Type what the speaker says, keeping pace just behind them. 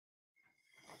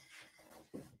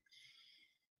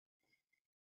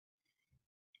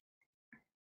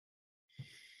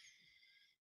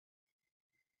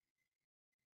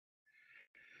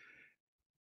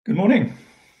Good morning.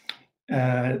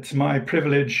 It's my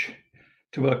privilege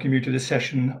to welcome you to this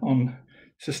session on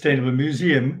Sustainable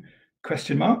Museum, ? This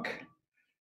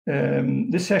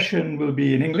session will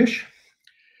be in English.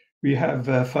 We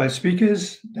have 5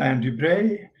 speakers: Diane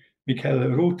Dubray, Michela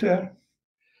Rota,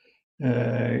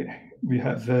 we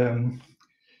have Jorunn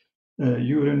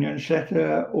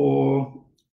Jernsletten or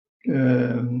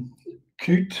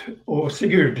Knut or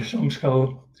Sigurd som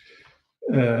skal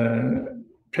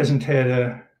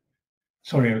presentera.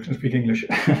 Sorry, I can speak English.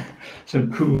 So,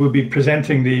 who will be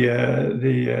presenting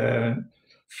the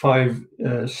 5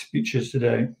 speeches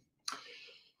today?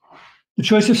 The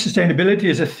choice of sustainability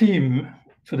as a theme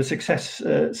for the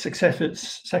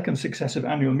second successive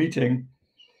annual meeting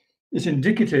is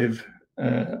indicative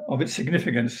of its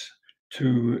significance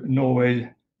to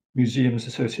Norway Museums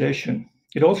Association.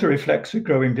 It also reflects a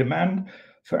growing demand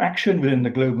for action within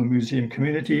the global museum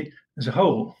community as a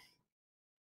whole.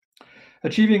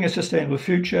 Achieving a sustainable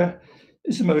future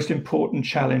is the most important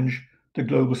challenge the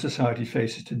global society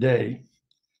faces today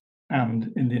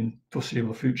and in the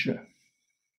foreseeable future.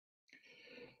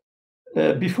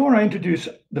 Before I introduce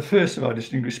the first of our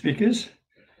distinguished speakers,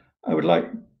 I would like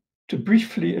to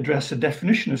briefly address the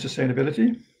definition of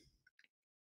sustainability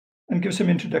and give some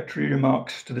introductory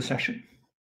remarks to the session.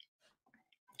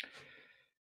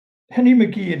 Henry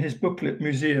McGee, in his booklet,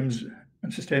 Museums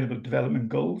and Sustainable Development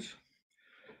Goals,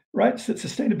 writes that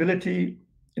sustainability,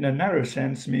 in a narrow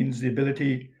sense, means the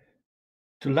ability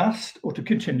to last or to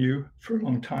continue for a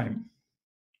long time.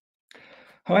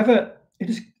 However, it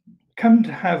has come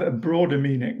to have a broader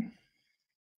meaning,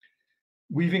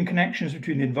 weaving connections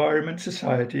between the environment,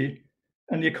 society,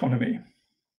 and the economy.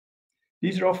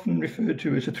 These are often referred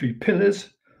to as the 3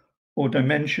 pillars or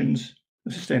dimensions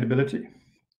of sustainability.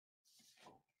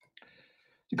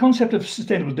 The concept of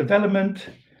sustainable development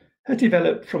has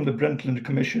developed from the Brundtland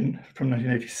Commission from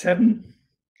 1987,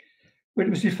 where it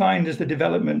was defined as the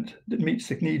development that meets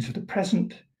the needs of the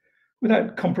present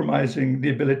without compromising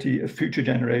the ability of future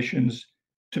generations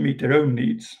to meet their own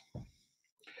needs.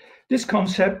 This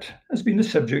concept has been the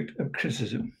subject of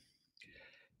criticism,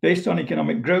 based on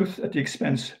economic growth at the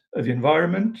expense of the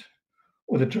environment,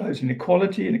 or that drives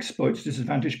inequality and exploits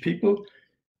disadvantaged people.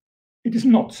 It is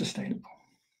not sustainable.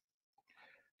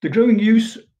 The growing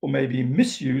use, or maybe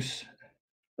misuse,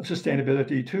 of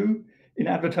sustainability too in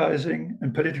advertising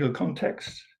and political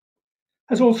contexts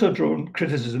has also drawn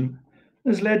criticism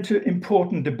and has led to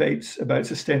important debates about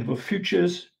sustainable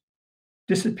futures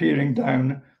disappearing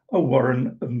down a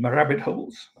warren of rabbit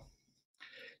holes.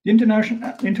 The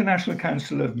International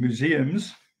Council of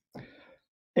Museums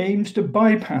aims to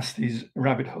bypass these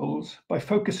rabbit holes by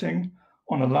focusing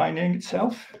on aligning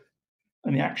itself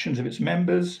and the actions of its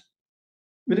members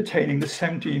with attaining the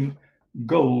 17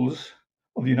 goals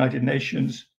of the United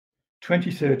Nations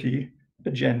 2030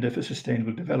 Agenda for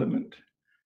Sustainable Development,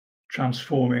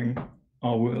 transforming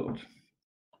our world.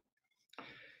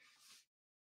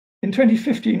 In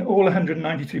 2015, all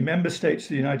 193 member states of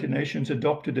the United Nations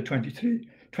adopted the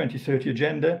 2030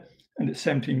 Agenda and its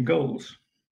 17 goals.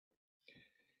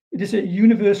 It is a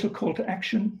universal call to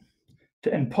action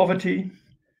to end poverty,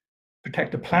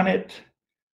 protect the planet,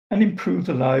 and improve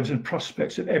the lives and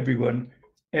prospects of everyone,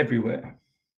 everywhere.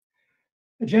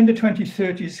 Agenda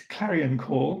 2030's clarion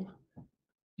call,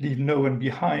 leave no one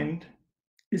behind,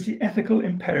 is the ethical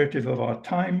imperative of our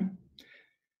time.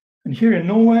 And here in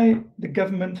Norway, the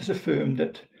government has affirmed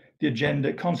that the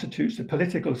agenda constitutes the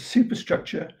political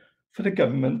superstructure for the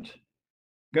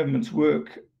government's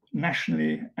work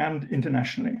nationally and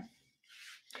internationally.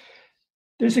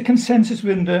 There's a consensus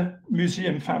within the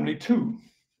museum family too,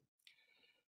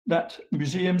 that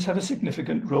museums have a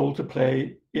significant role to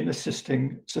play in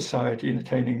assisting society in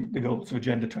attaining the goals of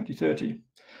Agenda 2030.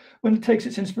 When it takes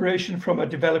its inspiration from a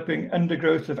developing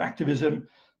undergrowth of activism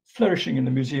flourishing in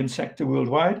the museum sector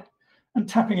worldwide and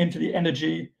tapping into the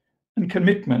energy and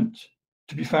commitment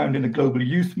to be found in the global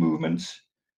youth movements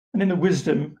and in the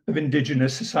wisdom of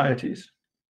indigenous societies.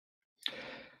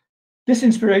 This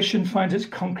inspiration finds its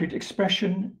concrete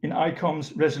expression in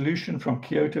ICOM's resolution from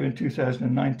Kyoto in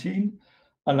 2019,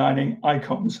 aligning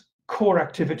ICOM's core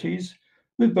activities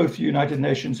with both the United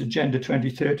Nations Agenda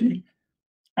 2030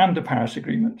 and the Paris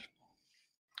Agreement.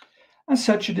 As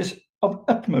such, it is of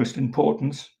utmost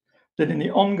importance that in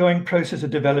the ongoing process of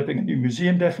developing a new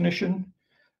museum definition,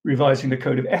 revising the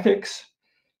Code of Ethics,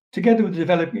 together with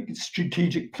developing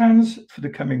strategic plans for the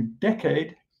coming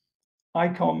decade,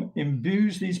 ICOM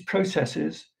imbues these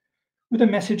processes with a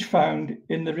message found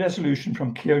in the resolution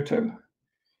from Kyoto.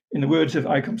 In the words of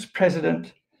ICOM's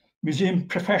president, museum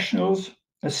professionals,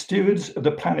 as stewards of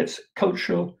the planet's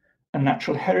cultural and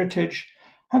natural heritage,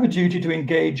 have a duty to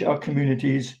engage our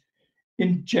communities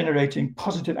in generating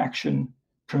positive action,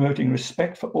 promoting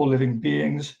respect for all living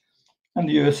beings and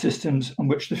the earth systems on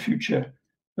which the future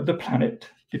of the planet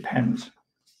depends.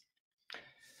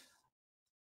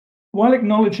 While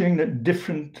acknowledging that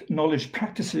different knowledge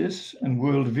practices and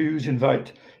worldviews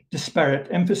invite disparate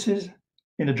emphasis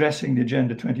in addressing the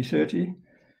Agenda 2030,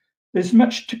 there's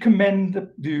much to commend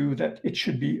the view that it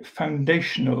should be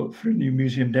foundational for a new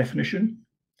museum definition,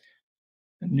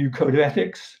 a new code of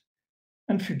ethics,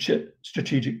 and future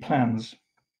strategic plans.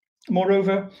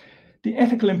 Moreover, the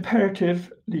ethical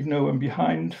imperative, leave no one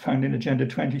behind, found in Agenda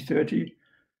 2030,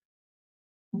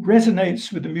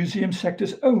 resonates with the museum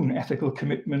sector's own ethical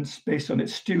commitments based on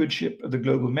its stewardship of the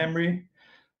global memory,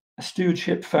 a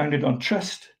stewardship founded on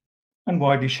trust and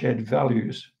widely shared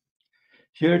values.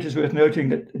 Here it is worth noting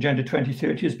that Agenda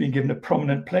 2030 has been given a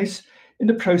prominent place in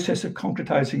the process of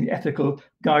concretizing the ethical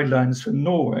guidelines for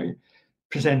Norway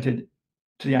presented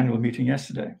to the annual meeting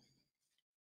yesterday.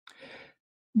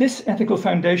 This ethical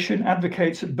foundation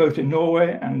advocates that both in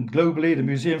Norway and globally, the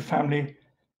museum family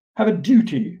have a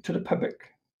duty to the public,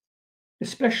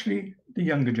 especially the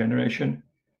younger generation,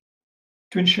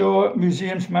 to ensure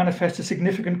museums manifest a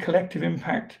significant collective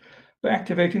impact by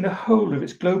activating the whole of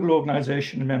its global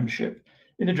organization and membership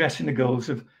in addressing the goals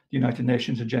of the United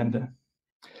Nations agenda.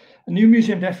 A new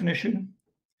museum definition,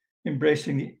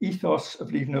 embracing the ethos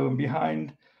of leave no one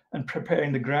behind and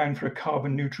preparing the ground for a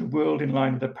carbon neutral world in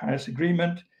line with the Paris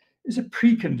Agreement, is a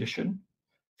precondition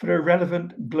for a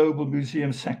relevant global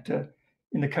museum sector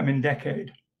in the coming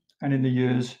decade and in the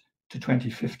years to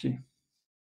 2050.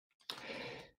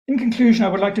 In conclusion, I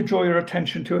would like to draw your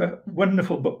attention to a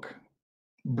wonderful book,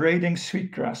 Braiding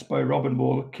Sweetgrass by Robin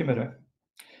Wall Kimmerer.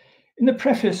 In the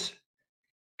preface,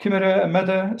 Kimmerer, a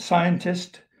mother,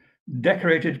 scientist,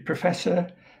 decorated professor,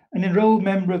 an enrolled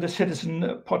member of the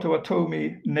citizen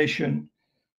Potawatomi Nation,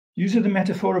 uses the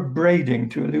metaphor of braiding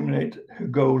to illuminate her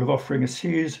goal of offering a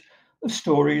series of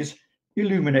stories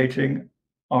illuminating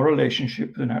our relationship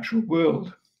with the natural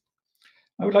world.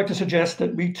 I would like to suggest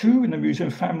that we too in the museum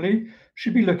family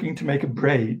should be looking to make a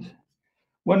braid,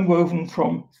 one woven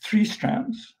from 3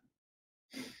 strands: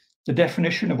 the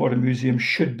definition of what a museum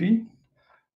should be,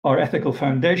 our ethical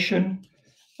foundation,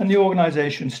 and the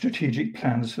organization's strategic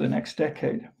plans for the next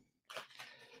decade.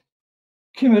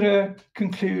 Kimmerer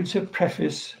concludes her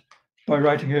preface by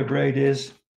writing her braid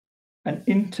is an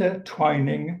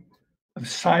intertwining of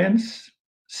science,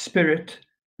 spirit,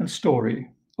 and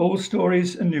story, old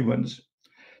stories and new ones,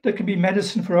 that can be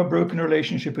medicine for our broken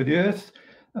relationship with the earth,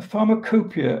 a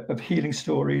pharmacopoeia of healing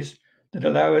stories that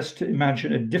allow us to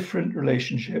imagine a different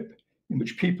relationship in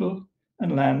which people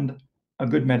and land are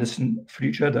good medicine for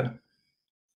each other.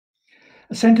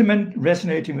 A sentiment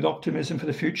resonating with optimism for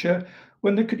the future,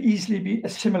 one that could easily be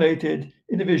assimilated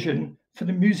in a vision for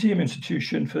the museum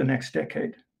institution for the next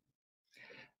decade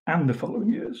and the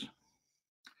following years.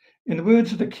 In the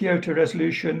words of the Kyoto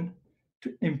Resolution,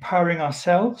 to empowering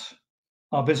ourselves,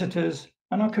 our visitors,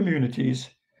 and our communities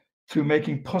through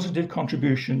making positive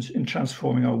contributions in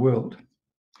transforming our world.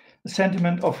 A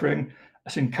sentiment offering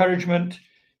us encouragement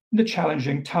in the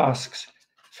challenging tasks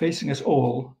facing us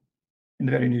all in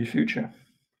the very near future.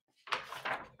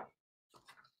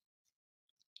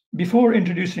 Before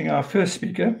introducing our first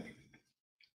speaker,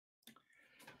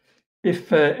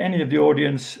 if any of the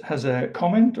audience has a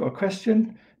comment or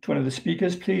question to one of the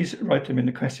speakers, please write them in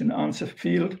the question and answer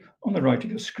field on the right of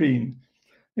your screen.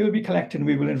 They will be collected and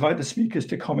we will invite the speakers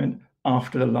to comment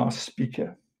after the last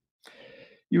speaker.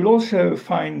 You will also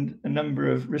find a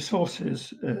number of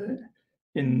resources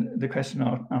in the question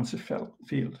and answer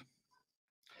field.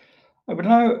 I would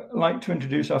now like to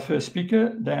introduce our first speaker,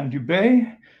 Dan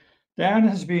Dubé. Dan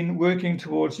has been working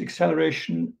towards the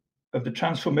acceleration of the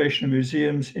transformation of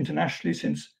museums internationally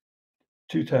since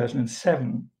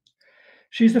 2007.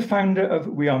 She's the founder of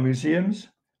We Are Museums,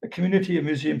 a community of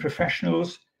museum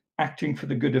professionals acting for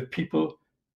the good of people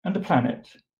and the planet,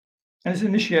 and is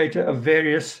initiator of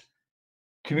various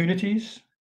communities,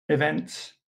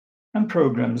 events, and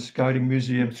programs guiding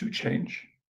museums through change.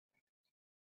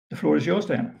 The floor is yours,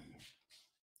 Diana.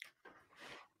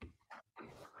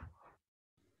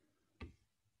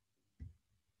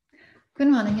 Good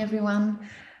morning, everyone.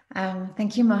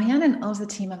 Thank you, Morien, and all the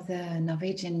team of the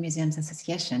Norwegian Museums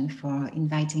Association for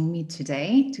inviting me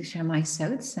today to share my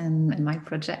thoughts and my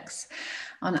projects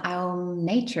on how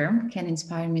nature can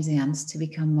inspire museums to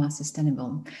become more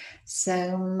sustainable.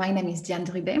 So my name is Diane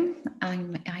Drubé. I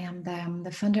am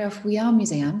the founder of We Are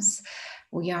Museums,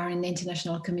 We are an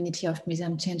international community of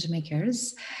museum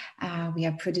changemakers. We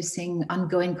are producing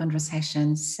ongoing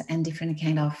conversations and different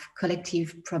kind of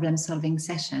collective problem-solving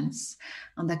sessions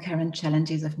on the current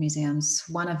challenges of museums.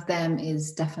 One of them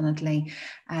is definitely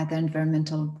the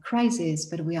environmental crisis,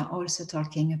 but we are also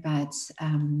talking about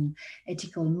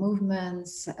ethical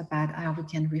movements, about how we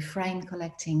can reframe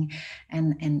collecting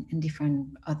and different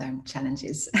other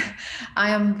challenges. I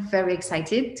am very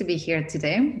excited to be here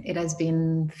today. It has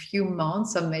been a few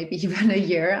months or maybe even a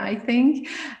year, I think,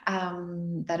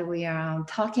 that we are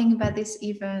talking about this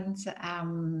event.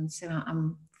 So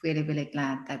I'm really, really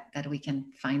glad that we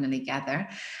can finally gather.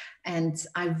 And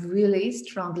I really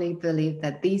strongly believe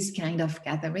that these kind of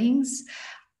gatherings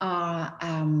are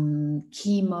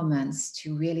key moments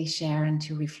to really share and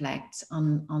to reflect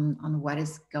on what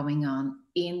is going on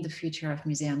in the future of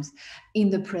museums, in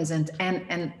the present,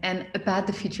 and about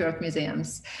the future of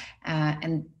museums.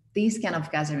 And these kind of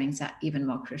gatherings are even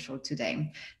more crucial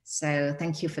today. So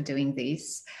thank you for doing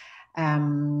this.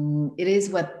 It is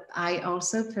what I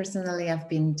also personally have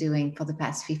been doing for the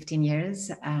past 15 years.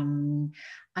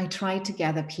 I try to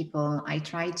gather people. I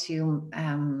try to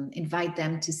invite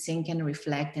them to think and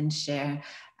reflect and share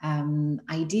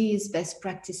ideas, best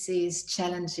practices,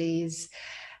 challenges.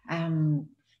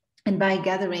 And by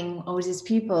gathering all these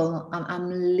people, I'm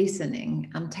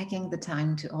listening. I'm taking the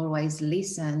time to always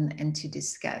listen and to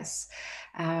discuss.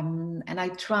 And I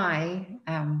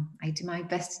do my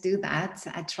best to do that.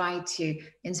 I try to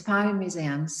inspire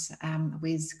museums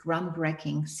with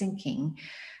groundbreaking thinking,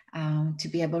 to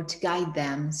be able to guide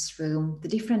them through the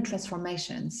different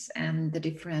transformations and the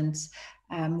different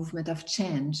movement of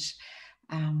change,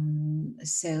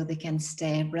 so they can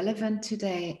stay relevant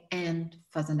today and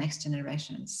for the next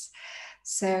generations.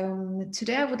 So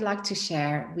today I would like to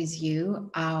share with you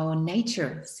how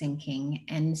nature thinking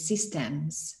and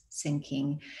systems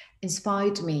thinking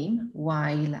inspired me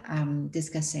while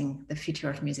discussing the future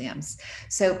of museums.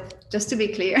 So just to be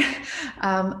clear,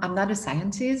 I'm not a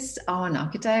scientist or an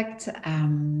architect,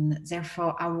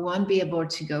 therefore I won't be able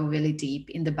to go really deep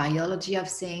in the biology of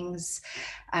things,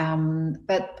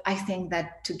 but I think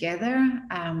that together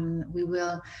we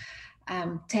will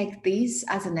take this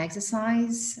as an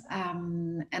exercise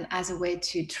and as a way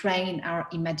to train our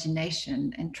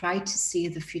imagination and try to see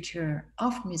the future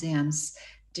of museums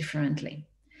differently.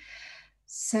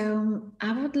 So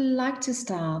I would like to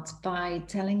start by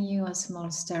telling you a small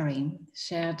story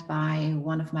shared by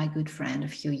one of my good friends a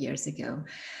few years ago.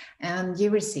 And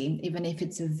you will see, even if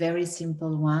it's a very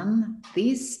simple one,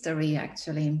 this story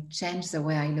actually changed the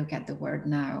way I look at the world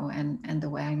now and the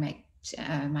way I make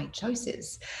my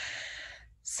choices.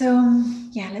 So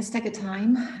yeah, let's take a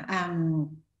time.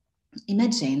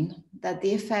 Imagine that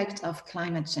the effect of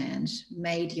climate change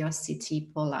made your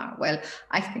city polar. Well,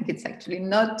 I think it's actually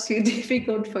not too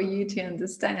difficult for you to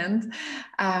understand.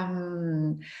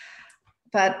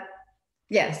 But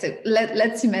yeah, so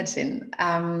let's imagine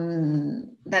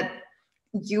that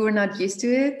you're not used to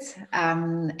it,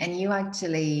 and you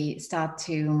actually start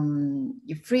to,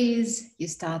 you freeze, you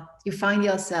find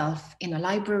yourself in a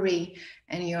library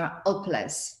and you're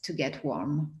hopeless to get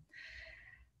warm.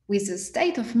 With the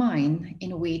state of mind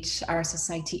in which our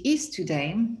society is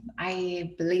today,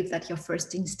 I believe that your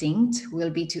first instinct will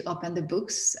be to open the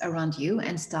books around you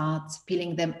and start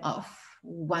peeling them off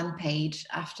one page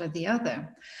after the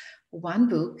other, one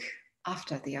book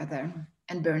after the other,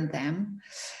 and burn them.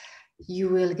 You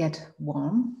will get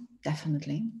warm,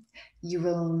 definitely. You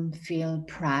will feel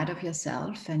proud of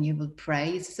yourself and you will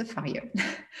praise the fire.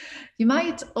 You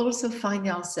might also find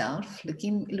yourself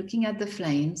looking at the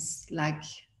flames like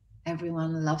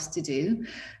everyone loves to do,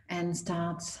 and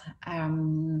start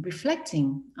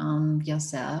reflecting on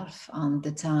yourself, on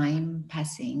the time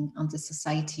passing, on the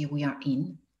society we are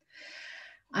in.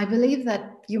 I believe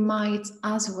that you might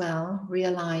as well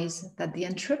realize that the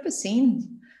Anthropocene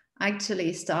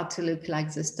actually start to look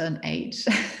like the Stone Age,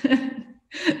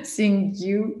 seeing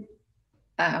you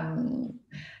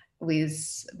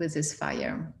with this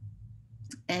fire.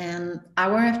 And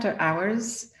hour after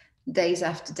hours, days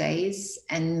after days,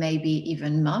 and maybe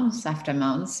even months after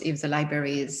months, if the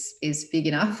library is big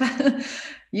enough,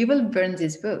 you will burn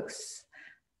these books.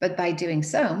 But by doing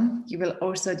so, you will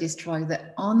also destroy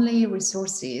the only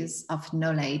resources of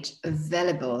knowledge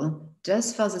available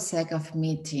just for the sake of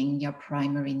meeting your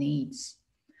primary needs.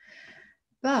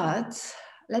 But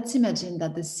let's imagine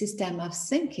that the system of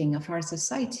thinking of our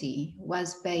society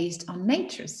was based on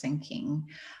nature thinking,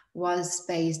 was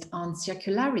based on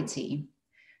circularity.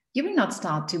 You will not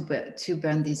start to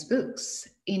burn these books.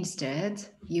 Instead,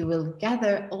 you will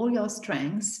gather all your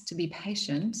strengths to be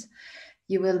patient.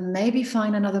 You will maybe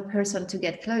find another person to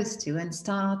get close to and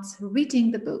start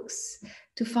reading the books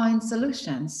to find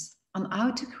solutions on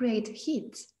how to create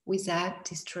heat without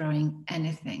destroying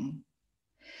anything.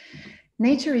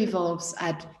 Nature evolves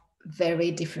at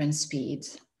very different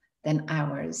speeds than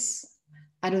ours,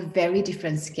 at a very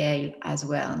different scale as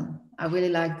well. I really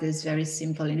like this very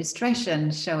simple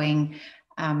illustration showing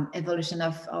evolution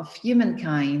of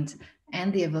humankind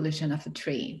and the evolution of a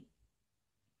tree.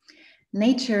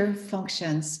 Nature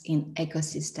functions in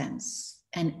ecosystems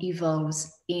and evolves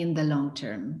in the long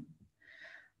term.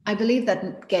 I believe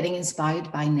that getting inspired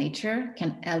by nature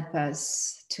can help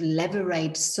us to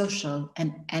leverage social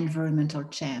and environmental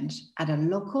change at a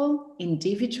local,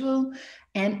 individual,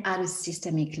 and at a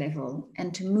systemic level,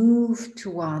 and to move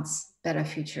towards better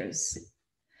futures.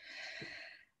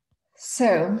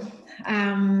 So,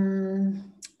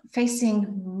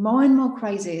 facing more and more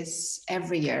crises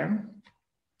every year,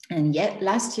 and yet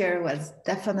last year was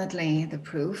definitely the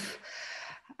proof.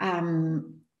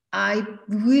 I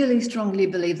really strongly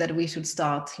believe that we should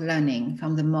start learning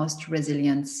from the most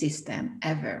resilient system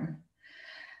ever.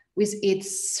 With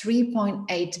its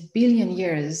 3.8 billion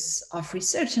years of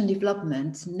research and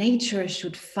development, nature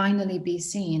should finally be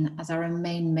seen as our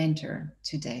main mentor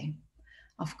today.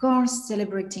 Of course,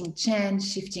 celebrating change,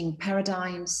 shifting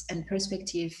paradigms and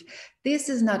perspective, this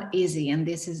is not easy and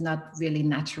this is not really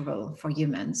natural for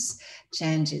humans.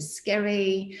 Change is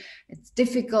scary, it's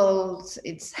difficult,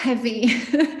 it's heavy.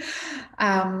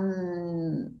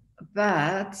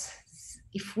 But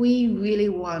if we really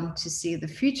want to see the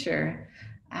future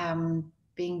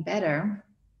being better,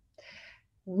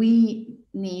 we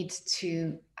need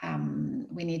to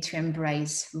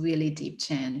embrace really deep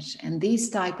change, and these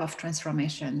type of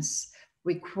transformations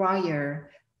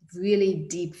require really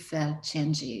deep felt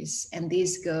changes, and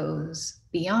this goes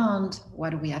beyond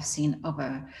what we have seen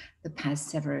over the past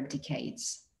several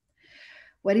decades.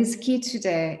 What is key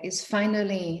today is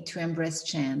finally to embrace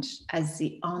change as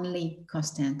the only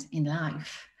constant in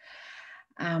life.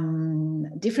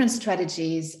 Different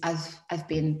strategies have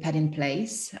been put in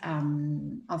place,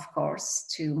 of course,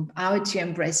 to how to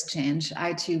embrace change,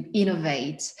 how to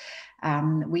innovate.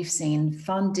 We've seen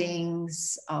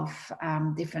fundings of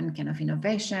different kind of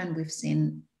innovation. We've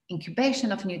seen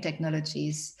incubation of new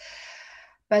technologies,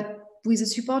 but with the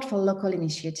support for local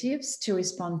initiatives to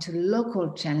respond to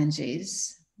local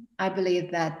challenges, I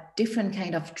believe that different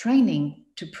kind of training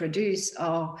to produce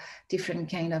or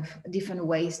different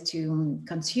ways to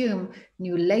consume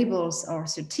new labels or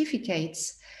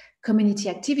certificates, community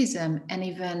activism, and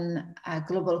even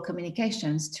global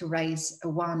communications to raise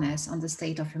awareness on the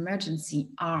state of emergency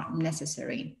are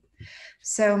necessary.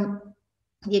 So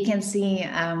you can see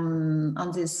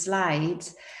on this slide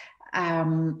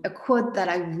a quote that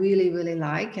I really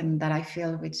like and that I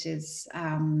feel which is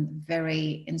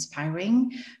very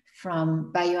inspiring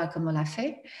from Bayo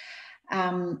Akomolafe.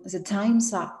 The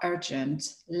times are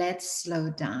urgent, let's slow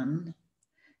down.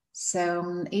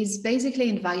 So he's basically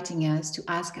inviting us to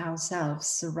ask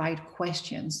ourselves the right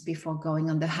questions before going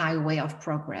on the highway of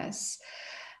progress,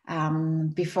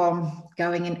 before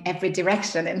going in every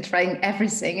direction and trying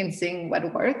everything and seeing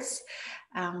what works.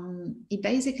 He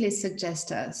basically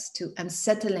suggests us to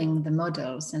unsettling the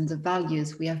models and the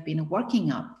values we have been working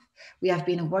on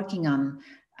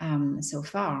so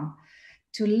far,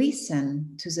 to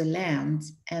listen to the land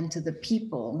and to the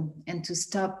people, and to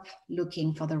stop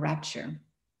looking for the rapture.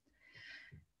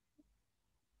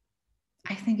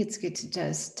 I think it's good to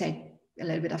just take a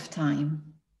little bit of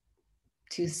time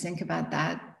to think about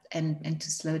that and to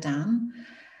slow down.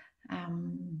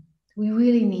 We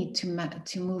really need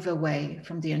to move away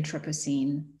from the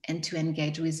Anthropocene and to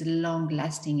engage with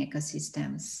long-lasting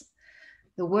ecosystems.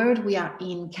 The world we are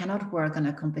in cannot work on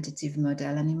a competitive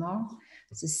model anymore.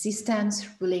 The systems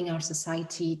ruling our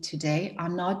society today are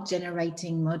not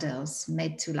generating models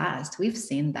made to last. We've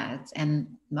seen that, and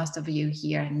most of you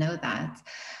here know that.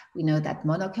 We know that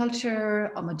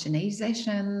monoculture,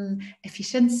 homogenization,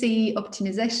 efficiency,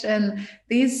 optimization,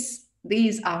 these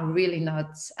are really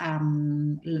not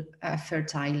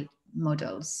fertile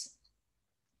models.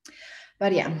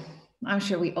 But yeah, I'm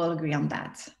sure we all agree on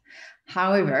that.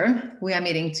 However, we are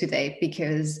meeting today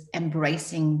because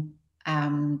embracing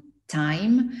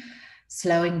time,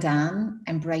 slowing down,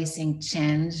 embracing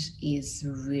change is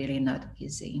really not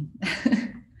easy.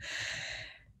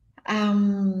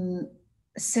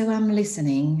 So I'm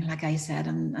listening, like I said,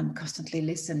 I'm constantly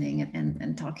listening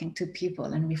and talking to people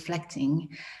and reflecting.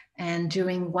 And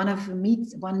during one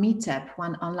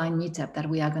online meetup that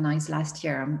we organized last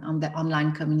year on the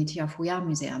online community of We Are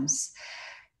Museums,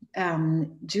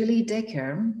 Julie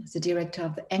Decker, the director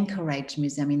of the Anchorage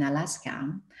Museum in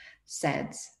Alaska,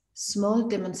 said, small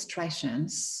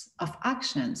demonstrations of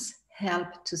actions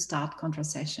help to start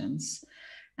conversations.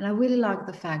 And I really like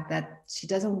the fact that she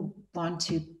doesn't want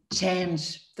to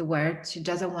change the world. She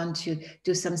doesn't want to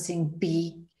do something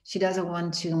big. She doesn't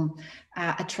want to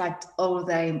attract all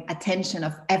the attention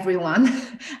of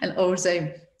everyone and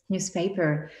also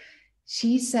newspaper.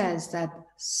 She says that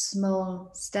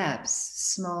small steps,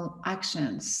 small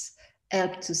actions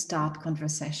help to start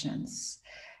conversations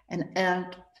and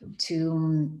help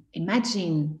to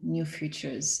imagine new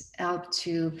futures, help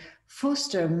to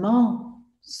foster more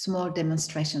small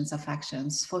demonstrations of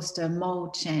actions, foster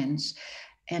more change.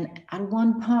 And at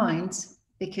one point,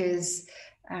 because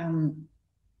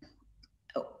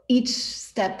each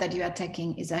step that you are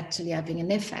taking is actually having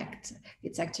an effect,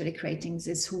 it's actually creating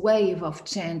this wave of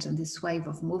change and this wave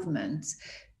of movement.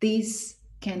 This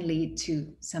can lead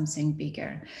to something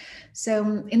bigger.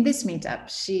 So in this meetup,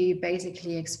 she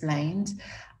basically explained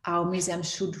our museum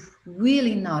should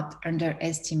really not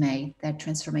underestimate their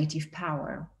transformative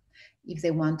power if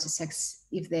they want to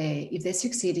if they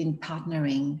succeed in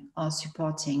partnering or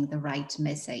supporting the right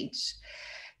message.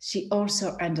 She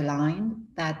also underlined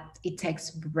that it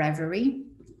takes bravery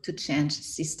to change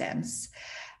systems.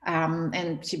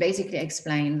 And she basically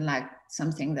explained like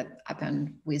something that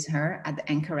happened with her at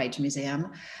the Anchorage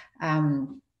Museum.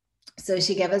 So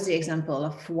she gave us the example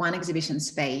of one exhibition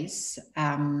space,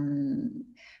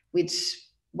 which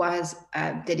was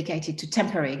dedicated to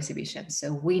temporary exhibitions.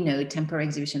 So we know temporary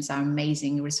exhibitions are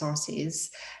amazing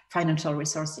resources, financial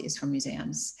resources for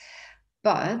museums.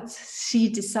 But she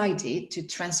decided to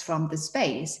transform the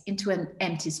space into an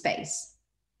empty space,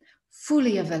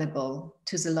 fully available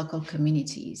to the local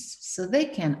communities, so they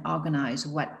can organize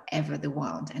whatever they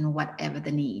want and whatever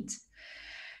they need.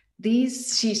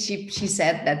 She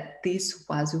said that this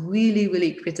was really,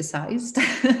 really criticized.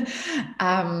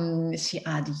 She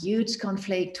had huge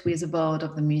conflict with the board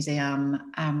of the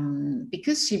museum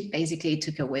because she basically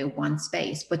took away one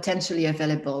space, potentially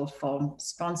available for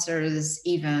sponsors,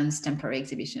 events, temporary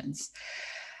exhibitions.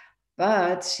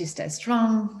 But she stays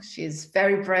strong, she's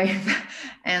very brave,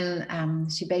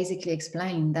 and she basically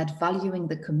explained that valuing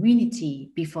the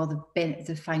community before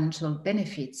the financial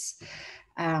benefits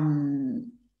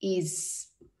is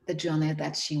the journey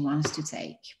that she wants to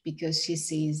take, because she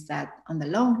sees that on the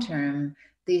long term,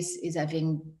 this is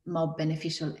having more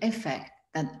beneficial effect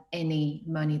than any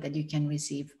money that you can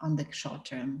receive on the short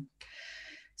term.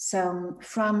 So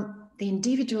from the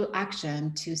individual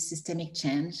action to systemic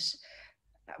change,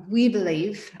 we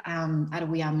believe at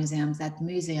We Are Museums that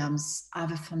museums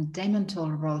have a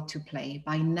fundamental role to play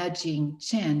by nudging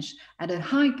change at a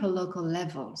hyper-local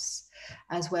levels,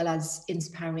 as well as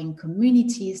inspiring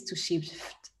communities to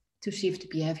shift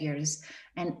behaviors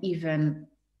and even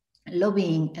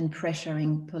lobbying and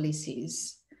pressuring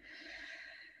policies.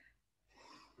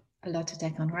 A lot to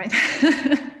take on, right?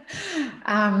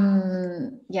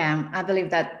 Yeah, I believe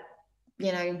that,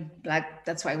 you know, like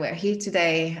that's why we're here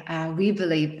today. We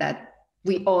believe that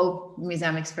we all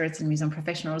museum experts and museum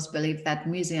professionals believe that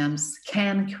museums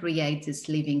can create these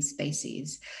living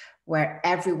spaces where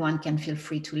everyone can feel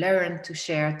free to learn, to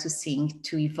share, to think,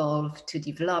 to evolve, to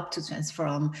develop, to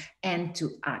transform, and to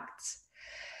act.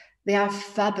 They are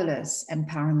fabulous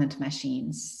empowerment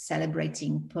machines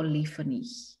celebrating polyphony.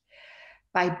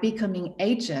 By becoming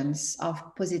agents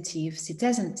of positive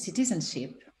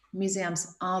citizenship,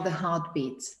 museums are the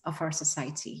heartbeat of our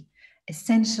society,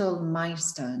 essential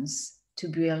milestones to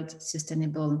build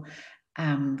sustainable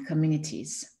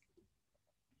communities.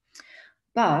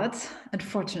 But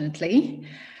unfortunately,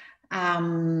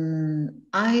 I've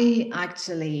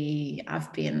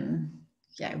been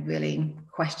really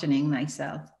questioning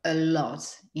myself a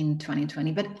lot in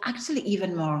 2020, but actually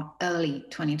even more early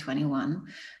 2021,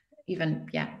 even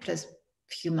just a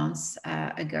few months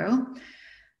ago,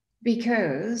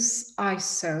 because I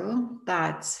saw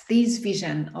that this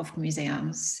vision of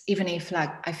museums, even if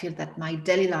I feel that my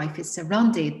daily life is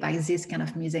surrounded by this kind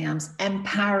of museums,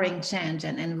 empowering change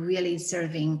and really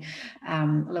serving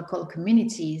local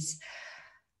communities,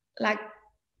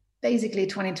 basically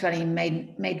 2020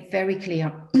 made very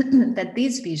clear that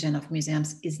this vision of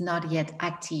museums is not yet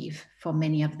active for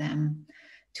many of them.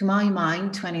 To my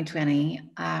mind,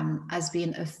 2020 has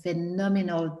been a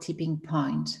phenomenal tipping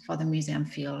point for the museum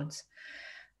field.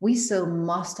 We saw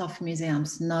most of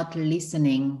museums not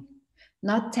listening,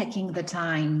 not taking the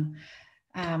time.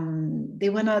 They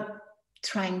were not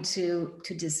trying to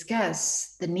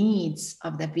discuss the needs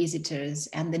of the visitors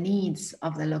and the needs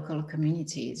of the local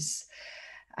communities.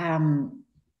 What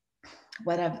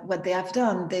they have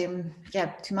done,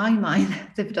 to my mind,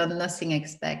 they've done nothing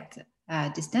except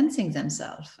distancing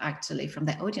themselves actually from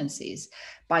their audiences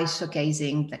by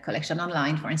showcasing the collection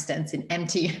online, for instance, in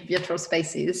empty virtual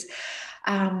spaces.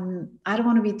 I don't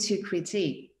want to be too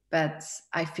critique, but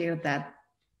I feel that,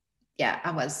 yeah,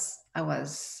 I was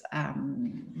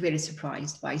really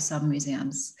surprised by some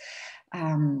museums.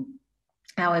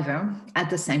 However, at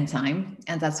the same time,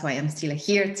 and that's why I'm still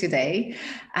here today,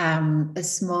 a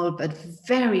small but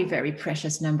very, very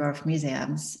precious number of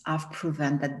museums have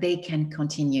proven that they can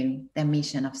continue their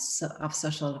mission of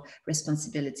social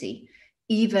responsibility,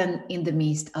 even in the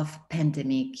midst of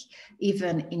pandemic,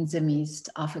 even in the midst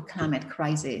of a climate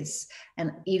crisis,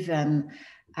 and even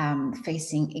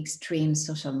facing extreme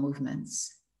social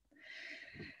movements.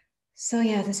 So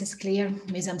yeah, this is clear.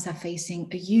 Museums are facing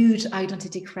a huge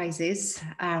identity crisis,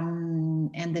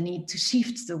 and the need to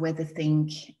shift the way they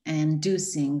think and do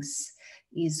things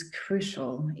is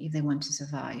crucial if they want to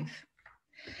survive.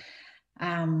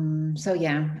 So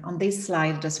yeah, on this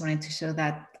slide, I just wanted to show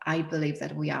that I believe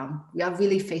that we are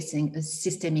really facing a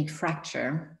systemic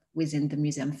fracture within the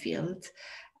museum field.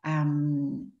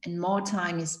 And more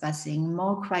time is passing,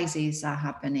 more crises are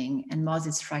happening, and more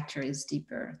this fracture is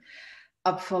deeper.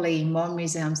 Hopefully, more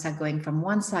museums are going from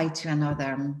one side to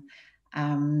another,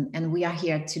 and we are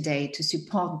here today to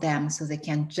support them so they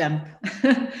can jump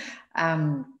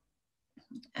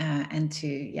and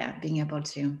to being able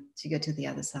to go to the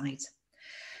other side.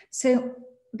 So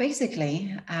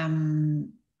basically,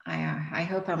 I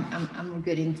hope I'm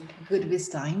good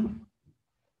with time.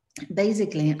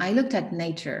 Basically, I looked at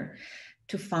nature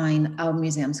to find how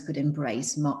museums could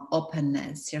embrace more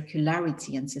openness,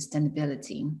 circularity, and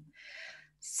sustainability.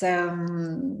 So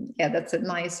yeah, that's a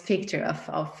nice picture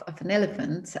of an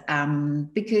elephant,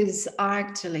 because I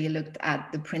actually looked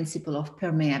at the principle of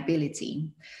permeability.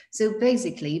 So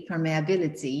basically,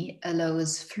 permeability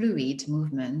allows fluid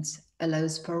movement,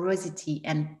 allows porosity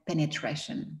and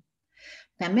penetration.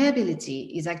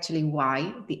 Permeability is actually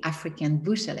why the African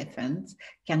bush elephant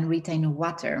can retain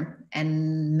water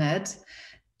and mud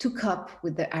to cope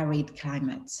with the arid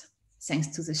climate, thanks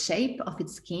to the shape of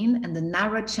its skin and the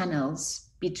narrow channels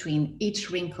between each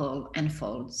wrinkle and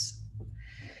folds.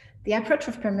 The approach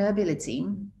of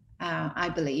permeability, I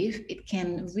believe, it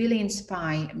can really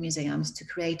inspire museums to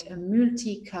create a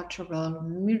multicultural,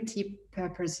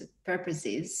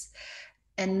 multi-purposes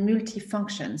and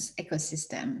multi-functions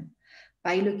ecosystem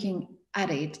by looking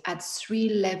at it at three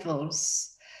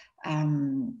levels,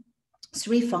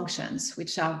 three functions,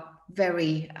 which are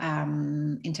very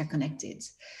interconnected.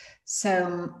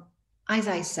 So, as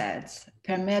I said,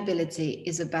 permeability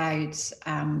is about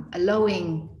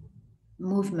allowing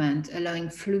movement, allowing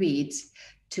fluid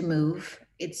to move.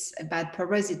 It's about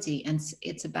porosity and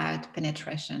it's about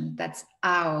penetration. That's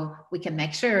how we can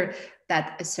make sure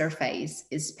that a surface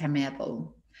is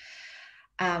permeable.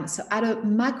 So at a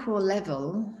macro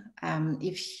level,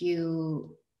 if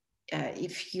you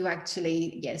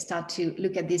actually start to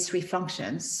look at these three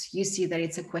functions, you see that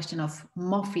it's a question of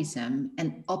morphism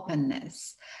and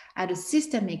openness. At a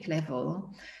systemic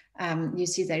level, you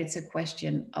see that it's a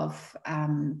question of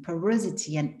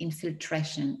porosity and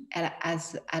infiltration. At a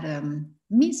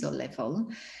meso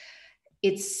level,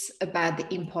 it's about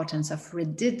the importance of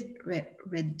redundancy,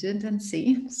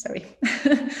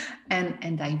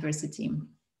 and diversity.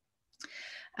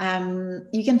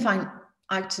 You can find,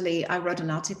 actually, I wrote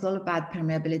an article about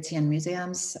permeability in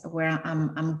museums where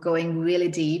I'm going really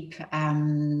deep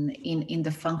in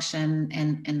the function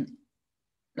and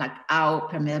like how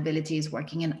permeability is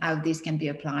working and how this can be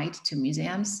applied to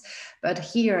museums. But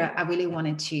here I really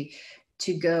wanted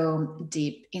to go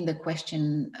deep in the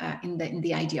question, in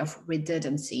the idea of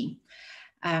redundancy.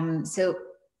 So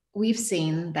we've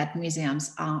seen that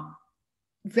museums are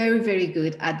very, very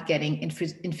good at getting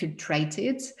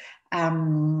infiltrated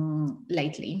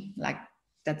lately. Like,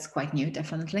 that's quite new,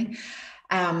 definitely.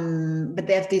 But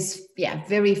they have this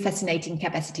very fascinating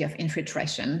capacity of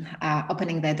infiltration,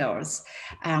 opening their doors.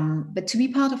 But to be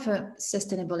part of a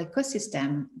sustainable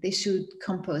ecosystem, they should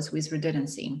compose with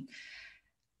redundancy.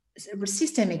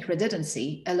 Systemic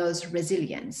redundancy allows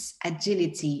resilience,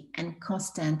 agility, and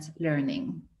constant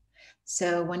learning.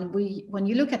 So when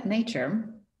you look at nature,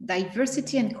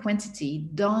 diversity and quantity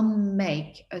don't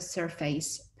make a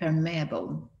surface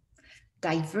permeable.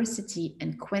 Diversity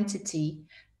and quantity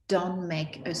don't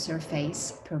make a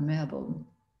surface permeable.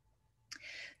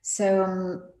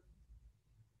 So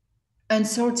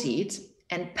unsorted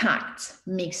and packed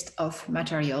mixed of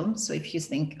material. So if you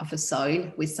think of a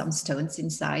soil with some stones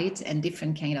inside and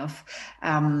different kind of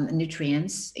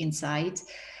nutrients inside,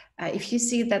 if you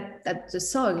see that the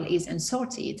soil is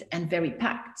unsorted and very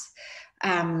packed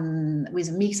with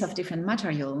a mix of different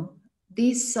material,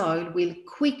 this soil will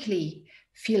quickly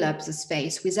fill up the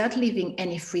space without leaving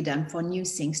any freedom for new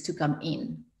things to come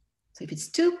in. So if it's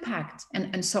too packed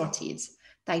and unsorted,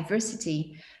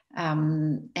 diversity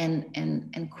and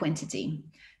quantity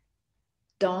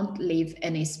don't leave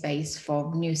any space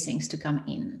for new things to come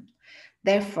in.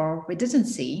 Therefore,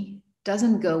 redundancy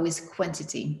doesn't go with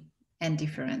quantity and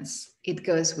difference. It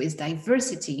goes with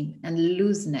diversity and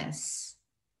looseness.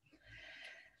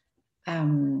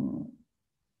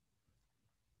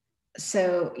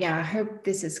 So yeah, I hope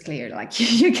this is clear. Like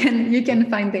you can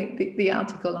find the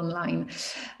article online.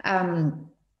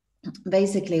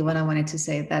 Basically, what I wanted to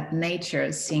say that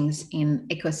nature thinks in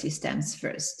ecosystems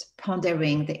first,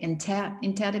 pondering the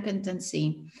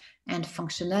interdependency and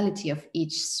functionality of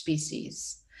each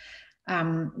species.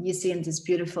 You see in this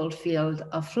beautiful field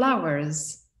of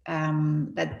flowers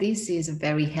that this is a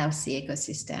very healthy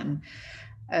ecosystem.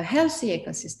 A healthy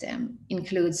ecosystem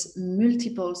includes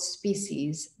multiple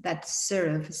species that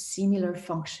serve similar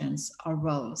functions or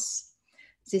roles.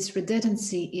 This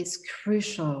redundancy is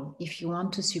crucial if you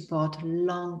want to support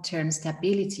long-term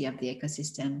stability of the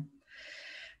ecosystem,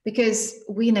 because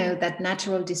we know that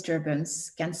natural disturbance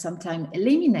can sometimes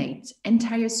eliminate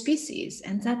entire species,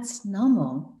 and that's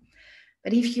normal.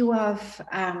 But if you have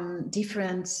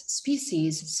different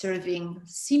species serving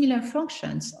similar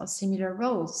functions or similar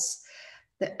roles,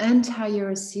 the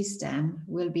entire system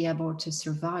will be able to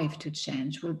survive to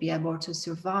change, will be able to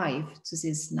survive to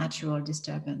this natural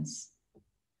disturbance.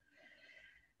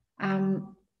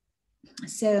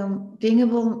 So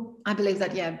I believe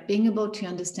that, being able to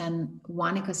understand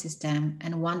one ecosystem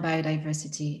and one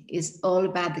biodiversity is all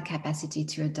about the capacity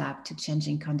to adapt to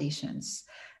changing conditions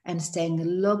and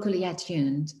staying locally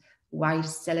attuned while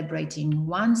celebrating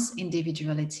one's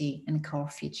individuality and core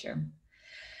feature.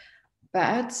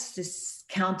 But this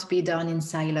can't be done in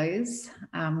silos,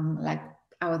 like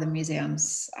how the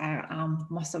museums are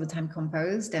most of the time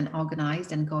composed and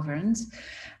organized and governed.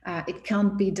 It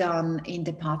can't be done in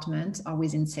departments or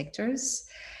within sectors.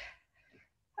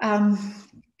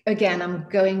 Again, I'm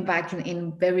going back to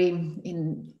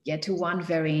one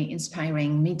very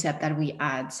inspiring meetup that we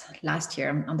had last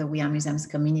year on the We Are Museums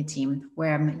community,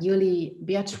 where Julie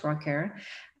Birchwalker,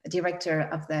 director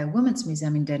of the Women's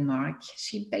Museum in Denmark,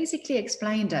 she basically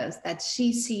explained us that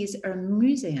she sees her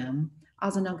museum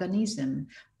as an organism,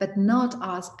 but not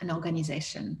as an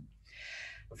organization.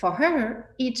 For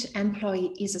her, each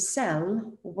employee is a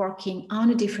cell working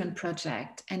on a different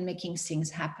project and making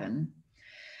things happen.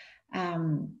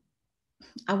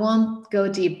 I won't go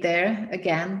deep there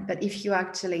again, but if you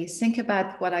actually think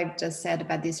about what I've just said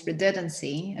about this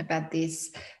redundancy, about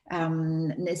this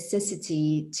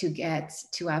necessity to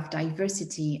have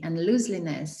diversity and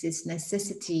looseliness, this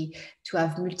necessity to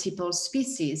have multiple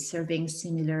species serving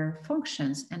similar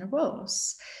functions and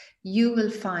roles, you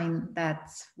will find that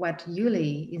what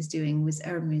Julie is doing with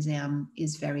her museum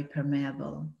is very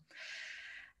permeable.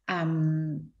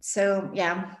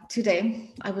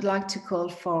 Today I would like to call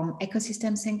for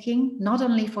ecosystem thinking, not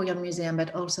only for your museum,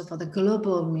 but also for the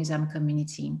global museum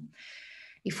community.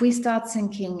 If we start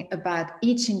thinking about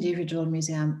each individual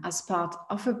museum as part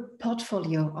of a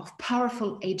portfolio of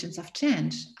powerful agents of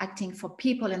change, acting for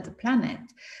people and the planet,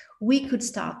 we could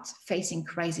start facing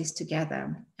crises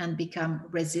together and become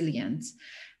resilient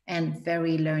and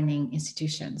very learning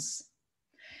institutions.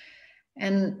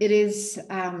 And it is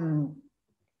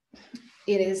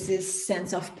this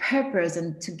sense of purpose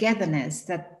and togetherness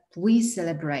that we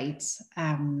celebrate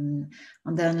on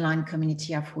the online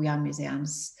community of We Are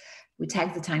Museums. We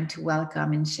take the time to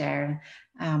welcome and share,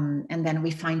 and then we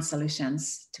find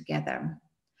solutions together.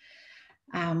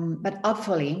 But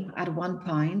hopefully, at one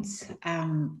point,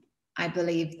 I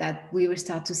believe that we will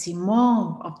start to see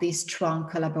more of these strong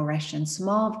collaborations,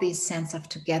 more of this sense of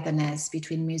togetherness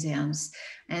between museums,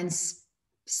 and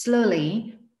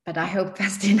slowly, but I hope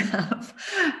fast enough,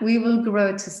 we will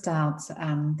grow to start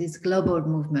this global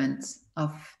movement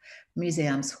of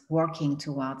museums working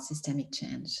towards systemic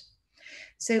change.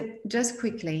 So just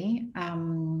quickly,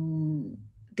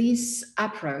 this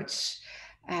approach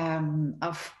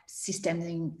of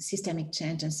systemic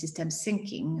change and system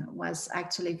thinking was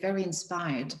actually very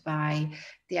inspired by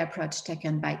the approach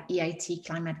taken by EIT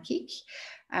Climate Kick,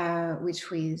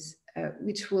 which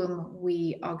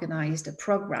we organized a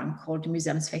program called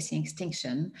Museums Facing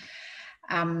Extinction.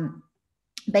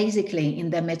 Basically,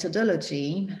 in their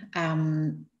methodology,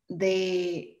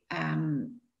 they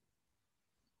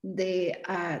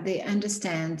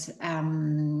understand.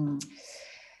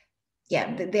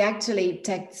 They actually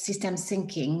take system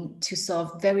thinking to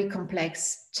solve very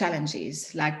complex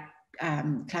challenges, like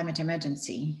climate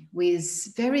emergency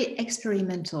with very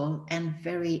experimental and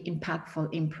very impactful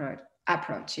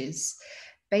approaches.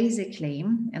 Basically,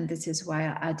 and this is why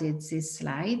I added this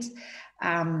slide,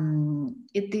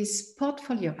 this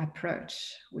portfolio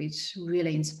approach, which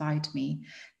really inspired me.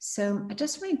 So I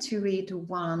just wanted to read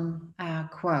one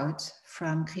quote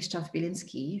from Krzysztof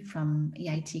Bielinski from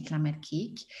EIT Climate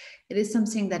Geek. It is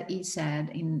something that he said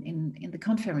in the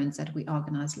conference that we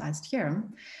organized last year.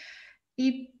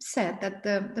 He said that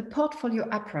the portfolio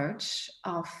approach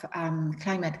of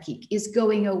Climate Geek is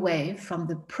going away from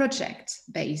the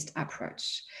project-based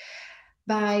approach.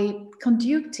 By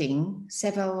conducting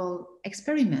several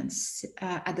experiments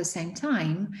at the same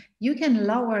time, you can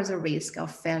lower the risk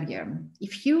of failure.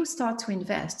 If you start to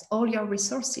invest all your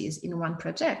resources in one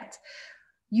project,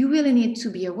 you really need to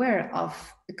be aware of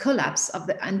the collapse of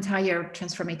the entire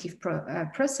transformative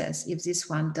process if this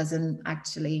one doesn't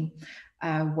actually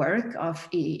work, or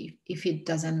if it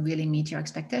doesn't really meet your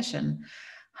expectation.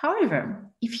 However,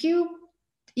 if you,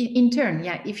 in turn,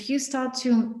 if you start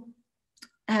to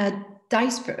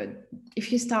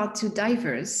if you start to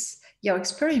diverse your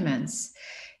experiments,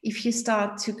 if you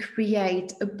start to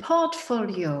create a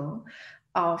portfolio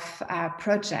of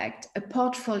project, a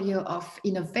portfolio of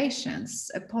innovations,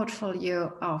 a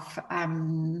portfolio of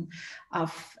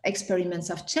experiments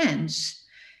of change,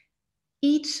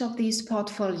 each of these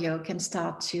portfolio can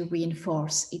start to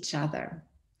reinforce each other.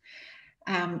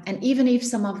 And even if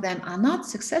some of them are not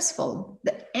successful,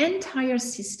 the entire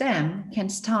system can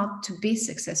start to be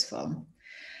successful.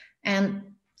 And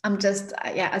I'm just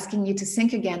asking you to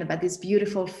think again about this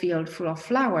beautiful field full of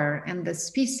flower and the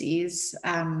species,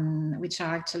 which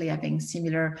are actually having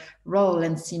similar role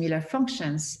and similar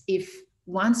functions. If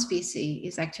one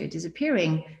species is actually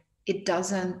disappearing, it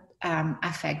doesn't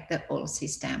affect the whole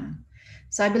system.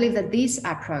 So I believe that this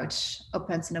approach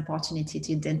opens an opportunity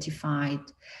to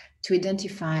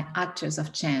identify actors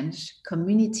of change,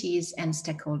 communities and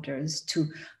stakeholders, to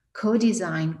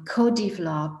co-design,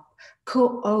 co-develop,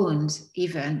 co-own,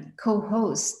 even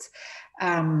co-host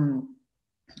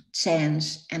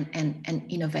change and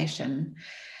innovation.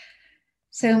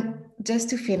 So just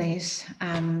to finish,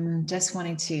 just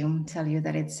wanted to tell you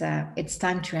that it's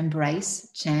time to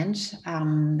embrace change,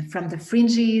 from the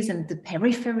fringes and the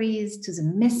peripheries to the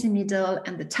messy middle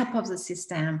and the top of the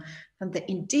system, from the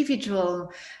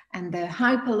individual and the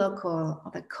hyperlocal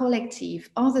or the collective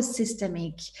or the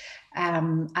systemic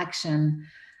action.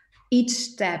 Each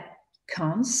step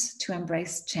counts to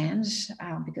embrace change,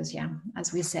 because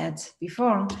as we said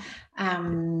before,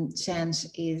 change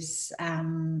is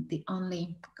the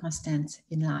only constant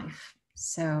in life.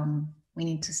 So we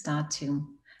need to start to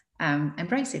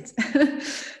embrace it.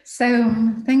 So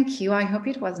thank you. I hope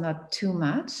it was not too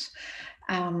much.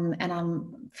 And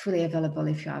I'm fully available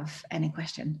if you have any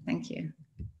question. Thank you.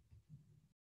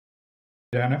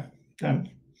 Tana. The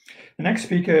next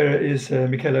speaker is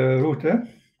Michela Rota.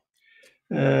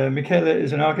 Michela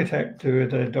is an architect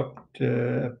with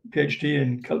a PhD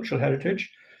in cultural heritage,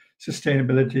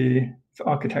 sustainability for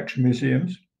architecture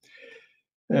museums.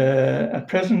 At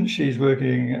present, she's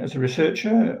working as a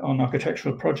researcher on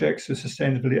architectural projects with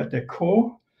sustainability at their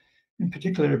core, in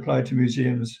particular applied to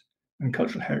museums and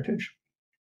cultural heritage.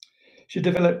 She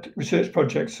developed research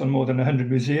projects on more than 100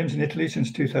 museums in Italy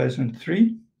since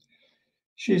 2003.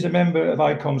 She's a member of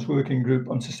ICOM's working group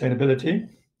on sustainability,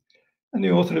 and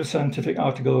the author of scientific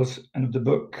articles and of the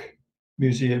book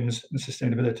Museums and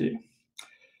Sustainability.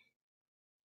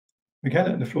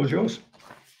 Michela, the floor is yours.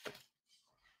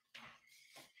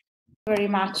 Very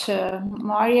much,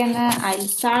 Morien. I'll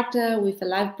start with a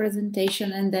live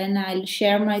presentation and then I'll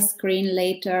share my screen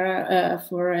later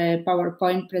for a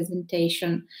PowerPoint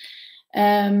presentation.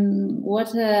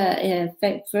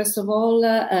 First of all,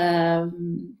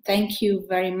 thank you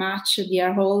very much,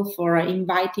 dear all, for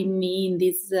inviting me in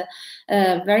this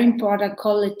very important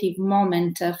collective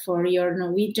moment for your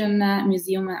Norwegian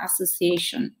Museum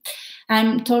Association.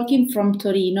 I'm talking from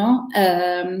Torino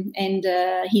and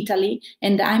Italy,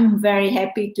 and I'm very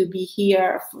happy to be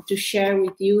here to share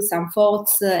with you some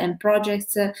thoughts and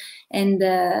projects and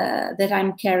that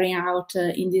I'm carrying out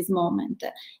in this moment.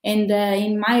 And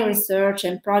in my research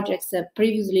and projects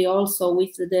previously also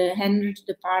with the Heritage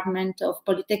Department of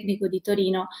Politecnico di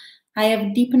Torino, I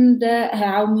have deepened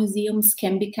how museums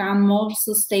can become more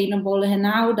sustainable and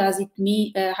how does it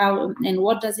mean,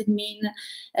 what does it mean,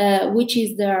 which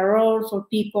is their role for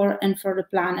people and for the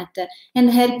planet, and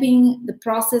helping the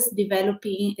process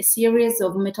developing a series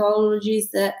of methodologies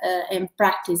and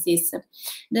practices.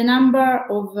 The number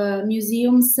of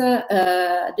museums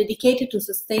dedicated to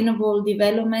sustainable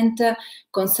development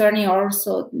concerning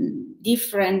also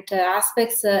different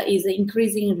aspects is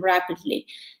increasing rapidly.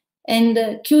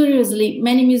 And curiously,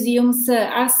 many museums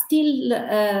are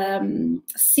still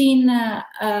seen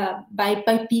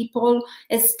by people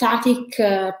as static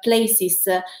places.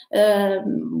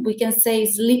 We can say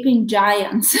sleeping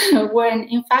giants, when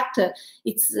in fact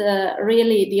it's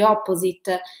really the opposite.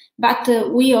 But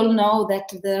we all know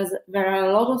that there are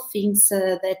a lot of things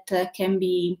that can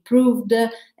be improved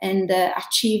and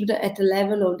achieved at the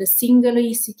level of the single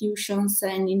institutions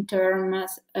and in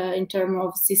terms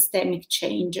of systemic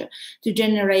change to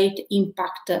generate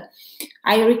impact.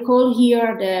 I recall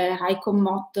here the icon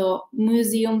motto,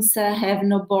 museums have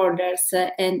no borders,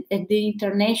 and at the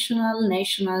international,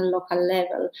 national, local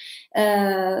level.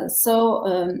 So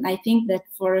I think that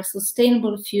for a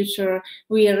sustainable future,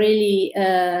 we really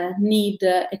need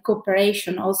a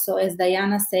cooperation also, as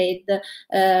Diana said,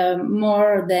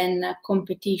 more than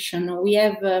competition.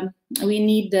 We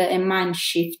need a mind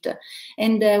shift,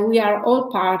 and we are all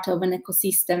part of an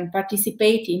ecosystem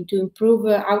participating to improve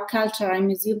how culture and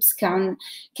museums can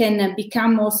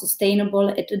become more sustainable.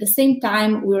 At the same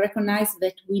time, we recognize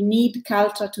that we need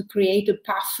culture to create a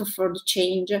path for the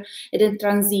change and the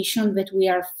transition that we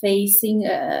are facing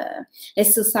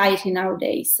as society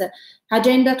nowadays.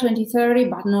 Agenda 2030,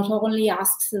 but not only,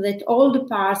 asks that all the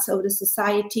parts of the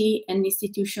society and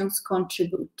institutions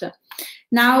contribute.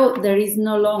 Now there is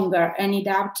no longer any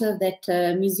doubt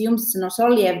that museums not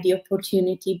only have the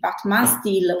opportunity, but must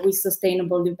deal with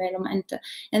sustainable development.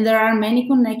 And there are many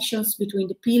connections between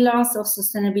the pillars of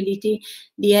sustainability,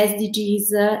 the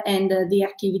SDGs, and the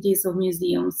activities of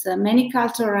museums. Many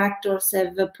cultural actors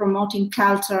have promoting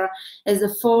culture as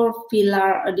a fourth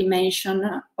pillar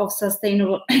dimension of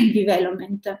sustainable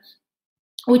development,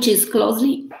 which is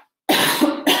closely,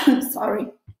 sorry,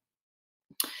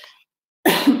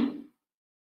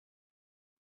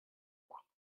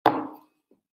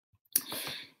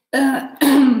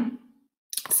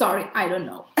 sorry, I don't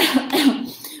know,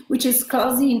 which is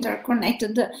closely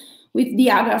interconnected with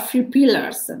the other three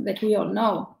pillars that we all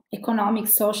know, economic,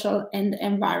 social, and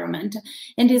environment,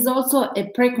 and is also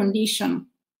a precondition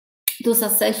to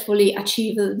successfully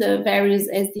achieve the various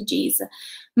SDGs.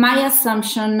 My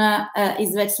assumption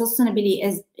is that sustainability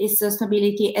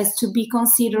has to be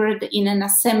considered in an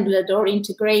assembled or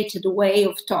integrated way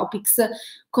of topics,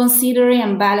 considering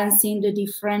and balancing the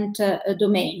different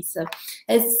domains.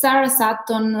 As Sarah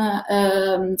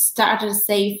Sutton started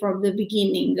say from the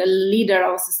beginning, a leader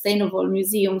of sustainable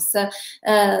museums,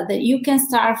 that you can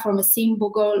start from a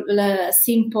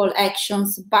simple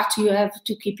actions, but you have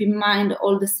to keep in mind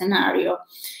all the scenario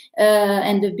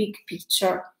and the big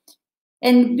picture.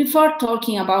 And before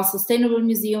talking about sustainable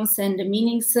museums and the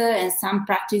meanings and some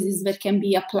practices that can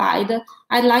be applied,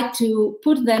 I'd like to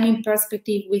put them in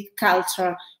perspective with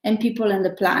culture and people and the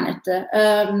planet.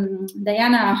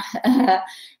 Diana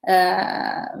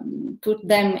put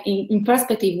them in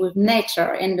perspective with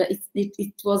nature, and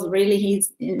it was really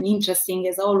interesting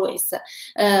as always.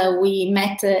 We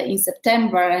met in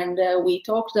September and we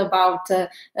talked about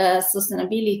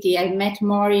sustainability. I met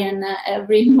Morien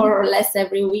more or less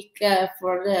every week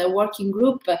for the working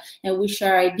group, and we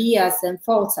share ideas and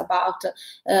thoughts about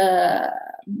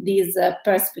these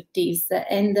perspectives.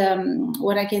 And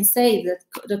what I can say is that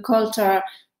the culture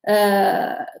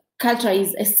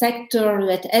is a sector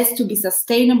that has to be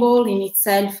sustainable in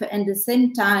itself, and at the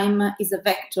same time is a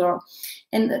vector.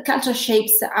 And culture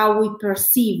shapes how we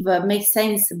perceive, make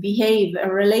sense, behave,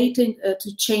 related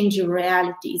to changing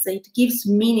realities. It gives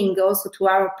meaning also to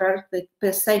our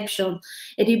perception,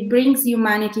 and it brings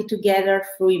humanity together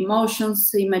through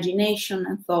emotions, imagination,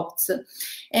 and thoughts.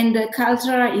 And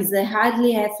culture is a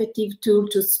highly effective tool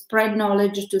to spread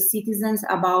knowledge to citizens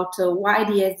about why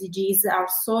the SDGs are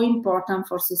so important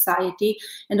for society,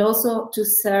 and also to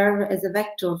serve as a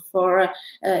vector for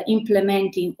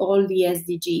implementing all the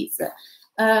SDGs.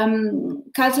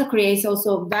 Culture creates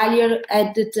also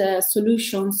value-added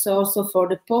solutions also for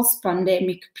the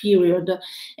post-pandemic period,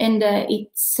 and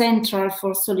it's central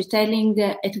for storytelling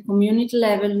at a community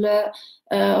level.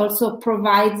 Also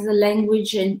provides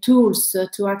language and tools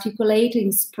to articulate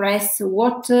and express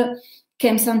what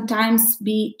can sometimes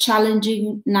be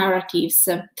challenging narratives.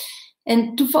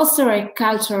 And to foster a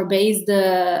culture-based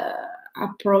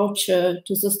approach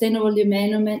to sustainable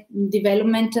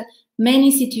development, Many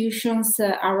institutions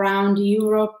around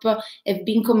Europe have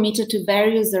been committed to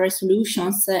various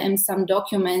resolutions and some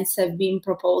documents have been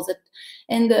proposed.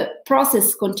 And the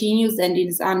process continues and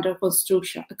is under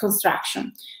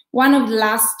construction. One of the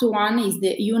last one is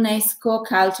the UNESCO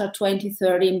Culture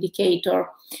 2030 indicator.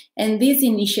 And this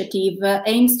initiative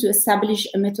aims to establish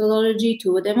a methodology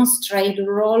to demonstrate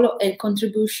the role and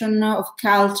contribution of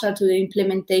culture to the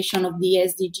implementation of the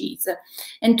SDGs,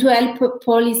 and to help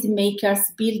policymakers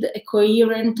build a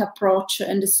coherent approach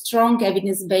and a strong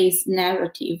evidence-based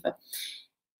narrative.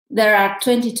 There are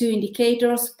 22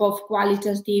 indicators, both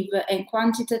qualitative and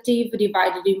quantitative,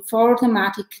 divided in 4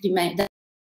 thematic dimensions: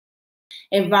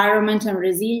 environment and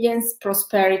resilience,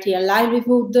 prosperity and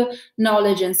livelihood,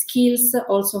 knowledge and skills,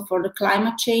 also for the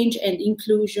climate change, and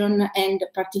inclusion and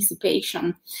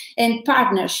participation, and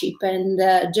partnership and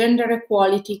gender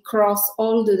equality across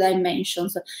all the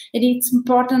dimensions. And it's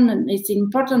an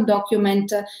important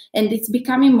document, and it's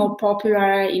becoming more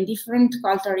popular in different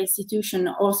cultural institutions,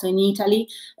 also in Italy,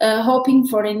 hoping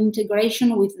for an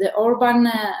integration with the urban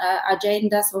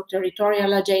agendas or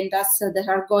territorial agendas that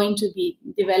are going to be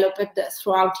developed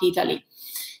throughout Italy.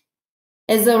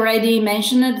 As already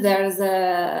mentioned, there's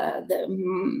the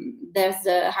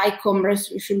HICOM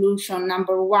resolution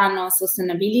number 1 on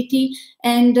sustainability,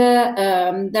 and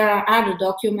there are other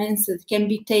documents that can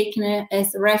be taken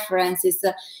as references.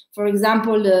 For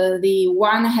example, the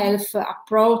One Health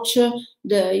approach,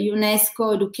 the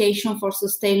UNESCO Education for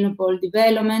Sustainable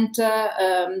Development,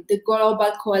 the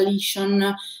Global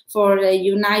Coalition for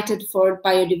United for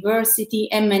Biodiversity,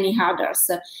 and many others.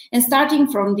 And starting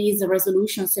from these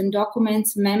resolutions and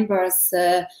documents, members,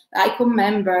 ICOM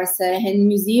members, and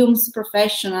museums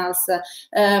professionals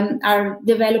are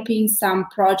developing some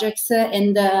projects,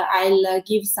 and I'll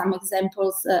give some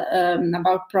examples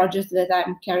about projects that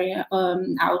I'm carrying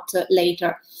out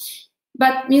later.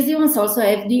 But museums also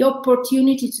have the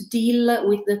opportunity to deal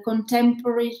with the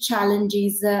contemporary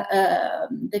challenges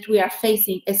that we are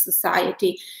facing as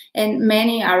society, and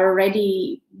many are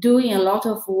already doing a lot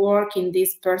of work in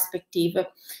this perspective.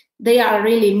 They are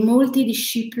really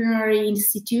multidisciplinary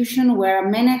institutions where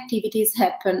many activities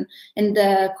happen, and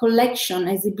the collection,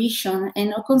 exhibition,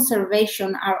 and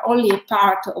conservation are only a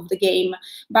part of the game,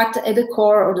 but at the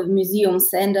core of the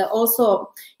museums, and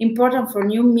also important for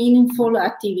new meaningful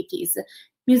activities.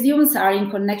 Museums are in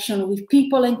connection with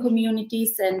people and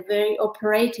communities, and they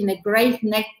operate in a great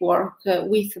network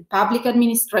with public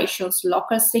administrations,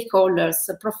 local stakeholders,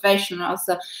 professionals,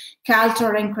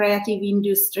 cultural and creative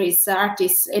industries,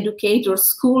 artists, educators,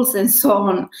 schools, and so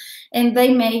on. And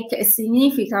they make a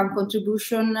significant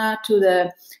contribution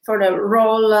for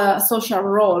the social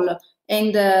role,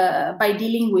 and by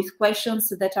dealing with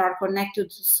questions that are connected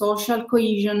to social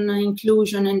cohesion,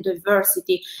 inclusion, and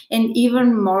diversity, and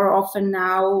even more often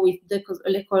now with the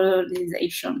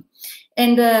colonization.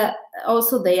 And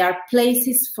also they are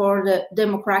places for the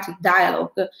democratic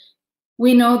dialogue.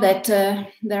 We know that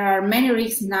there are many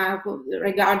risks now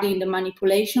regarding the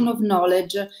manipulation of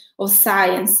knowledge, of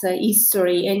science,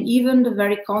 history, and even the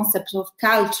very concept of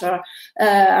culture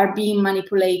are being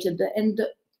manipulated. And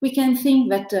we can think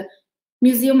that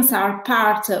museums are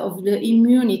part of the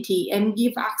immunity and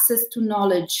give access to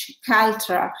knowledge,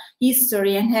 culture,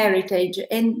 history, and heritage,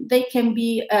 and they can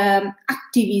be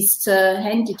activist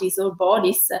entities or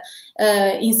bodies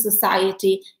in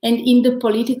society and in the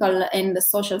political and the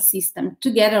social system,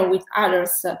 together with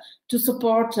others, to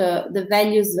support the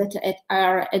values that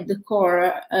are at the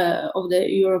core of the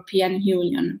European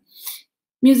Union.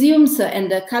 Museums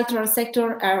and the cultural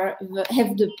sector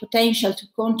have the potential to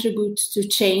contribute to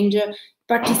change,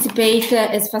 participate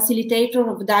as facilitator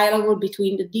of dialogue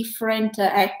between the different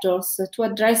actors to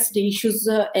address the issues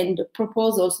and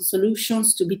propose also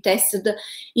solutions to be tested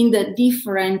in the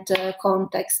different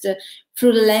contexts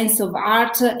through the lens of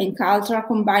art and culture,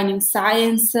 combining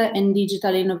science and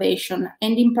digital innovation.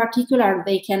 And in particular,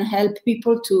 they can help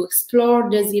people to explore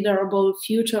desirable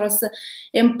futures,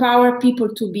 empower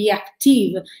people to be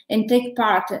active and take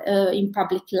part in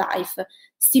public life,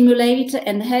 stimulate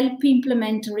and help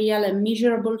implement real and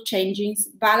measurable changes,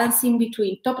 balancing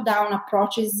between top-down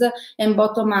approaches and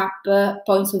bottom-up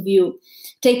points of view,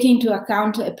 taking into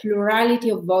account a plurality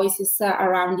of voices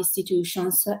around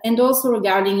institutions, and also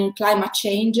regarding climate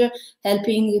change,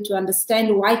 helping to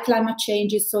understand why climate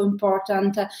change is so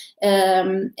important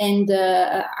and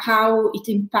how it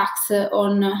impacts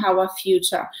on our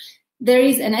future. There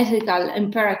is an ethical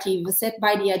imperative set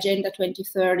by the Agenda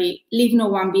 2030, leave no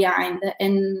one behind,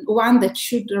 and one that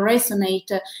should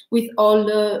resonate with all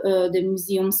the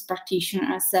museum's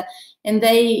practitioners, and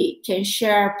they can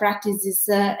share practices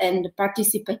and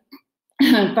participate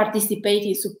participate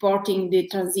in supporting the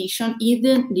transition,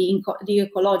 even the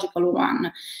ecological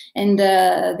one, and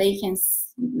they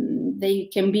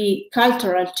can be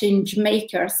cultural change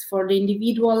makers for the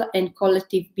individual and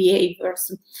collective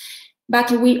behaviors.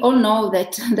 But we all know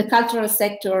that the cultural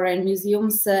sector and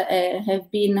museums have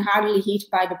been hardly hit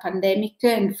by the pandemic,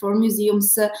 and for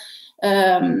museums,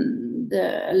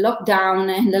 the lockdown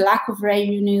and the lack of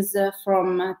revenues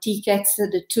from tickets,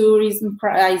 the tourism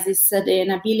crisis, the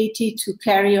inability to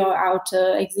carry out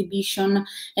exhibition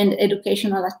and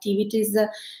educational activities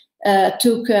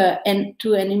took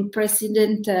to an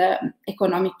unprecedented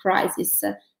economic crisis.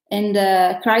 And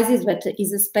crisis that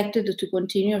is expected to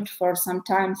continue for some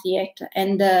time yet.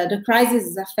 And the crisis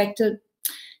has affected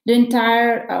the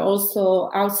entire also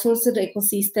outsourced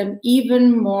ecosystem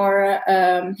even more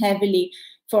heavily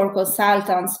for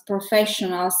consultants,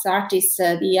 professionals, artists,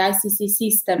 the ICC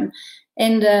system,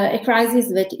 and a crisis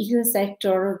that is a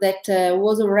sector that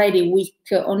was already weak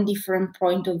on different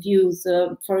point of views.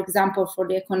 For example, for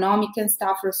the economic and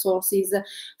staff resources,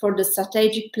 for the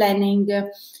strategic planning,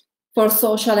 for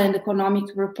social and economic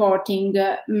reporting,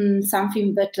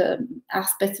 something that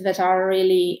aspects that are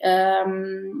really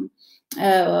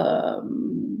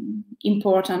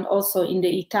important also in the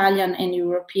Italian and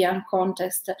European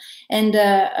context. And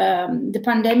the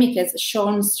pandemic has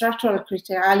shown structural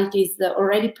criticalities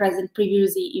already present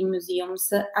previously in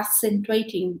museums,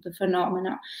 accentuating the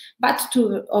phenomena. But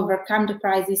to overcome the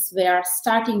crisis, they are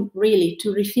starting really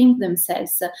to rethink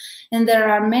themselves. And there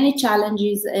are many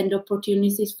challenges and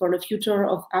opportunities for the future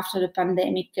of after the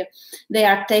pandemic. They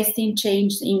are testing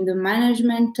change in the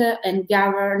management and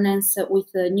governance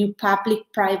with new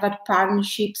public-private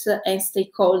partnerships and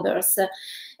stakeholders.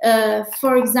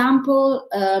 For example,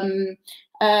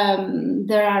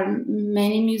 there are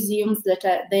many museums that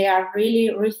they are really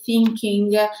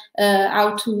rethinking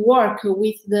how to work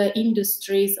with the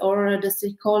industries or the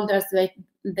stakeholders that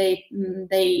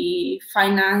they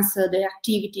finance the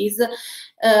activities,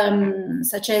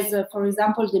 such as, for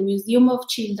example, the Museum of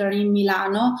Children in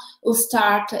Milano, who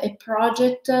start a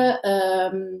project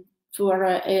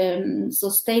for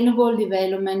sustainable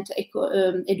development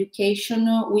education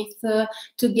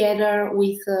together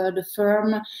with the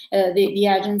firm, the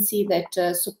agency that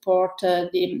support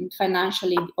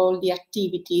financially all the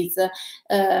activities,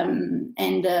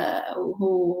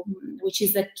 which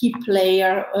is a key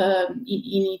player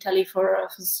in Italy for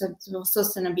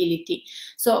sustainability.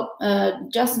 So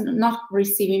just not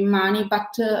receiving money,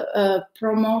 but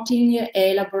promoting,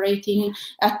 elaborating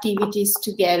activities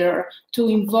together to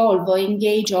involve or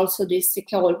engage also the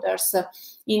stakeholders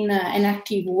in an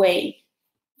active way.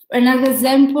 Another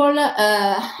example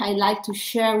I'd like to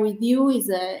share with you is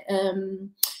a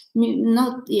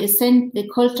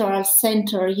cultural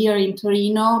center here in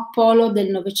Torino, Polo del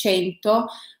Novecento.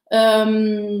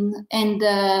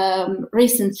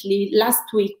 Recently,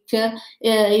 last week,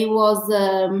 he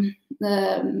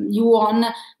won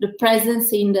the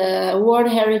presence in the World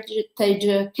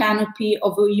Heritage Canopy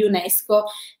of UNESCO,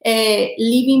 a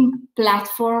living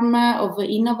platform of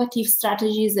innovative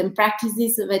strategies and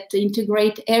practices that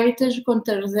integrate heritage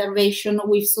conservation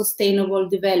with sustainable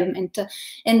development.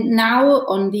 And now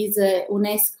on this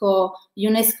UNESCO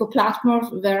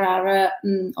platform, there are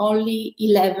only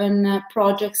 11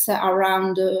 projects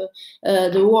around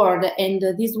the world, and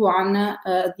this one,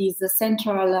 this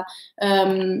central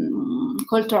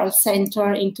cultural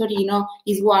center in Torino,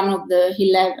 is one of the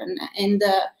 11, and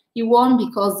he won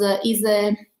because it's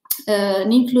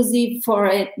an inclusive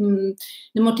for the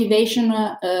motivation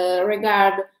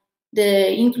regard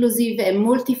the inclusive and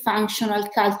multifunctional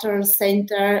cultural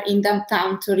center in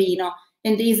downtown Torino.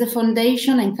 And is a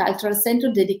foundation and cultural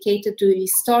center dedicated to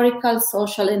historical,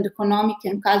 social, and economic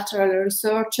and cultural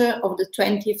research of the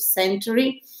 20th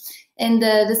century. And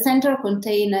the center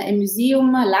contains a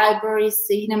museum, a library,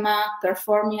 cinema,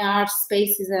 performing arts,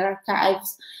 spaces, and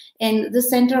archives. And the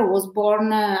center was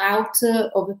born out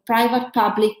of a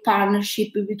private-public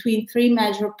partnership between 3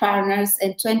 major partners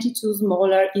and 22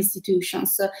 smaller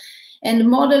institutions. And the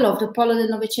model of the Polo del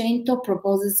Novecento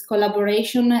proposes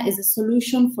collaboration as a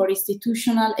solution for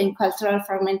institutional and cultural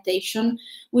fragmentation,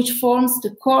 which forms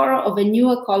the core of a new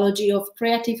ecology of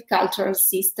creative cultural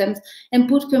systems and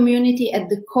put community at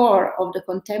the core of the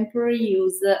contemporary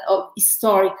use of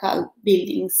historical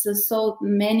buildings. So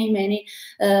many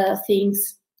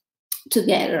things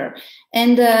together.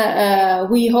 And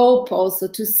we hope also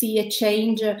to see a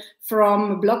change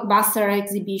from blockbuster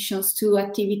exhibitions to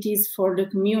activities for the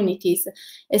communities.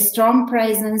 A strong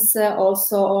presence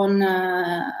also on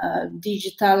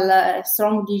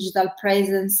strong digital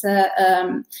presence,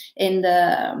 and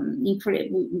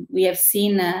we have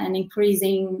seen an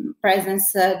increasing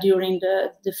presence during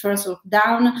the first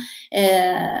lockdown,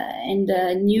 and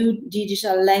new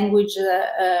digital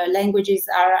languages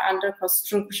are under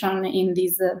construction in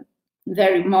this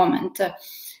very moment.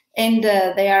 And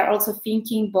they are also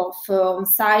thinking both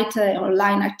on-site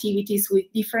online activities with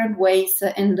different ways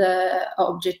and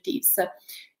objectives.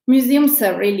 Museums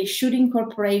really should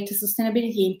incorporate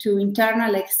sustainability into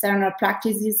internal, external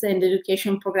practices and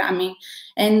education programming,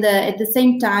 and at the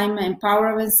same time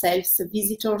empower themselves,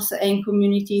 visitors and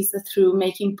communities through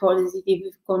making positive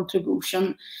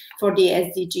contribution for the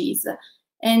SDGs.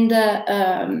 And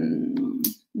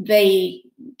they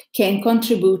can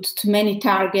contribute to many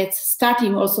targets,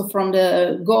 starting also from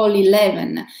the goal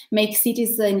 11, make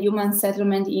cities and human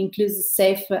settlement inclusive,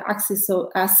 safe,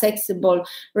 accessible,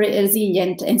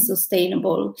 resilient, and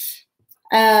sustainable.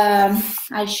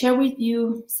 I share with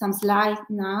you some slides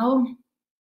now.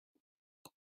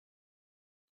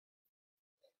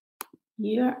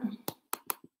 Here.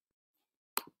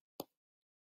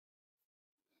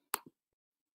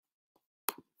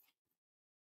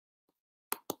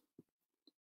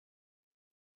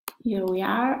 Here we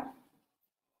are.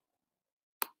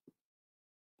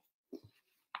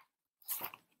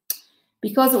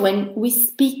 Because when we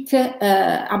speak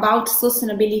about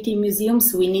sustainability in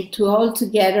museums, we need to hold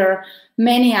together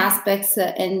many aspects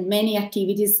and many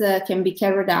activities can be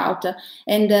carried out.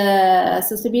 And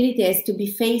sustainability has to be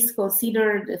faced,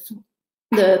 considering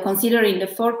the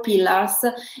 4 pillars,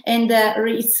 and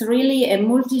it's really a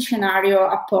multi-scenario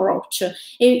approach.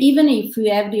 Even if we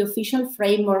have the official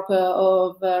framework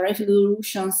of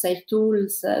resolutions and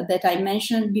tools that I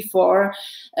mentioned before,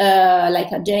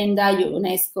 like Agenda,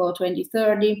 UNESCO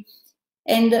 2030,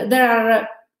 and there are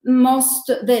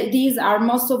these are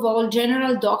most of all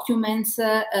general documents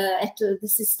at the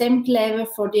systemic level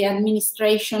for the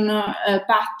administration,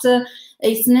 but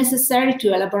it's necessary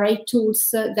to elaborate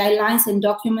tools, guidelines and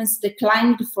documents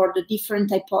declined for the different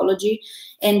typology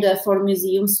and for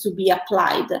museums to be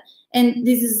applied. And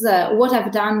this is what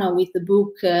I've done with the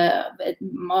book that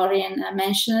Morien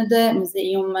mentioned,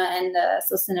 Museum and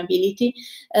Sustainability,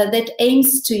 that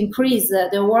aims to increase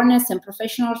the awareness and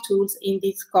professional tools in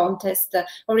this context,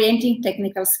 orienting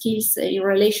technical skills in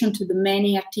relation to the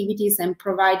many activities and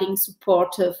providing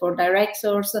support for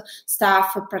directors,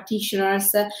 staff,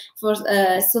 practitioners, for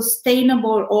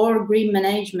sustainable or green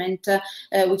management,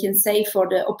 we can say for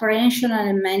the operational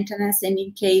and maintenance, and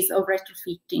in case of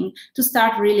retrofitting, to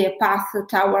start really a path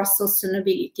towards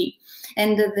sustainability.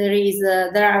 And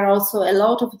there are also a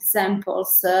lot of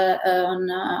examples on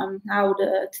how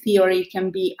the theory can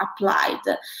be applied.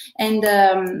 And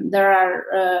there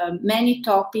are many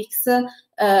topics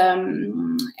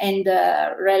and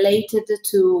related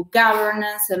to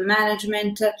governance and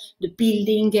management, the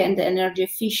building and the energy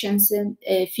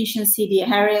efficiency, the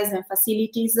areas and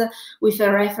facilities, with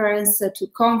a reference to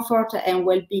comfort and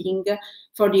well-being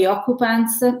for the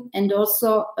occupants, and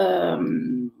also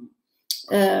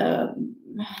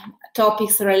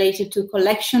topics related to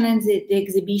collection and the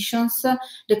exhibitions,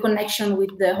 the connection with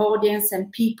the audience and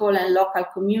people and local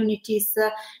communities,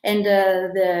 and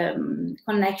the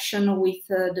connection with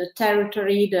the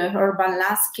territory, the urban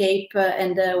landscape,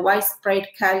 and the widespread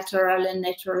cultural and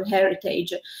natural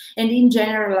heritage. And in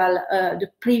general, the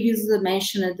previously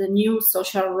mentioned the new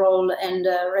social role and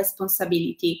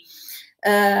responsibility.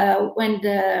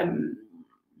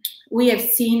 We have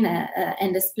seen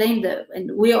and explained,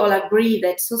 and we all agree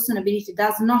that sustainability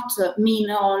does not mean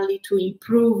only to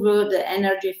improve the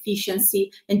energy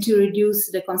efficiency and to reduce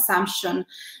the consumption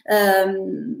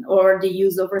or the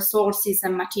use of resources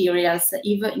and materials,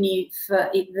 even if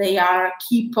they are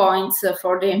key points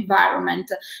for the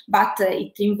environment, but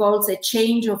it involves a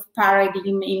change of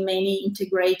paradigm in many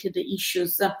integrated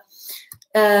issues.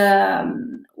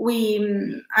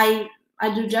 I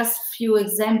do just a few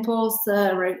examples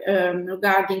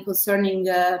regarding concerning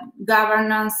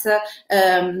governance,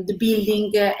 the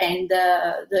building, and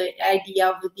the idea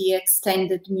of the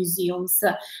extended museums.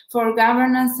 For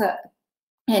governance,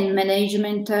 and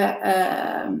management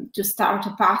to start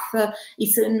a path.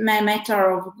 It's a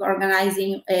matter of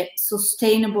organizing a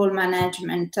sustainable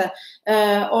management or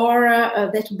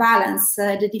that balance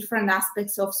the different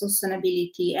aspects of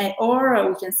sustainability, or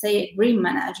we can say green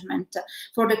management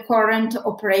for the current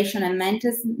operation and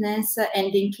maintenance,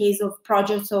 and in case of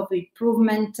projects of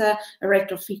improvement,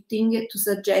 retrofitting, to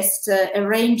suggest a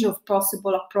range of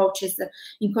possible approaches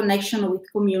in connection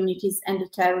with communities and the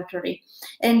territory.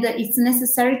 And it's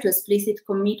necessary to explicit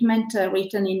commitment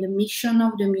written in the mission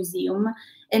of the museum.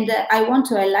 And I want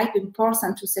to highlight the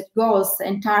importance to set goals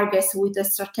and targets with a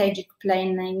strategic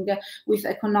planning, with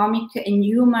economic and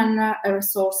human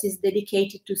resources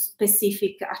dedicated to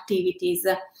specific activities.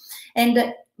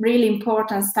 And really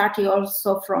important, starting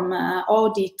also from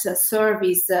audit,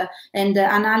 service, and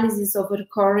analysis of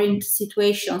recurrent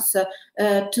situations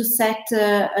to set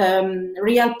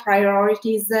real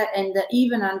priorities and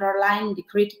even underline the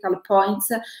critical points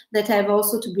that have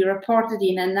also to be reported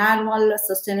in an annual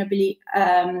sustainability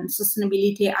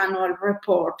annual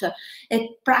report. A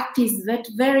practice that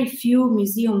very few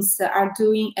museums are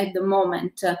doing at the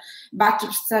moment, but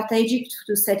strategic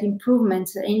to set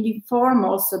improvements and inform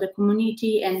also the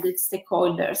community and the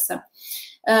stakeholders.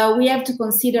 We have to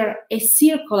consider a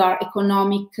circular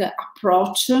economic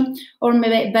approach, or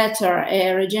maybe better,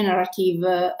 a regenerative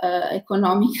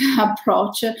economic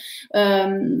approach,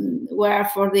 where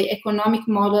for the economic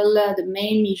model, the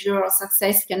main measure of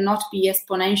success cannot be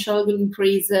exponential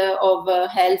increase of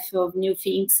health of new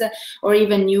things, or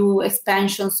even new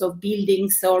expansions of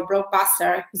buildings or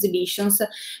blockbuster exhibitions.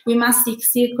 We must seek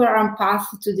circular path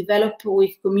to develop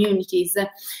with communities.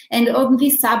 And on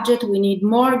this subject, we need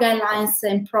more guidelines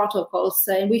and protocols,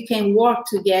 and we can work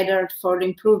together for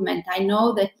improvement. I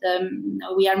know that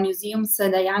we are museums,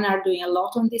 Diana, are doing a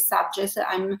lot on this subject.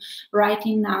 I'm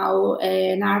writing now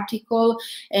an article,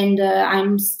 and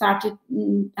I've started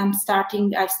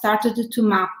to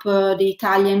map the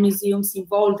Italian museums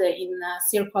involved in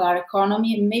circular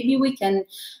economy, and maybe we can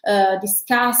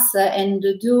discuss and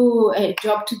do a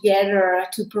job together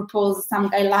to propose some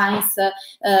guidelines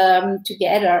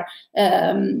together.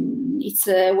 It's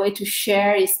a way to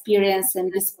share experience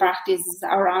and best practices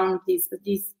around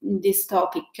this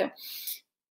topic.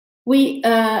 We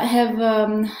have,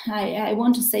 I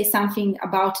want to say something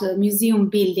about museum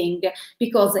building,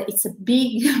 because it's a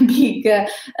big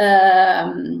hat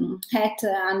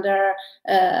under,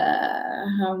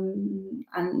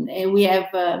 and we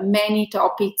have many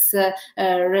topics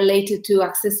related to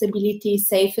accessibility,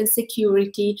 safe and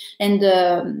security, and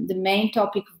the main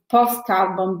topic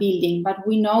post-carbon building. But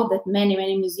we know that many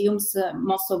museums,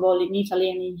 most of all in Italy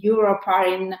and in Europe, are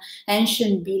in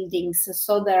ancient buildings.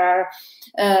 So there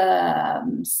are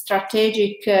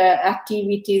strategic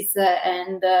activities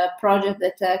and projects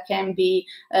that can be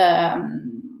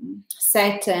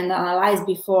set and analyzed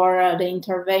before the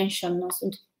intervention.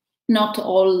 Not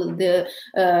all the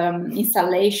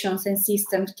installations and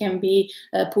systems can be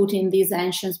put in these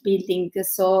ancient buildings.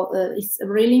 So it's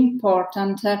really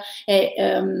important,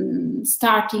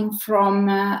 starting from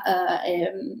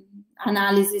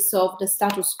analysis of the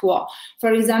status quo.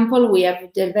 For example, we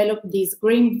have developed this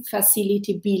green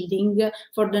facility building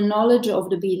for the knowledge of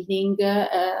the building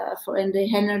and the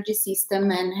energy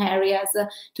system and areas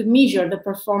to measure the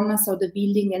performance of the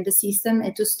building and the system,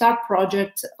 and to start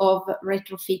projects of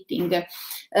retrofitting.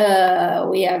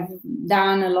 We have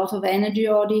done a lot of energy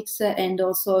audits, and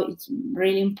also it's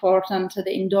really important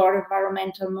the indoor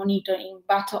environmental monitoring.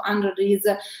 But under this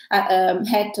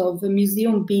head of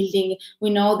museum building, we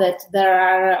know that there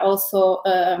are also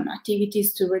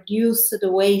activities to reduce the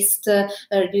waste,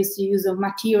 reduce the use of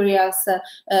materials,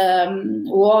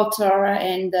 water,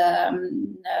 and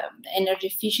energy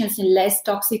efficiency, less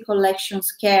toxic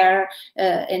collections, care,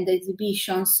 and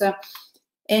exhibitions.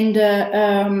 And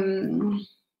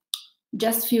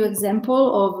just a few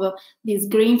examples of this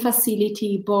green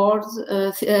facility boards,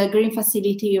 green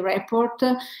facility report,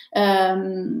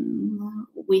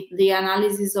 with the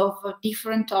analysis of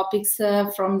different topics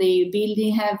from the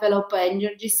building envelope,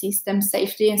 energy system,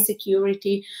 safety and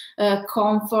security,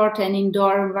 comfort and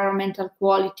indoor environmental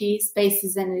quality,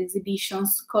 spaces and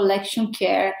exhibitions, collection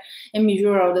care, and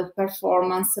measure of the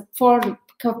performance for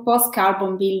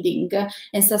post-carbon building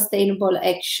and sustainable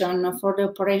action for the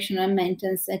operation and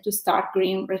maintenance, and to start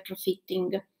green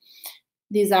retrofitting.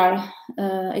 These are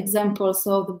examples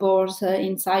of the boards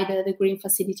inside the green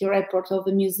facility report of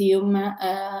the museum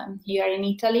here in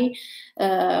Italy,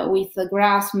 with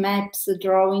graphs, maps,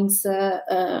 drawings,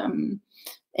 and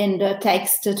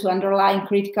text to underline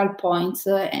critical points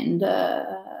and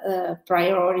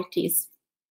priorities.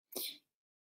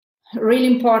 really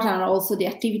important also the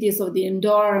activities of the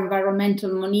indoor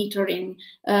environmental monitoring.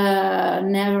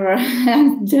 Never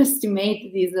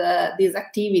underestimate this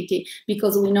activity,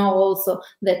 because we know also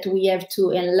that we have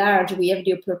to enlarge, we have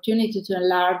the opportunity to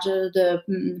enlarge the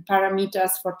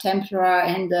parameters for temperature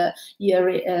and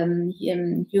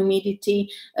humidity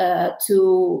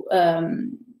to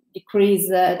decrease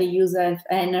the use of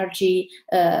energy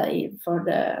for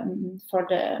the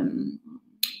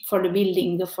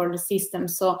building, for the system.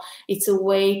 So it's a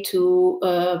way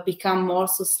to become more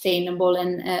sustainable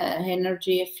and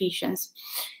energy efficient.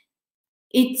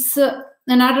 It's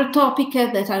another topic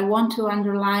that I want to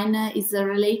underline is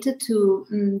related to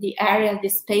the area, the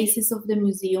spaces of the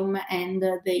museum and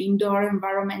the indoor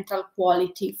environmental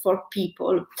quality for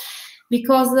people.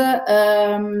 Because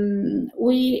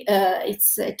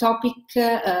it's a topic,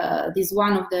 this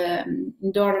one of the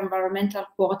indoor environmental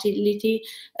quality,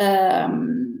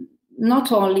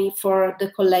 not only for the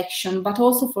collection, but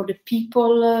also for the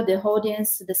people, the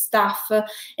audience, the staff.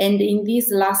 And in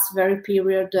this last very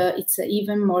period, it's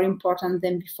even more important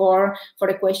than before for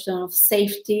the question of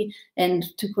safety and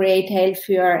to create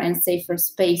healthier and safer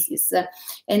spaces.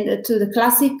 And to the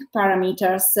classic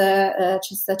parameters,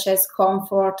 such as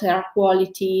comfort, air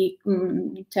quality,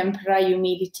 temperature,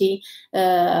 humidity,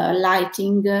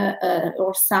 lighting,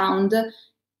 or sound,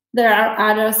 there are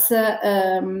others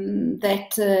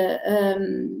that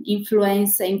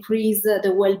increase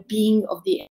the well-being of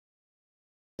the.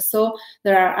 So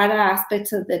there are other aspects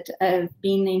that have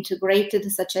been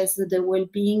integrated, such as the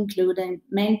well-being, including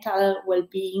mental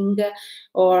well-being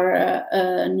or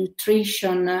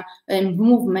nutrition and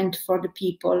movement for the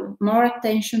people. More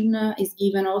attention is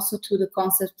given also to the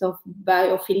concept of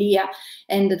biophilia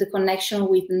and the connection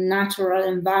with natural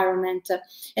environment.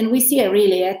 And we see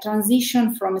really a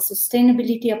transition from a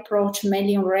sustainability approach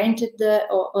mainly oriented to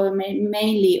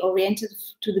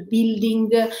the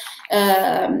building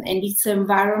and its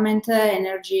environment,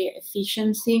 energy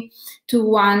efficiency, to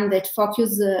one that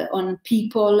focuses on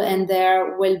people and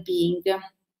their well-being.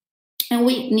 And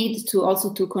we need to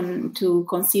also to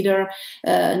consider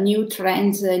new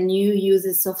trends, new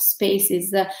uses of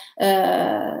spaces,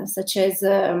 such as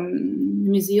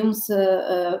museums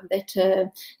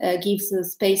that gives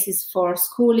spaces for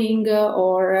schooling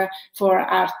or for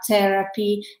art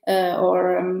therapy,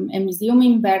 or a museum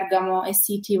in Bergamo, a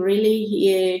city really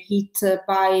hit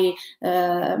by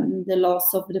the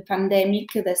loss of the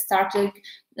pandemic, that started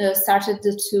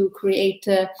to create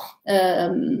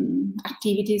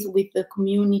activities with the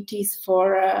communities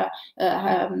for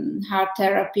art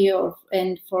therapy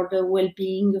and for the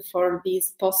well-being for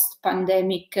this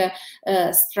post-pandemic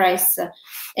stress.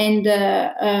 And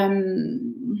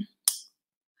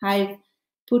I've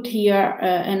put here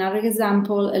another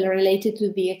example related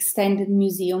to the extended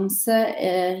museums.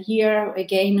 Here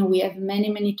again we have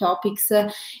many topics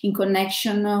in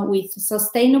connection with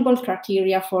sustainable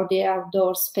criteria for the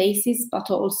outdoor spaces,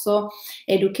 but also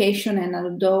education and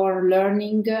outdoor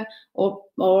learning, or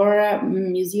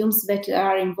museums that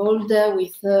are involved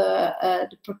with the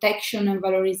protection and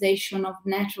valorization of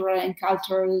natural and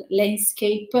cultural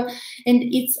landscape. And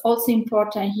it's also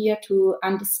important here to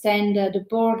understand the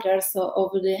borders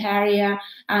of the area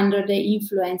under the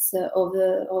influence of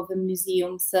the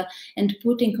museums, and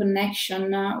put in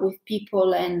connection with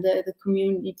people and the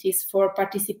communities for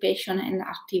participation and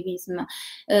activism.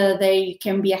 They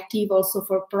can be active also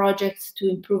for projects to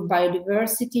improve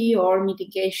biodiversity or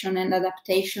mitigation and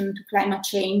adaptation to climate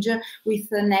change with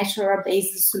the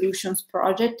natural-based solutions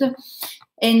project.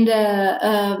 And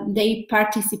they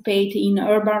participate in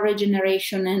urban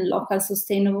regeneration and local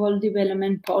sustainable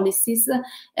development policies,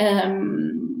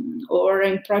 or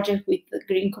in projects with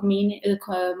green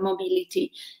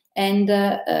mobility, and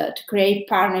to create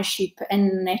partnership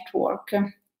and network.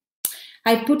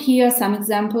 I put here some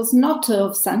examples, not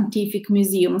of scientific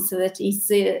museums, so that it's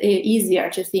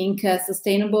easier to think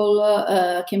sustainable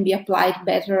can be applied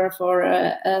better for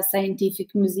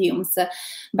scientific museums.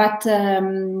 But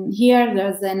here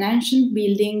there's an ancient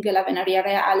building, La Venaria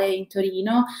Reale in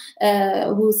Torino,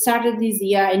 who started this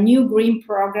year a new green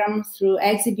program through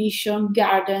exhibition,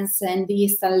 gardens, and the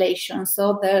installation.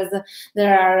 So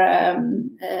there are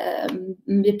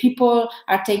the people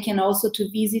are taken also to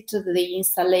visit the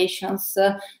installations.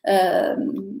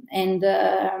 And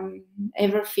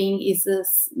everything is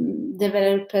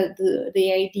developed,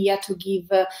 the idea to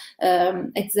give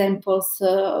examples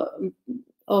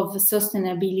of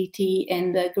sustainability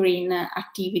and green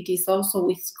activities, also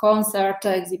with concert,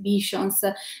 exhibitions,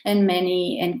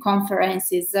 and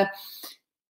conferences.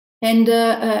 And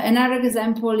another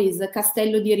example is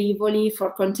Castello di Rivoli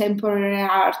for contemporary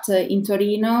art in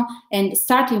Torino. And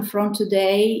starting from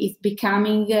today, it's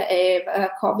becoming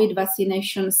a COVID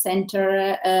vaccination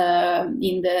center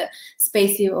in the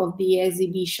space of the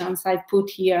exhibitions. I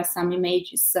put here some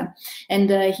images.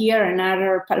 And here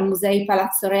another Musei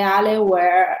Palazzo Reale,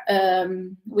 where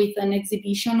with an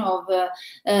exhibition of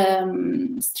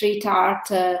street art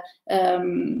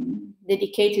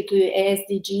dedicated to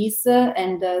SDGs,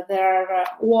 and there are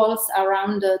walls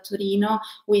around Torino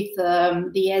with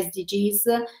the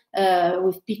SDGs,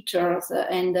 with pictures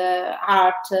and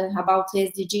art about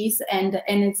SDGs, and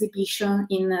an exhibition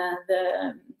in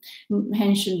the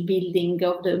ancient building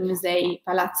of the Musei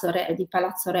di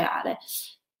Palazzo Reale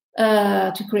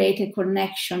to create a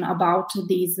connection about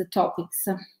these topics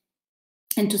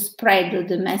and to spread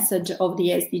the message of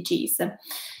the SDGs.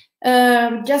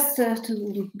 Just to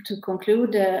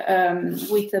conclude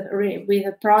with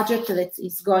a project that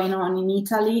is going on in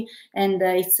Italy, and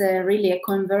it's really a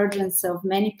convergence of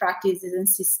many practices and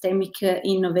systemic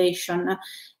innovation.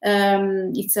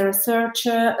 It's a research,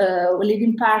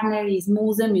 leading partner is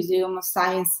Museum of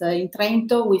Science in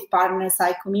Trento, with partners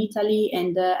ICOM Italy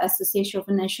and Association of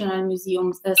National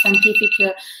Museums,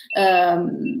 Scientific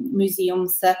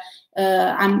Museums.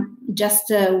 I'm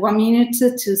just 1 minute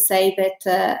to say that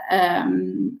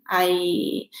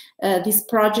this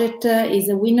project is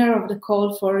a winner of the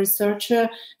call for researcher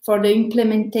for the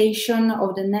implementation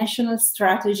of the National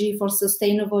Strategy for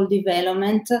Sustainable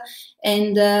Development,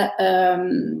 and the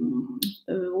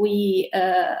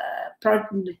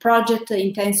project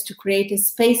intends to create a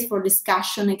space for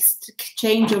discussion,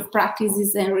 exchange of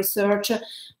practices and research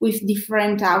with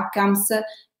different outcomes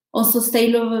on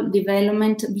sustainable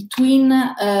development between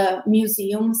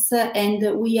museums, and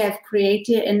we have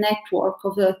created a network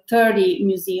of 30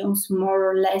 museums,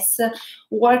 more or less,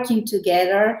 working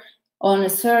together on a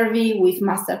survey with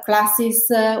master classes,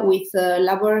 with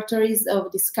laboratories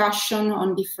of discussion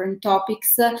on different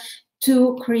topics,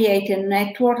 to create a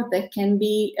network that can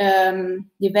be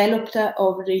developed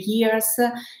over the years,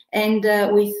 and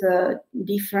with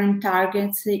different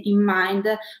targets in mind.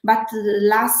 But the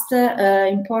last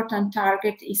important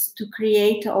target is to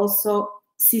create also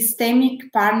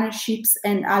systemic partnerships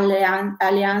and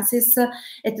alliances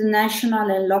at the national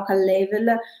and local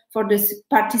level for the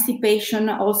participation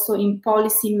also in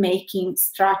policy making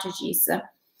strategies.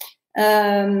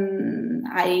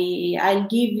 I'll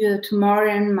give you tomorrow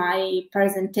in my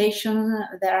presentation.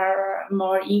 There are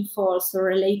more info also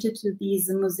related to this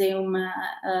museum,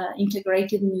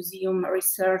 integrated museum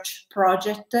research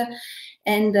project,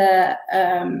 and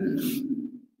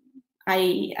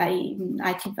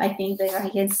I think that I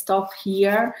can stop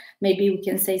here. Maybe we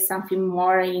can say something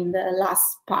more in the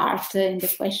last part in the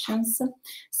questions.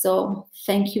 So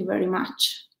thank you very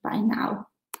much. Bye now.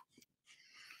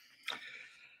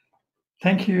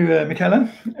 Thank you, Michela.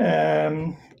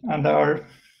 And our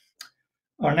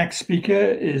next speaker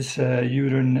is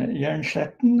Jorunn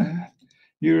Jernsletten.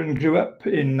 Jorunn grew up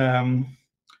in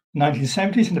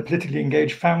 1970s in a politically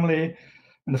engaged family,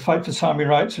 and the fight for Sami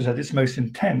rights was at its most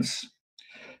intense.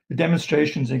 The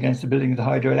demonstrations against the building of the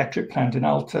hydroelectric plant in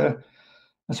Alta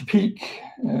as a peak.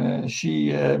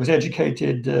 She was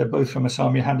educated both from a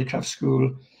Sami handicraft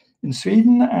school in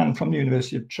Sweden and from the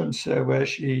University of Tromsø, where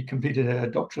she completed her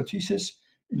doctoral thesis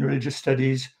in religious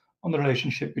studies on the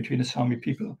relationship between the Sami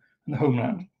people and the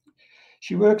homeland.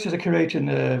 She works as a curator in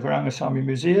the Varanger Sami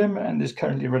Museum and is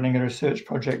currently running a research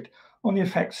project on the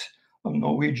effects of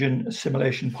Norwegian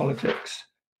assimilation politics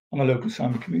on the local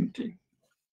Sami community,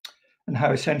 and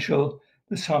how essential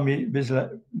the Sami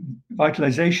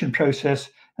vitalization process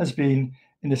has been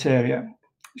in this area.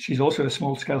 She's also a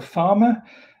small-scale farmer,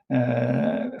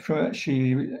 with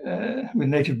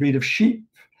native breed of sheep,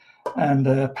 and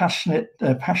a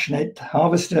passionate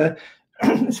harvester,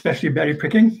 especially berry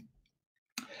picking,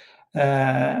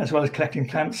 as well as collecting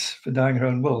plants for dyeing her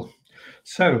own wool.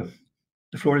 So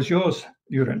the floor is yours,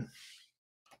 Jorunn.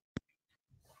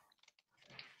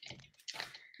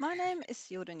 My name is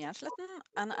Jorunn Jernsletten,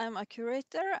 and I'm a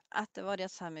curator at the Varanger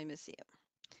Sami Museum,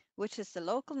 which is the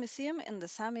local museum in the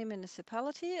Sami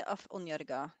municipality of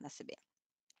Onjorga, Nesseby.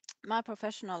 My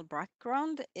professional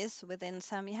background is within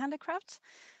Sami handicrafts,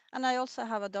 and I also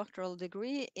have a doctoral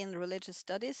degree in religious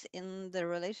studies in the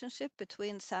relationship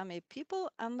between Sami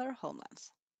people and their homelands.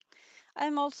 I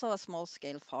am also a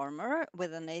small-scale farmer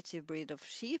with a native breed of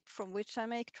sheep from which I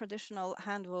make traditional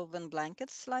hand-woven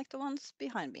blankets like the ones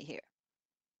behind me here.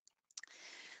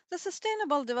 The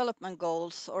Sustainable Development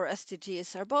Goals, or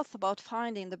SDGs, are both about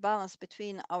finding the balance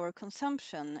between our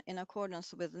consumption in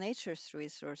accordance with nature's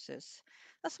resources,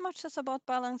 as much as about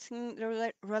balancing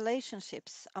the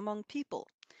relationships among people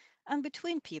and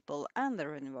between people and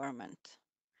their environment.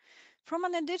 From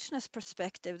an indigenous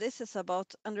perspective, this is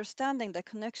about understanding the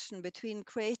connection between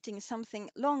creating something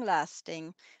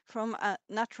long-lasting from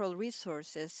natural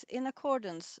resources in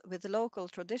accordance with local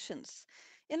traditions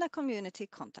in a community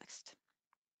context.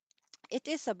 It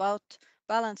is about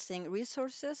balancing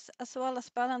resources as well as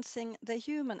balancing the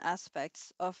human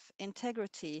aspects of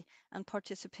integrity and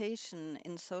participation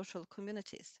in social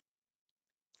communities.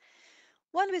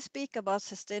 When we speak about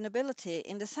sustainability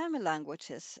in the Sami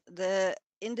languages, the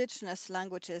indigenous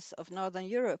languages of Northern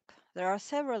Europe, there are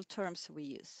several terms we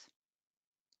use.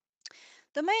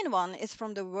 The main one is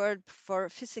from the word for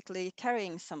physically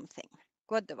carrying something,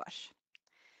 guaddevash.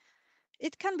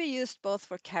 It can be used both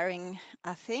for carrying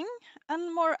a thing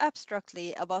and more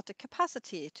abstractly about the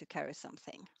capacity to carry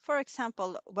something. For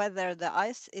example, whether the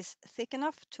ice is thick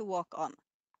enough to walk on.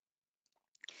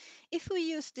 If we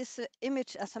use this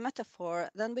image as a metaphor,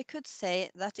 then we could say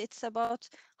that it's about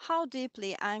how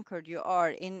deeply anchored you are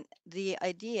in the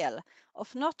ideal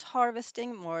of not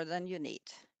harvesting more than you need.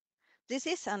 This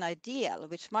is an ideal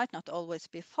which might not always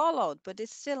be followed, but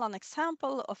is still an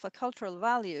example of a cultural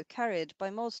value carried by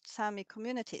most Sami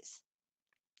communities.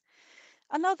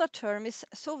 Another term is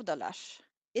sovdalash.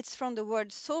 It's from the word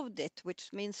sovdit,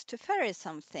 which means to ferry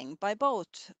something by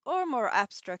boat, or more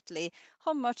abstractly,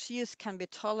 how much use can be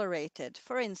tolerated,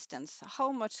 for instance,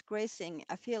 how much grazing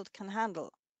a field can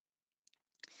handle.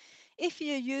 If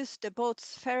you use the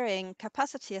boat's ferrying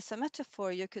capacity as a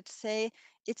metaphor, you could say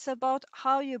it's about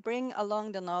how you bring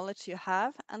along the knowledge you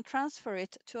have and transfer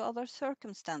it to other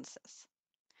circumstances.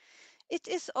 It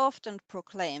is often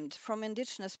proclaimed from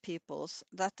indigenous peoples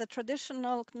that the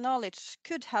traditional knowledge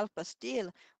could help us deal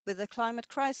with the climate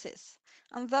crisis,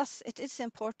 and thus it is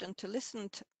important to listen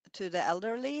to the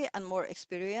elderly and more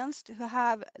experienced who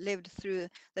have lived through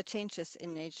the changes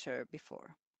in nature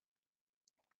before.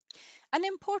 An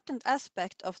important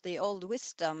aspect of the old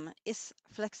wisdom is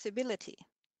flexibility.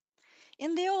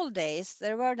 In the old days,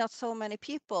 there were not so many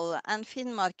people, and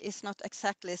Finnmark is not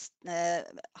exactly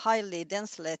highly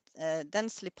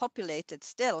densely populated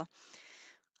still.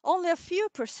 Only a few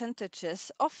percentages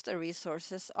of the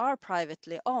resources are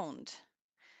privately owned.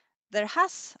 There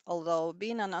has, although,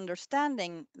 been an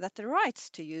understanding that the rights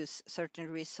to use certain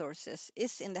resources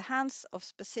is in the hands of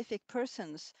specific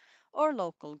persons or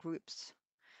local groups.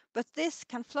 But this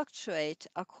can fluctuate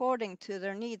according to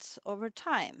their needs over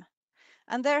time.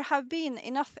 And there have been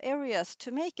enough areas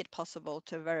to make it possible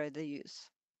to vary the use.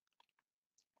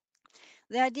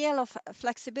 The ideal of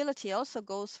flexibility also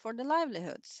goes for the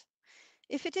livelihoods.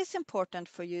 If it is important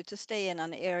for you to stay in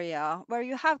an area where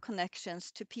you have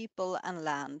connections to people and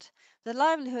land, the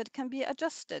livelihood can be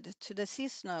adjusted to the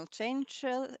seasonal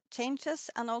changes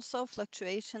and also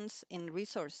fluctuations in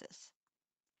resources.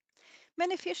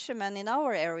 Many fishermen in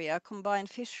our area combine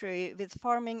fishery with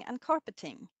farming and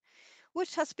carpeting,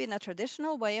 which has been a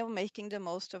traditional way of making the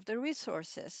most of the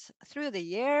resources through the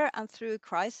year and through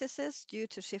crises due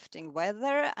to shifting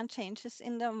weather and changes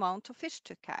in the amount of fish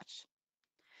to catch.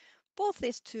 Both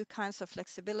these two kinds of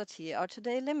flexibility are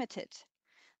today limited.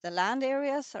 The land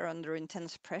areas are under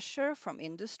intense pressure from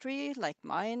industry like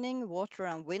mining, water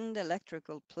and wind,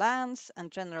 electrical plants,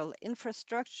 and general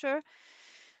infrastructure,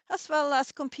 as well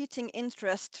as competing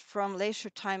interest from leisure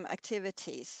time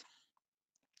activities.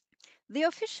 The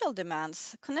official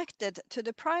demands connected to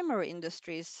the primary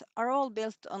industries are all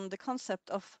built on the concept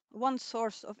of one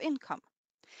source of income.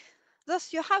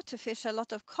 Thus, you have to fish a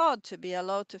lot of cod to be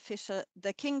allowed to fish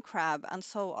the king crab and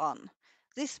so on.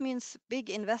 This means big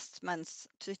investments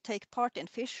to take part in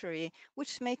fishery,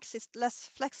 which makes it less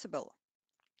flexible.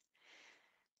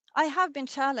 I have been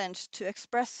challenged to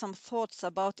express some thoughts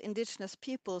about indigenous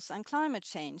peoples and climate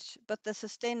change, but the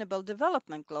Sustainable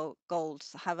Development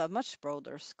Goals have a much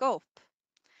broader scope.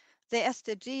 The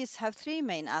SDGs have three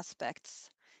main aspects: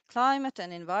 climate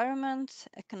and environment,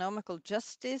 economical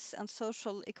justice, and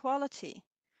social equality.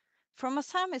 From a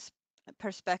Sami's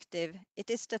perspective, it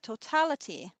is the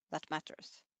totality that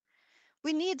matters.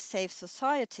 We need safe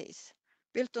societies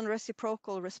built on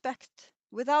reciprocal respect,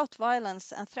 without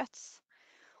violence and threats.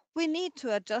 We need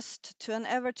to adjust to an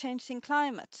ever-changing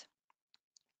climate.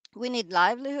 We need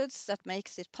livelihoods that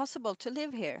makes it possible to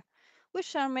live here,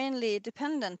 which are mainly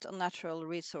dependent on natural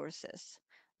resources,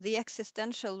 the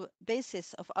existential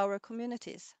basis of our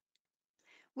communities.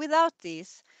 Without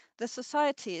these, the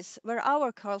societies where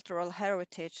our cultural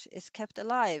heritage is kept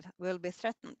alive will be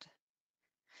threatened.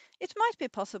 It might be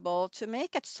possible to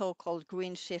make a so-called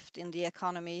green shift in the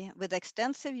economy with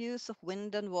extensive use of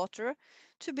wind and water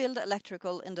to build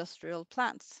electrical industrial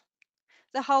plants.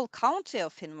 The whole county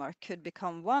of Finnmark could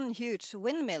become one huge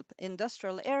windmill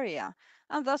industrial area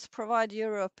and thus provide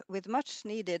Europe with much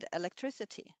needed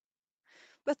electricity.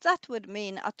 But that would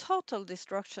mean a total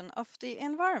destruction of the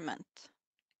environment.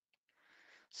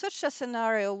 Such a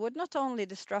scenario would not only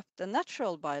disrupt the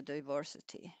natural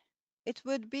biodiversity, it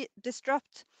would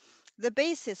disrupt the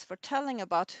basis for telling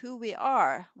about who we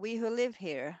are, we who live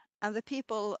here, and the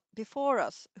people before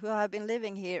us who have been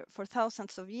living here for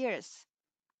thousands of years.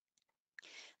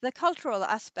 The cultural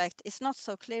aspect is not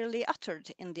so clearly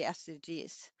uttered in the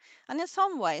SDGs, and in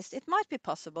some ways it might be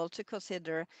possible to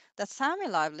consider that Sami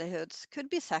livelihoods could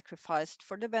be sacrificed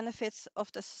for the benefits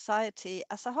of the society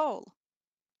as a whole.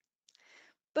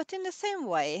 But in the same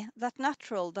way that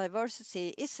natural diversity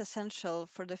is essential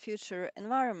for the future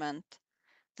environment,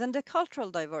 then the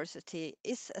cultural diversity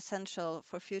is essential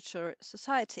for future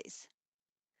societies.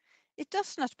 It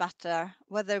does not matter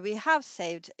whether we have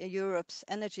saved Europe's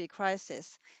energy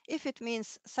crisis if it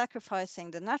means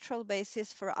sacrificing the natural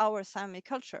basis for our Sami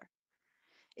culture.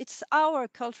 It's our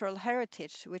cultural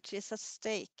heritage which is at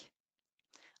stake.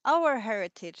 Our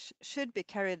heritage should be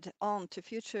carried on to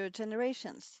future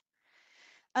generations.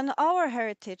 And our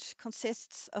heritage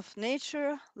consists of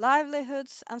nature,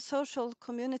 livelihoods, and social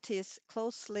communities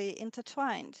closely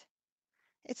intertwined.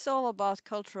 It's all about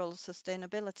cultural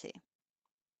sustainability.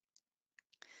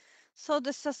 So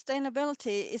the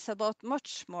sustainability is about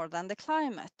much more than the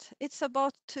climate. It's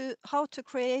about how to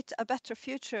create a better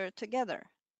future together.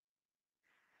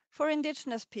 For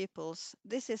indigenous peoples,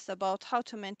 this is about how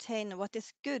to maintain what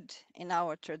is good in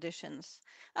our traditions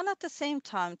and at the same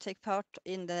time take part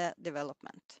in the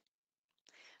development.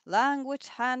 Language,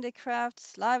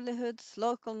 handicrafts, livelihoods,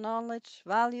 local knowledge,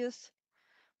 values,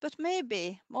 but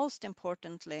maybe most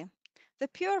importantly, the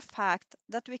pure fact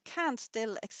that we can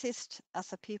still exist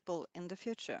as a people in the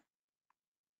future.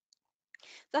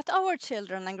 That our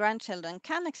children and grandchildren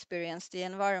can experience the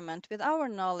environment with our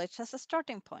knowledge as a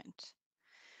starting point.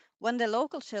 When the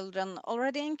local children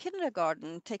already in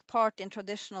kindergarten take part in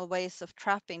traditional ways of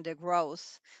trapping the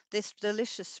grouse, this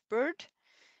delicious bird,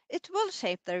 it will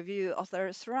shape their view of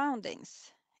their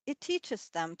surroundings. It teaches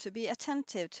them to be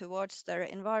attentive towards their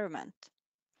environment.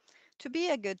 To be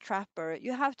a good trapper,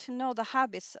 you have to know the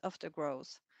habits of the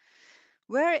grouse,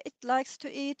 where it likes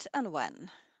to eat and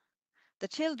when. The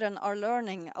children are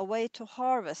learning a way to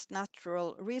harvest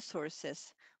natural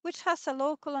resources, which has a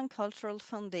local and cultural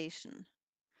foundation.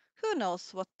 Who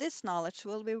knows what this knowledge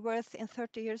will be worth in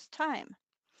 30 years' time?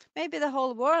 Maybe the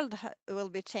whole world will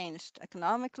be changed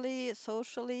economically,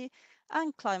 socially,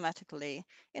 and climatically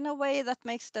in a way that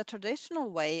makes the traditional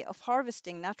way of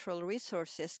harvesting natural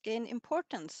resources gain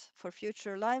importance for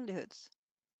future livelihoods.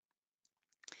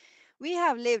 We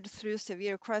have lived through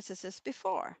severe crises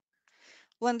before.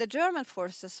 When the German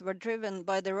forces were driven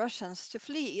by the Russians to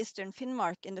flee eastern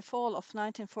Finnmark in the fall of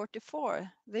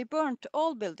 1944, they burnt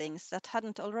all buildings that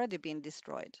hadn't already been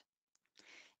destroyed.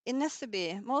 In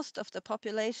Nesseby, most of the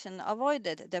population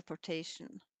avoided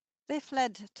deportation. They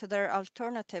fled to their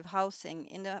alternative housing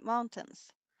in the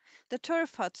mountains, the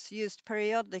turf huts used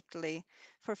periodically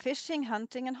for fishing,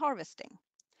 hunting, and harvesting.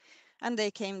 And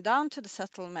they came down to the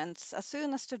settlements as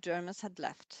soon as the Germans had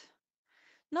left.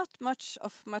 Not much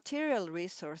of material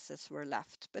resources were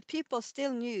left, but people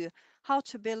still knew how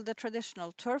to build the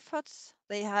traditional turf huts.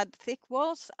 They had thick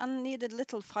walls and needed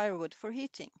little firewood for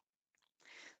heating.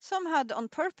 Some had on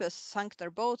purpose sunk their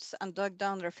boats and dug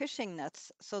down their fishing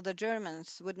nets so the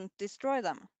Germans wouldn't destroy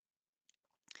them.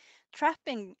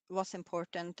 Trapping was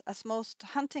important as most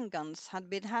hunting guns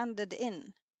had been handed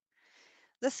in.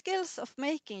 The skills of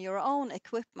making your own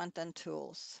equipment and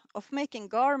tools, of making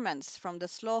garments from the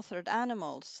slaughtered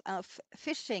animals, of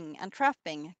fishing and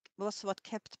trapping was what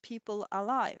kept people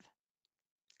alive.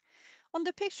 On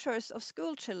the pictures of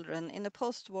school children in the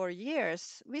post-war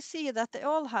years, we see that they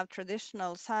all have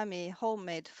traditional Sami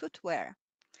homemade footwear.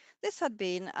 This had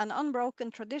been an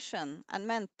unbroken tradition and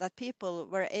meant that people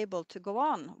were able to go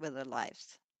on with their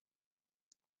lives.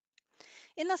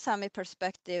 In a Sami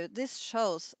perspective, this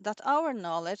shows that our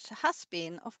knowledge has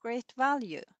been of great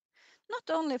value, not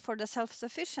only for the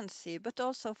self-sufficiency, but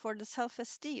also for the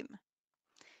self-esteem.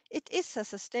 It is a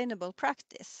sustainable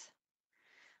practice.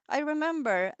 I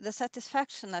remember the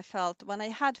satisfaction I felt when I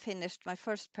had finished my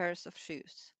first pairs of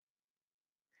shoes.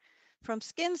 From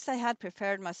skins I had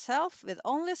prepared myself with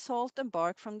only salt and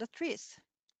bark from the trees.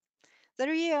 The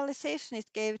realization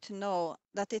it gave to know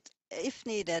that if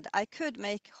needed, I could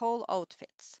make whole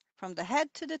outfits, from the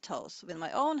head to the toes, with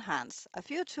my own hands, a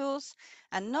few tools,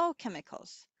 and no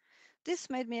chemicals. This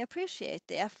made me appreciate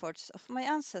the efforts of my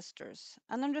ancestors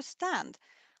and understand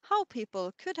how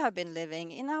people could have been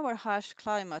living in our harsh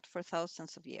climate for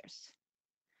thousands of years.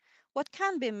 What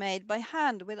can be made by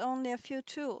hand with only a few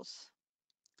tools?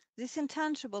 This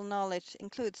intangible knowledge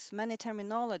includes many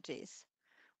terminologies,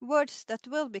 words that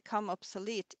will become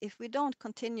obsolete if we don't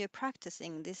continue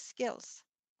practicing these skills.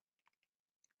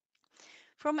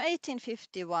 From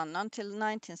 1851 until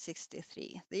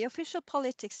 1963, the official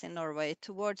politics in Norway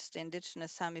towards the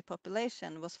indigenous Sami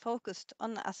population was focused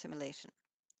on assimilation.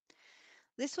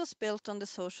 This was built on the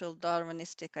social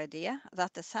Darwinistic idea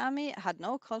that the Sami had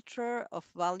no culture of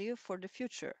value for the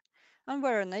future and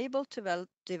were unable to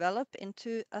develop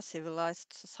into a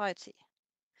civilized society.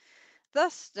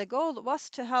 Thus, the goal was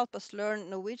to help us learn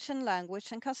Norwegian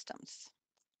language and customs.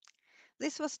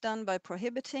 This was done by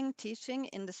prohibiting teaching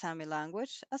in the Sami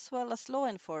language, as well as law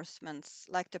enforcements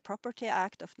like the Property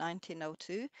Act of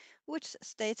 1902, which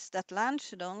states that land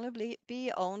should only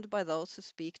be owned by those who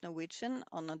speak Norwegian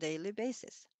on a daily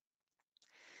basis.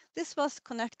 This was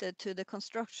connected to the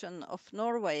construction of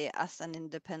Norway as an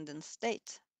independent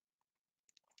state.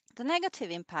 The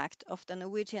negative impact of the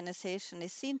Norwegianization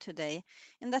is seen today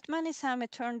in that many Sami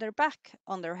turn their back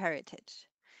on their heritage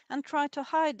and try to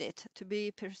hide it to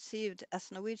be perceived as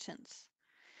Norwegians.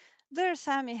 Their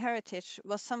Sami heritage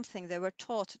was something they were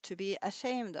taught to be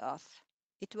ashamed of.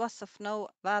 It was of no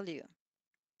value.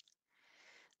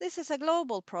 This is a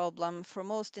global problem for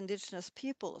most indigenous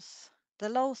peoples, the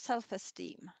low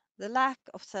self-esteem, the lack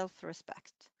of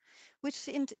self-respect, which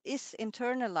is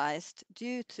internalized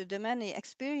due to the many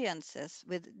experiences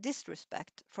with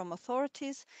disrespect from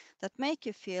authorities that make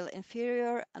you feel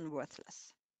inferior and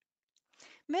worthless.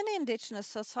 Many indigenous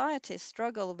societies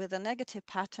struggle with a negative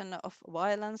pattern of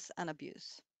violence and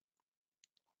abuse.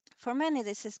 For many,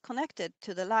 this is connected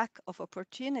to the lack of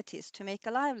opportunities to make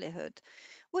a livelihood,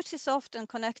 which is often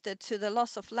connected to the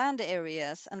loss of land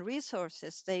areas and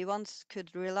resources they once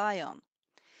could rely on.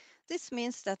 This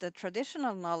means that the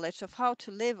traditional knowledge of how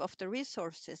to live off the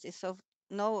resources is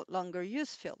no longer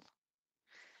useful.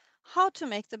 How to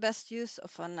make the best use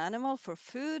of an animal for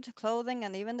food, clothing,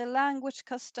 and even the language,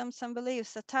 customs, and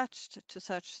beliefs attached to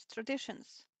such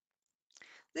traditions.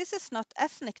 This is not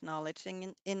ethnic knowledge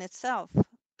in itself,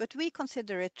 but we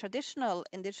consider it traditional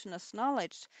indigenous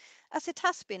knowledge as it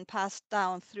has been passed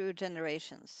down through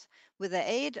generations with the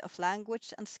aid of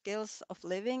language and skills of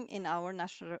living in our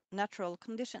natural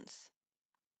conditions.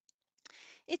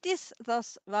 It is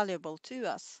thus valuable to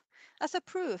us as a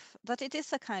proof that it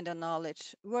is a kind of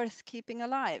knowledge worth keeping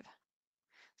alive.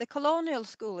 The colonial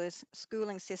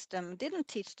schooling system didn't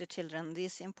teach the children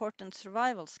these important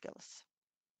survival skills.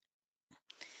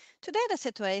 Today the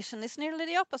situation is nearly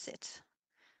the opposite.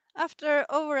 After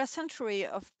over a century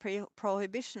of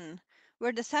prohibition,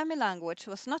 where the Sami language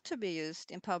was not to be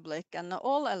used in public and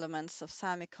all elements of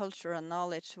Sami culture and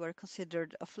knowledge were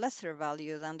considered of lesser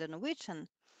value than the Norwegian,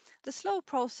 the slow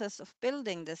process of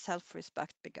building the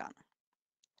self-respect began.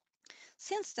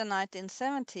 Since the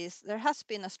 1970s, there has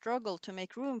been a struggle to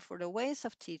make room for the ways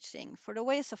of teaching, for the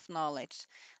ways of knowledge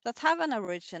that have an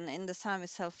origin in the Sami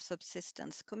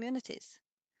self-subsistence communities.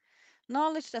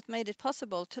 Knowledge that made it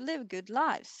possible to live good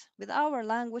lives with our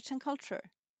language and culture.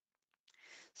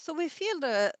 So we feel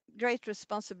the great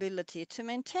responsibility to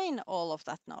maintain all of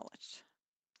that knowledge.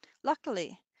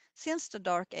 Luckily, since the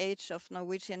dark age of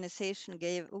Norwegianization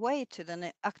gave way to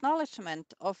the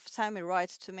acknowledgement of Sami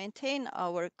rights to maintain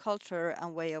our culture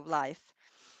and way of life,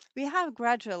 we have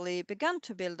gradually begun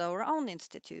to build our own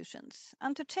institutions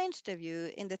and to change the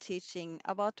view in the teaching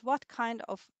about what kind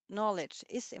of knowledge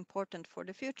is important for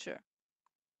the future.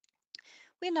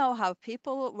 We now have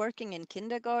people working in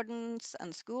kindergartens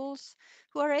and schools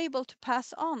who are able to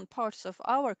pass on parts of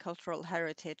our cultural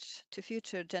heritage to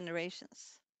future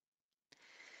generations.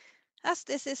 As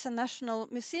this is a National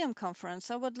Museum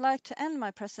Conference, I would like to end my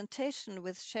presentation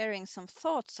with sharing some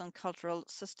thoughts on cultural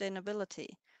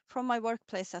sustainability from my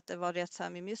workplace at the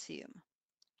Varanger Museum.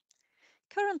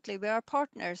 Currently, we are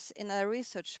partners in a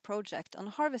research project on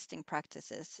harvesting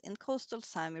practices in coastal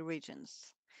Sami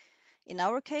regions. In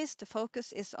our case, the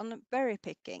focus is on berry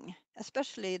picking,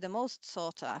 especially the most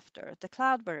sought after, the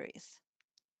cloudberries.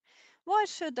 Why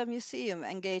should a museum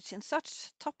engage in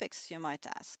such topics, you might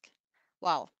ask?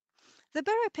 Well, the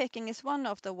berry picking is one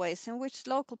of the ways in which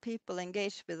local people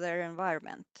engage with their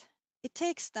environment. It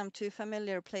takes them to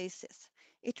familiar places.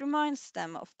 It reminds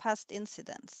them of past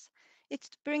incidents. It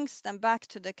brings them back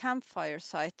to the campfire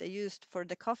site they used for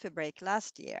the coffee break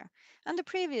last year and the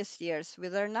previous years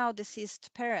with their now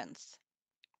deceased parents.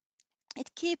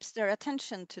 It keeps their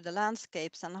attention to the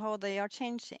landscapes and how they are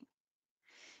changing.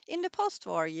 In the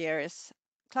post-war years,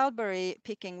 cloudberry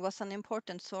picking was an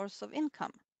important source of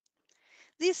income.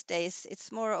 These days,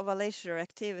 it's more of a leisure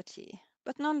activity,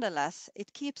 but nonetheless,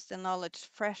 it keeps the knowledge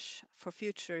fresh for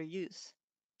future use.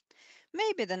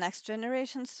 Maybe the next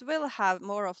generations will have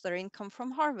more of their income from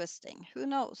harvesting, who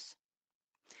knows?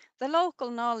 The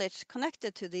local knowledge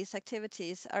connected to these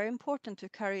activities are important to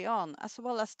carry on, as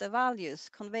well as the values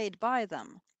conveyed by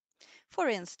them. For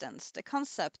instance, the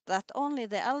concept that only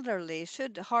the elderly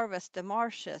should harvest the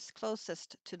marshes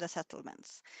closest to the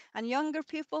settlements, and younger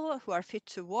people who are fit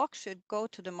to walk should go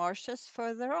to the marshes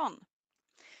further on.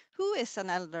 Who is an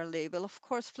elderly will of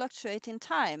course fluctuate in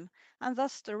time, and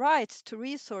thus the rights to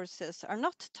resources are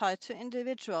not tied to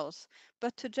individuals,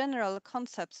 but to general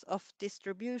concepts of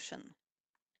distribution.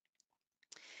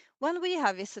 When we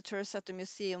have visitors at the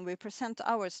museum, we present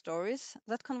our stories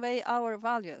that convey our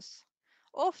values.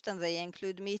 Often they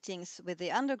include meetings with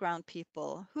the underground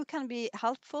people who can be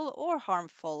helpful or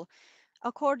harmful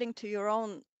according to your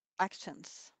own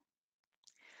actions.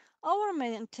 Our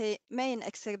main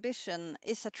exhibition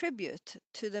is a tribute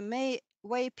to the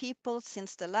way people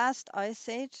since the last ice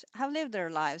age have lived their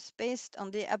lives based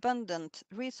on the abundant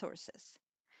resources.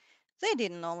 They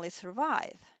didn't only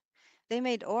survive. They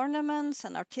made ornaments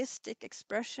and artistic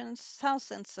expressions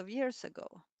thousands of years ago,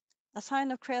 a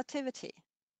sign of creativity.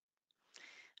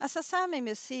 As a Sami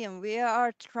museum, we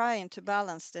are trying to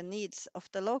balance the needs of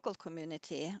the local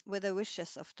community with the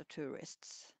wishes of the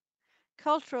tourists.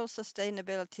 Cultural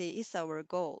sustainability is our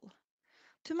goal.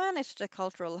 To manage the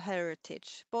cultural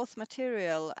heritage, both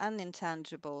material and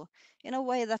intangible, in a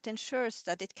way that ensures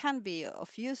that it can be of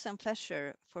use and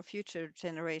pleasure for future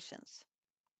generations.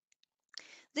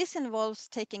 This involves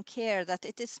taking care that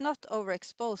it is not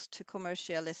overexposed to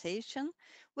commercialization,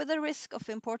 with the risk of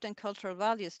important cultural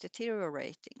values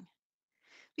deteriorating.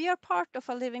 We are part of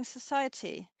a living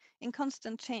society in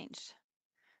constant change.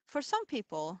 For some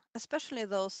people, especially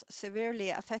those severely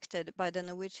affected by the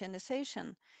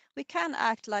Norwegianization, we can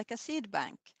act like a seed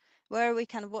bank, where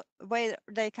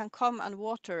they can come and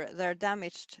water their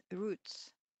damaged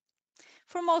roots.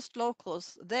 For most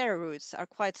locals, their roots are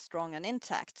quite strong and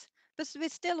intact, but we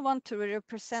still want to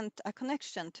represent a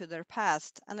connection to their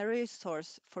past and a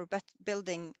resource for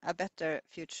building a better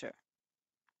future.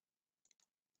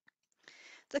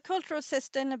 The cultural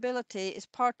sustainability is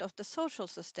part of the social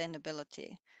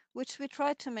sustainability, which we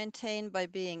try to maintain by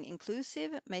being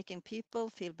inclusive, making people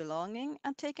feel belonging,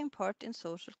 and taking part in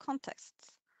social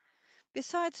contexts.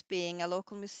 Besides being a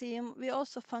local museum, we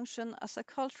also function as a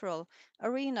cultural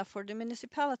arena for the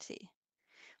municipality.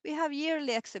 We have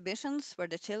yearly exhibitions where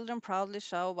the children proudly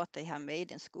show what they have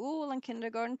made in school and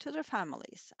kindergarten to their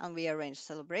families, and we arrange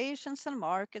celebrations and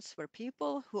markets where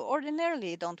people who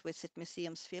ordinarily don't visit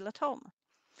museums feel at home.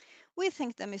 We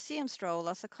think the museum's role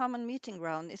as a common meeting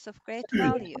ground is of great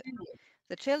value.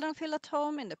 The children feel at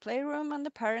home in the playroom, and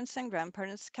the parents and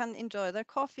grandparents can enjoy their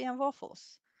coffee and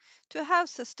waffles. To have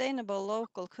sustainable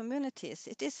local communities,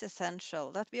 it is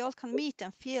essential that we all can meet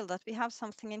and feel that we have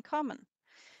something in common.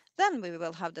 Then we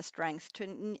will have the strength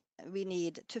we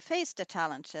need to face the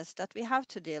challenges that we have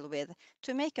to deal with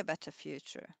to make a better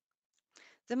future.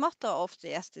 The motto of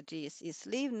the SDGs is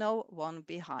 "Leave no one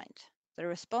behind." The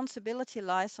responsibility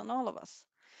lies on all of us.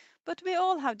 But we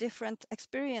all have different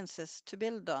experiences to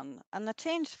build on, and a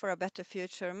change for a better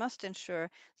future must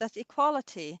ensure that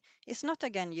equality is not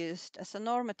again used as a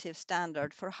normative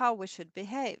standard for how we should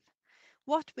behave.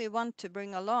 What we want to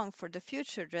bring along for the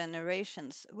future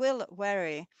generations will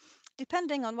vary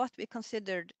depending on what we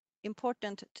considered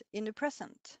important in the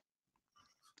present.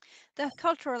 The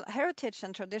cultural heritage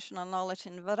and traditional knowledge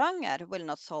in Varanger will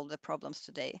not solve the problems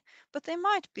today, but they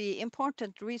might be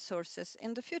important resources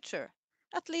in the future,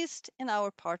 at least in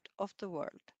our part of the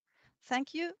world.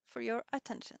 Thank you for your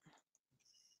attention.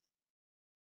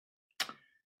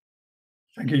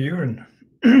 Thank you,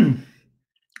 Jorunn.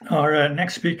 Our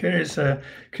next speaker is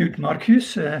Knut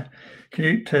Markhus.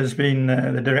 Knut has been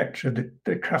the director of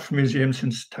the Kraftmuseet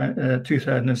since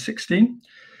 2016.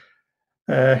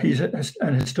 He's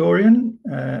an historian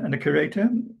and a curator.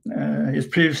 He's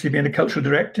previously been a cultural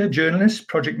director, journalist,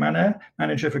 project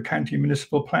manager for county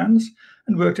municipal plans,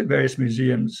 and worked at various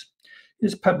museums.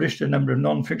 He's published a number of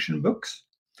non-fiction books.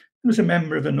 He was a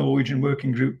member of the Norwegian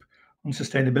working group on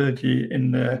sustainability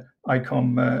in the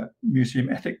ICOM Museum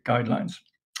Ethic Guidelines.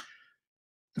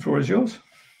 The floor is yours.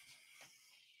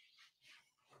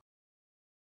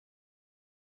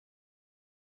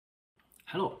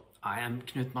 Hello, I am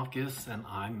Knut Markhus and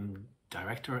I'm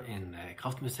director in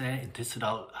Kraftmuseet in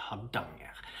Tyssedal,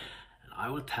 Hardanger. And I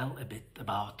will tell a bit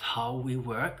about how we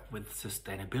work with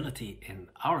sustainability in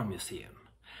our museum.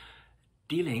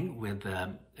 Dealing with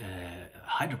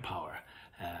hydropower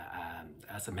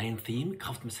As a main theme,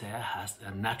 Kraftmuseet has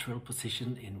a natural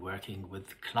position in working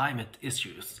with climate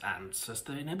issues and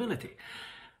sustainability.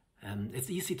 It's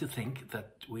easy to think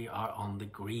that we are on the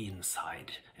green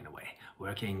side, in a way,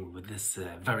 working with this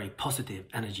very positive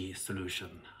energy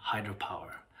solution,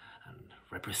 hydropower, and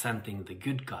representing the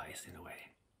good guys, in a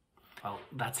way. Well,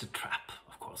 that's a trap,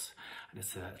 of course, and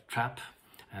it's a trap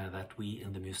that we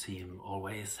in the museum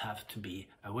always have to be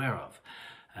aware of.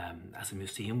 As a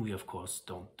museum, we of course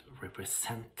don't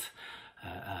represent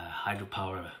a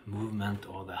hydropower movement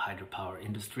or the hydropower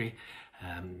industry.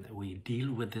 We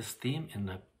deal with this theme in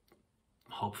a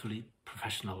hopefully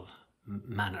professional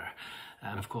manner.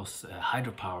 And of course,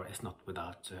 hydropower is not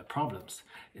without problems.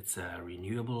 It's a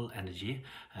renewable energy,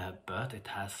 but it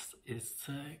has its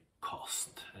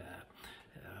cost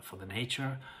for the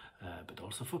nature, but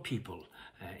also for people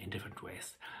in different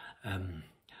ways.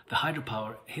 The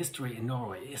hydropower history in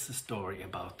Norway is a story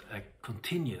about a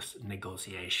continuous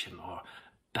negotiation or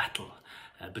battle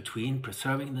between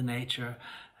preserving the nature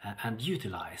and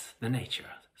utilize the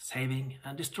nature, saving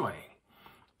and destroying.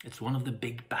 It's one of the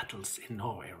big battles in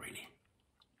Norway, really.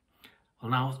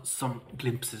 Well, now some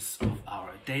glimpses of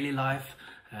our daily life,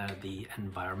 the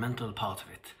environmental part of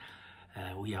it.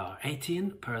 We are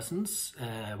 18 persons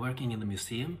working in the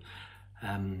museum,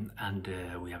 and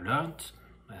we have learned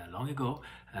long ago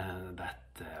that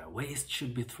waste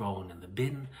should be thrown in the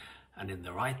bin, and in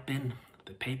the right bin.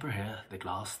 The paper here, the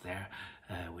glass there.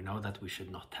 We know that we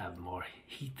should not have more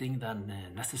heating than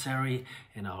necessary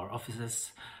in our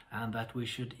offices, and that we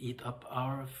should eat up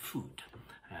our food.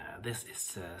 This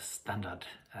is standard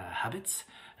habits,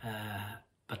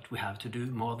 but we have to do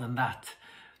more than that.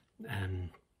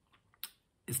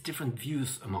 It's different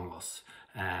views among us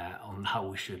on how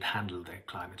we should handle the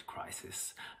climate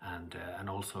crisis, and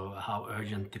also how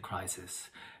urgent the crisis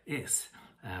is.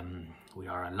 We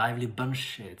are a lively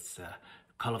bunch. It's a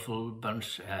colorful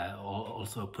bunch,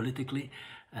 also politically,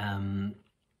 and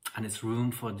it's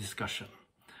room for discussion.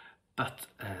 But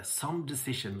some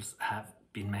decisions have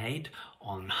been made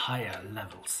on higher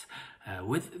levels,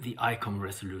 with the ICOM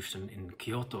resolution in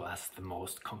Kyoto as the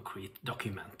most concrete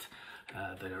document.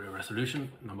 The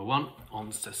resolution number 1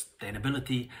 on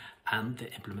sustainability and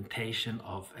the implementation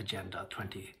of Agenda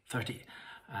 2030.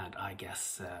 And I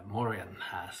guess Morien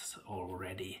has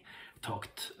already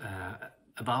talked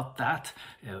about that.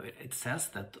 It says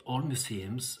that all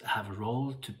museums have a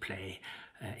role to play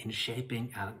in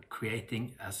shaping and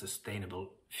creating a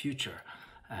sustainable future.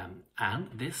 And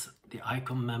this the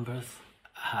ICOM members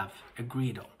have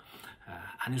agreed on.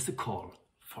 And it's a call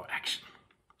for action.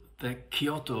 The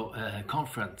Kyoto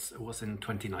conference was in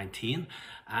 2019,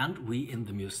 and we in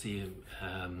the museum,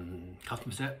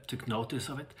 Kraftmuseet, took notice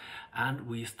of it, and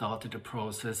we started a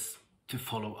process to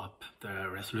follow up the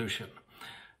resolution.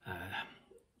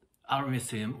 Our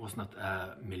museum was not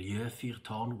a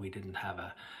miljøfyrtårn. We didn't have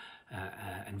a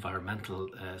environmental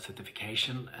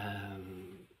certification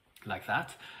like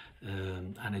that,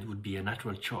 and it would be a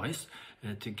natural choice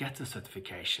to get a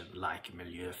certification like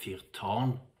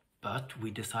miljøfyrtårn. But we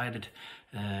decided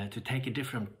to take a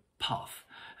different path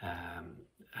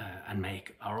and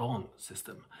make our own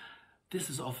system.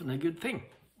 This is often a good thing.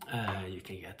 You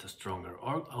can get a stronger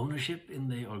ownership in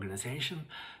the organization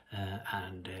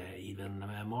and even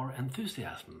more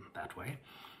enthusiasm that way.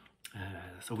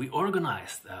 So we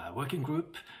organized a working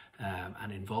group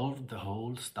and involved the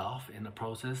whole staff in a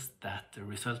process that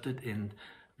resulted in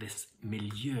this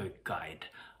Miljøguide,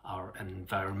 our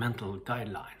environmental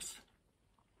guidelines.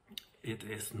 It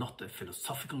is not a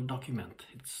philosophical document.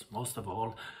 It's most of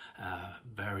all a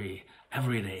very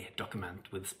everyday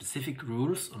document with specific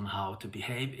rules on how to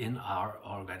behave in our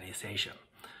organization.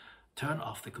 Turn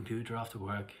off the computer after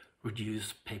work,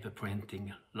 reduce paper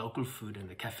printing, local food in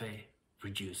the cafe,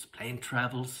 reduce plane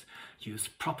travels, use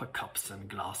proper cups and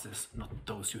glasses, not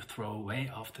those you throw away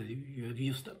after you have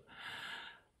used them.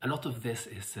 A lot of this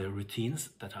is routines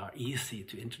that are easy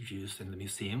to introduce in the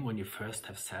museum when you first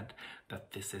have said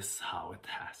that this is how it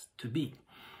has to be.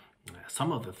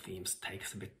 Some of the themes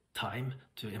takes a bit time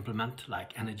to implement,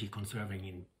 like energy conserving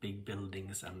in big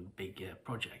buildings and big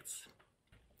projects.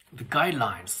 The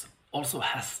guidelines also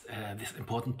has this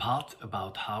important part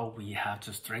about how we have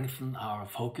to strengthen our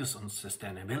focus on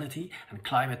sustainability and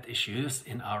climate issues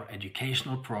in our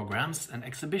educational programs and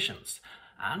exhibitions,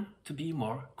 and to be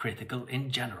more critical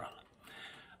in general.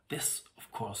 This,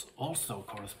 of course, also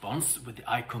corresponds with the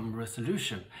ICOM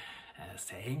resolution,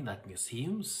 saying that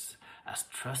museums, as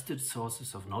trusted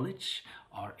sources of knowledge,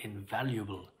 are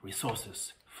invaluable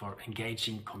resources for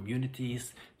engaging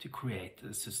communities to create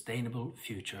a sustainable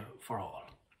future for all.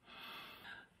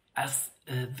 As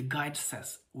the guide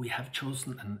says, we have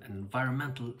chosen an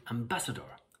environmental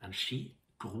ambassador, and she,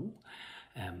 Gro,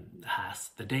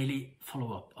 has the daily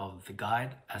follow-up of the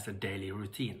guide as a daily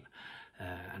routine.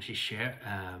 And she shares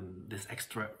this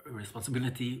extra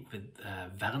responsibility with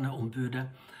Verneombudet,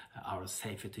 our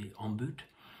safety ombud.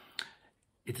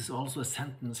 It is also a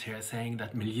sentence here saying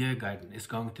that Miljøguiden is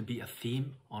going to be a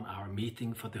theme on our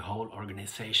meeting for the whole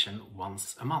organization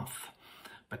once a month.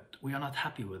 But we are not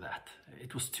happy with that.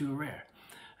 It was too rare.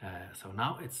 So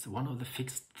now it's one of the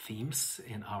fixed themes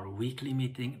in our weekly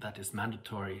meeting that is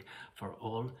mandatory for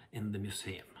all in the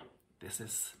museum. This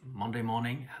is Monday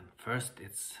morning, and first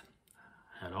it's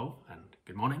hello and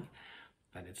good morning.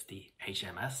 Then it's the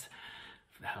HMS,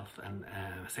 the health and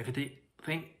safety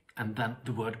thing. And then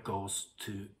the word goes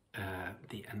to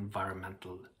the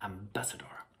environmental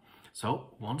ambassador.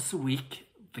 So once a week,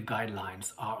 the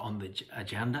guidelines are on the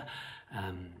agenda.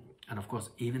 And of course,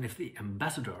 even if the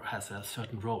ambassador has a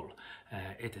certain role,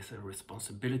 it is a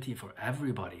responsibility for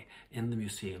everybody in the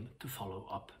museum to follow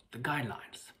up the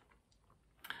guidelines.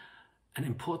 An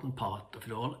important part of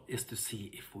it all is to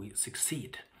see if we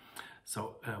succeed.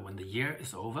 So when the year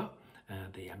is over,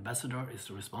 the ambassador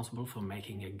is responsible for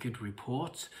making a good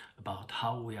report about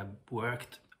how we have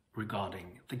worked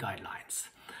regarding the guidelines.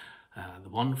 The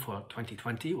one for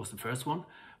 2020 was the first one.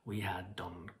 We had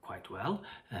done quite well,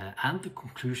 and the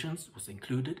conclusions was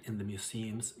included in the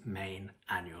museum's main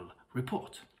annual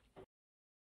report.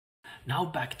 Now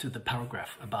back to the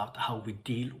paragraph about how we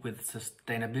deal with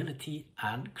sustainability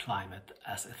and climate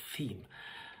as a theme,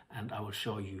 and I will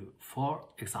show you 4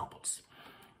 examples.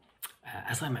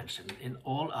 As I mentioned, in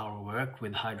all our work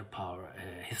with hydropower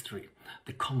history,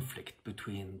 the conflict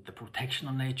between the protection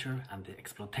of nature and the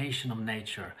exploitation of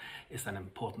nature is an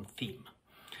important theme.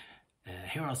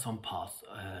 Here are some parts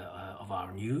of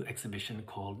our new exhibition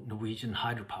called Norwegian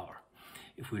Hydropower.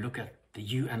 If we look at the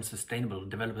UN Sustainable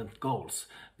Development Goals,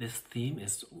 this theme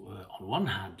is on one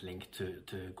hand linked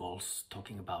to goals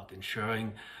talking about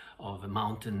ensuring of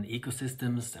mountain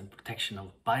ecosystems and protection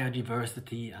of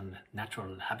biodiversity and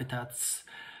natural habitats.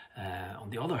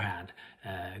 On the other hand,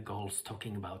 goals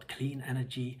talking about clean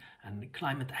energy and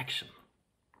climate action.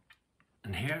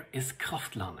 And here is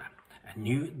Kraftlandet, a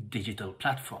new digital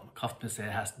platform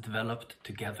Kraftmuseet has developed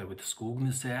together with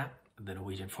Skogmuseet, the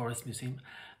Norwegian Forest Museum,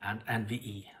 and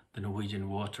NVE, the Norwegian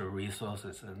Water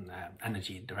Resources and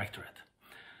Energy Directorate.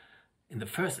 In the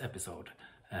first episode,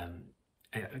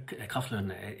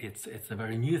 Kraftlandet, it's a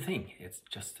very new thing. It's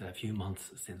just a few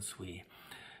months since we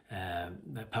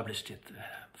published it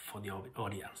for the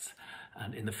audience.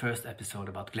 And in the first episode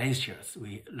about glaciers,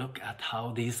 we look at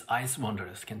how these ice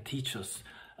wanderers can teach us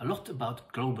a lot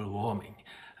about global warming.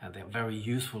 They are very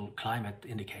useful climate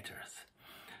indicators.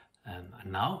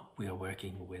 And now we are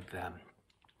working with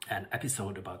an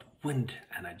episode about wind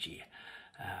energy,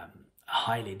 a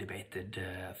highly debated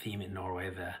theme in Norway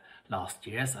the last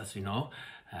years, as you know.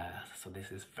 So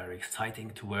this is very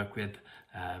exciting to work with,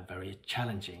 very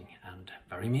challenging and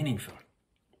very meaningful.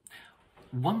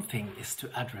 One thing is to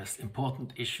address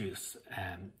important issues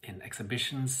in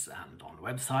exhibitions and on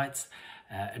websites.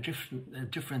 A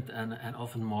different and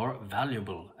often more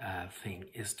valuable thing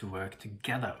is to work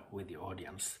together with the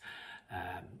audience,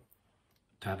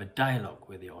 to have a dialogue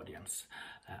with the audience,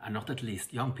 and not at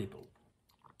least young people.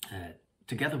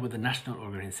 Together with the national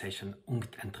organization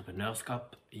Ungt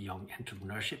Entreprenørskap, Young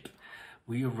Entrepreneurship,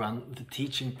 we run the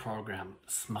teaching program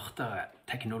Smartere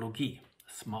Teknologi,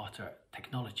 Smarter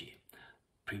Technology,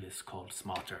 previously called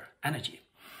Smarter Energy.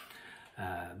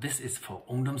 This is for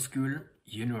ungdomsskolen,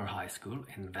 junior high school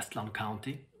in Vestland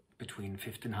County. Between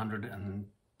 1,500 and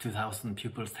 2,000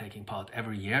 pupils taking part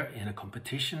every year in a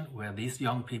competition where these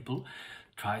young people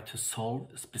try to solve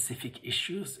specific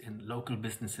issues in local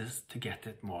businesses to get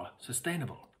it more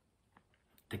sustainable.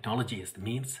 Technology is the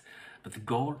means, but the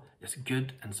goal is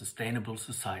good and sustainable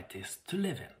societies to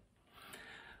live in.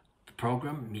 The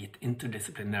program meets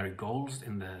interdisciplinary goals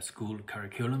in the school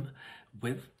curriculum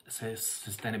with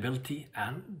sustainability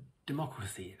and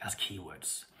democracy as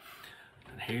keywords.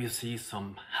 And here you see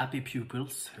some happy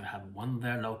pupils who have won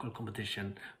their local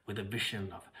competition with a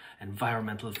vision of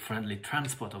environmental friendly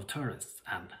transport of tourists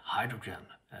and hydrogen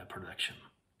production.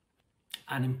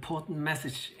 An important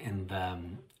message in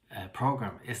the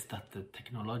program is that the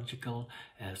technological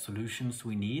solutions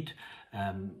we need,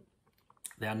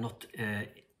 they are not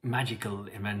magical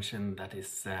invention that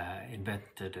is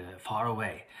invented far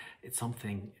away. It's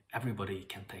something everybody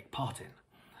can take part in.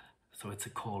 So it's a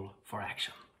call for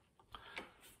action.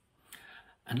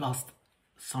 And last,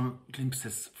 some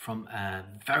glimpses from a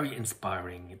very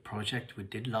inspiring project we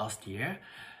did last year.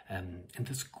 In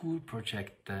the school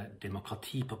project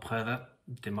Demokrati på prøve,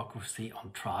 Democracy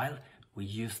on Trial, we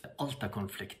used the Alta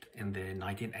conflict in the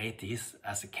 1980s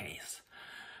as a case.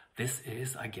 This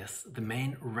is, I guess, the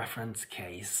main reference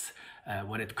case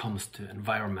when it comes to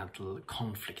environmental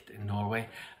conflict in Norway,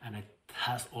 and it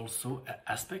has also an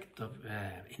aspect of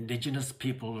indigenous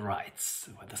people rights,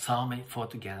 where the Sami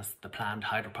fought against the planned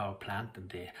hydropower plant in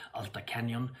the Alta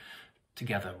Canyon,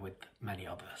 together with many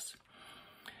others.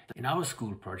 In our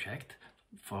school project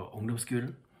for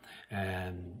ungdomsskolen,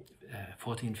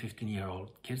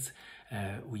 14-15-year-old kids,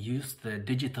 we used the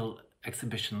digital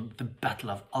exhibition The Battle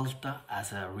of Alta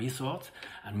as a resort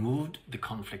and moved the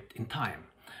conflict in time.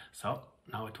 So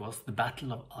now it was the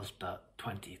Battle of Alta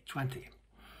 2020.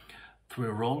 Through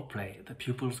a role play, the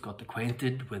pupils got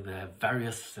acquainted with the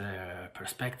various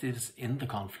perspectives in the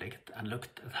conflict and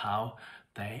looked at how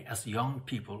they, as young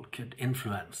people, could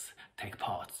influence, take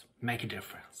part, make a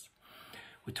difference.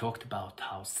 We talked about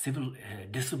how civil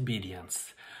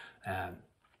disobedience,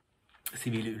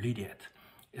 civil ulydighet,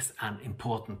 is an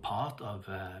important part of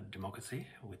democracy.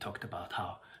 We talked about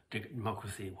how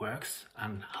democracy works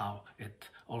and how it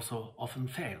also often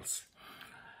fails.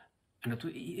 And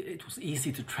it was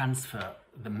easy to transfer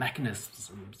the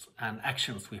mechanisms and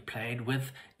actions we played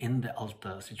with in the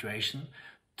Alta situation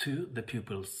to the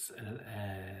pupils'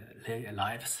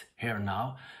 lives here and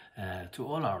now, to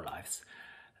all our lives.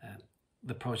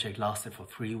 The project lasted for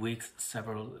 3 weeks,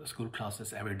 several school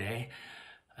classes every day.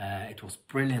 It was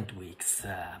brilliant weeks.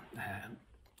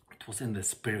 It was in the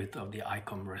spirit of the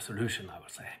ICOM resolution, I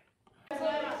would say.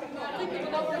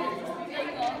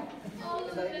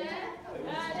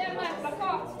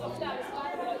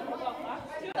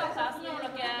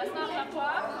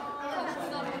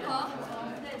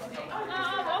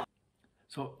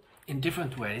 So, in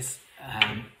different ways,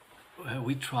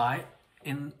 we try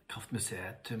in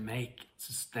Kraftmuseet to make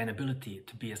sustainability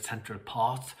to be a central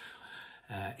part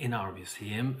in our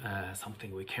museum,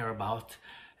 something we care about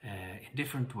in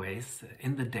different ways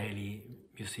in the daily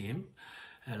museum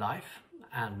life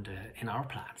and in our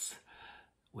plans.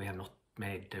 We have not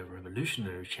made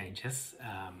revolutionary changes.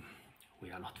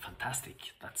 We are not fantastic.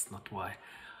 That's not why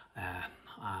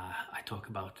I talk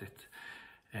about it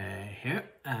here.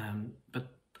 But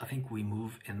I think we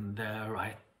move in the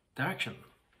right direction.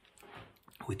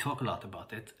 We talk a lot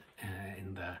about it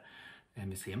in the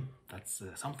museum. That's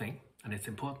something, and it's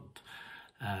important.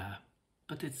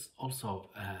 But it's also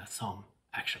some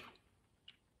action.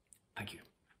 Thank you.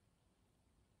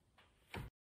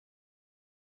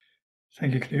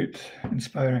 Thank you, Knut.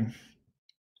 Inspiring.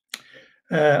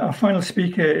 Our final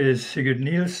speaker is Sigurd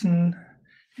Nielsen.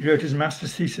 He wrote his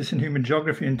master's thesis in human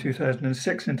geography in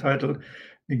 2006 entitled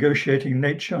Negotiating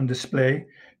Nature on Display,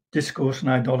 Discourse and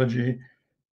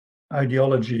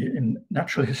Ideology in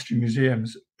Natural History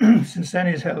Museums. Since then,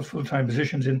 he's held full-time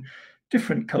positions in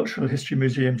different cultural history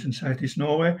museums in Southeast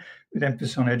Norway, with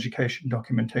emphasis on education,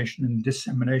 documentation, and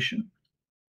dissemination.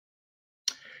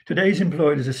 Today, he's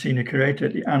employed as a senior curator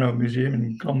at the ANNO Museum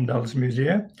in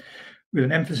Glomdalsmuseet, with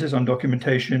an emphasis on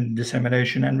documentation,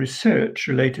 dissemination, and research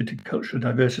related to cultural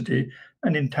diversity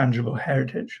and intangible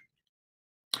heritage.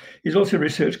 He's also a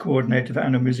research coordinator for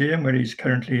ANNO Museum, where he's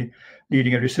currently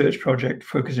leading a research project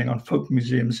focusing on folk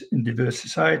museums in diverse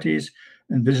societies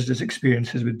and visitors'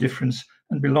 experiences with difference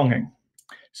and belonging.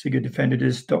 Sigurd defended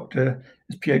his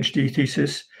PhD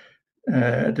thesis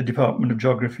at the Department of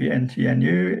Geography,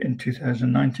 NTNU, in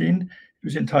 2019. It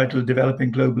was entitled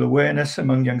Developing Global Awareness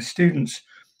Among Young Students,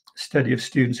 Study of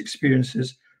Students'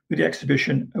 Experiences with the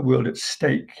exhibition A World at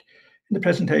Stake. In the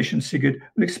presentation, Sigurd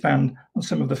will expand on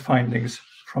some of the findings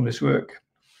from this work.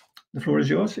 The floor is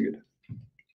yours, Sigurd.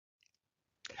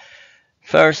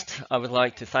 First, I would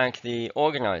like to thank the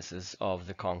organizers of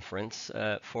the conference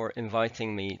for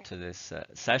inviting me to this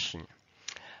session.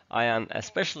 I am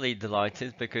especially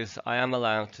delighted because I am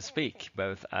allowed to speak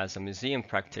both as a museum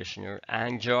practitioner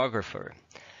and geographer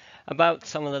about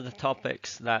some of the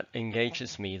topics that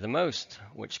engages me the most,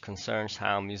 which concerns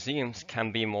how museums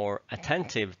can be more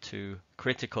attentive to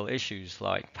critical issues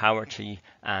like poverty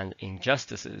and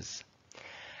injustices.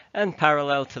 And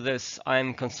parallel to this, I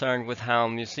am concerned with how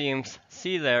museums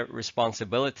see their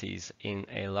responsibilities in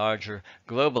a larger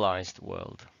globalized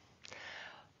world.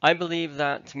 I believe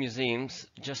that museums,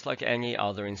 just like any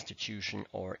other institution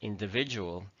or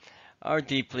individual, are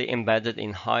deeply embedded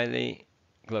in highly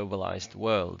globalized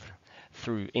world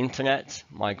through internet,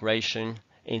 migration,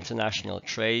 international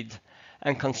trade,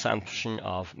 and consumption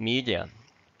of media.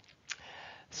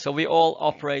 So we all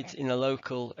operate in a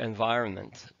local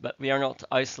environment, but we are not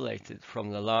isolated from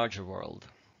the larger world.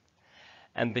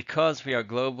 And because we are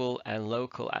global and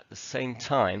local at the same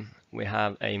time, we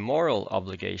have a moral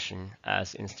obligation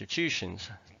as institutions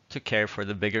to care for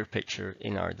the bigger picture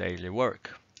in our daily work.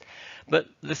 But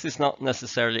this is not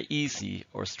necessarily easy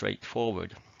or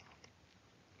straightforward.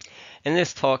 In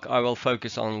this talk, I will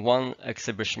focus on one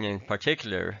exhibition in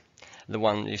particular, the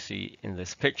one you see in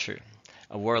this picture,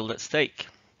 A World at Stake,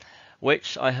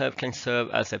 which I hope can serve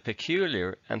as a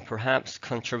peculiar and perhaps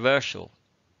controversial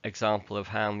example of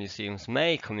how museums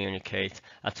may communicate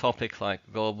a topic like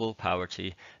global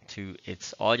poverty to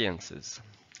its audiences.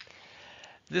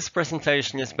 This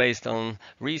presentation is based on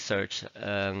research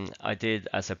I did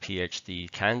as a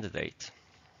PhD candidate.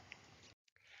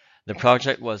 The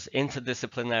project was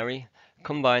interdisciplinary,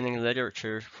 combining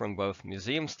literature from both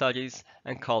museum studies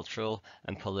and cultural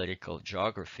and political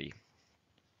geography.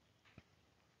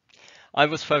 I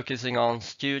was focusing on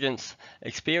students'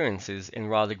 experiences in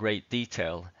rather great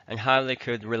detail and how they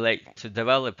could relate to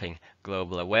developing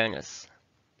global awareness.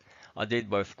 I did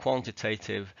both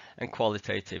quantitative and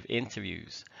qualitative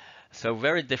interviews, so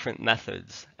very different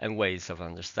methods and ways of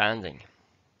understanding.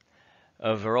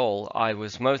 Overall, I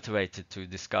was motivated to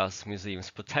discuss museums'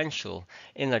 potential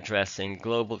in addressing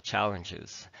global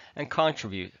challenges and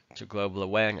contribute to global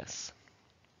awareness.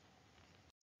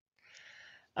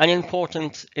 An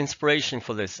important inspiration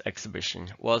for this exhibition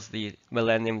was the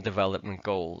Millennium Development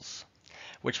Goals,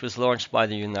 which was launched by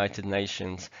the United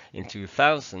Nations in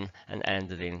 2000 and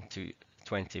ended in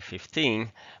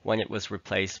 2015 when it was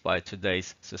replaced by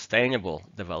today's Sustainable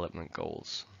Development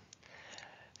Goals.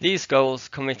 These goals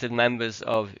committed members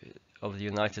of the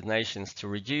United Nations to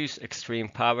reduce extreme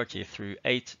poverty through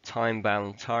 8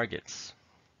 time-bound targets.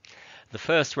 The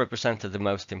first represented the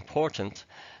most important,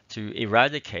 to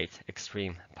eradicate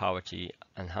extreme poverty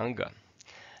and hunger,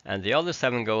 and the other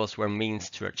 7 goals were means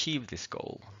to achieve this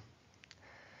goal.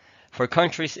 For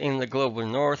countries in the global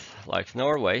north, like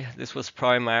Norway, this was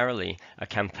primarily a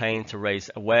campaign to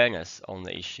raise awareness on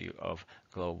the issue of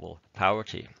global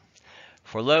poverty.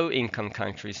 For low-income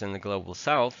countries in the global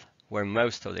south, where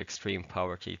most of the extreme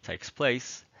poverty takes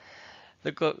place,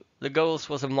 the goals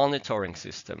was a monitoring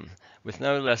system with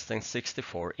no less than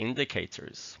 64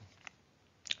 indicators.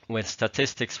 With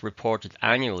statistics reported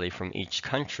annually from each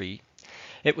country,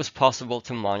 it was possible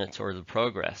to monitor the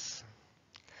progress.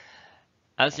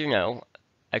 As you know,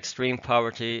 extreme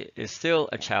poverty is still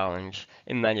a challenge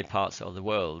in many parts of the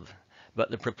world, but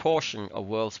the proportion of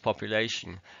the world's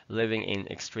population living in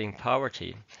extreme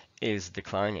poverty is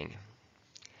declining.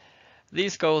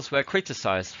 These goals were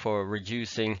criticized for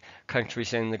reducing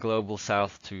countries in the global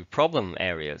south to problem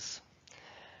areas,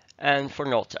 and for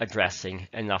not addressing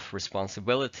enough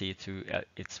responsibility to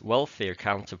its wealthier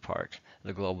counterpart,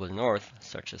 the global north,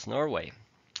 such as Norway.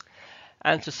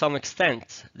 And to some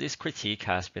extent, this critique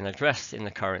has been addressed in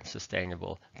the current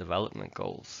Sustainable Development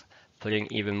Goals, putting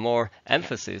even more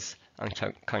emphasis on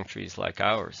countries like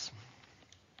ours.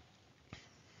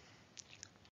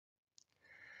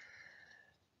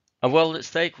 A World at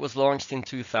Stake was launched in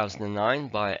 2009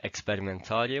 by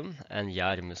Experimentarium and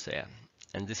Museum,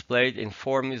 and displayed in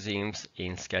 4 museums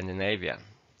in Scandinavia.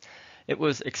 It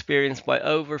was experienced by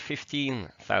over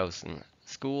 15,000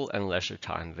 school and leisure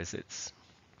time visits.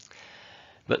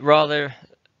 But rather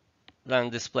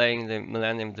than displaying the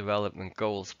Millennium Development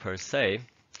Goals per se,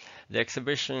 the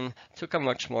exhibition took a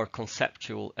much more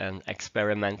conceptual and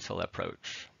experimental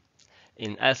approach.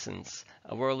 In essence,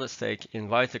 A World at Stake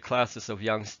invited classes of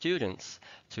young students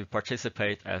to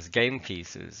participate as game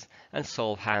pieces and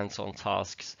solve hands-on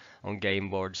tasks on game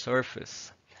board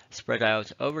surface, spread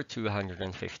out over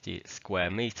 250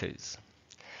 square meters.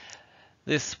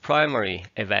 This primary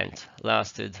event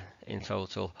lasted in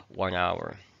total 1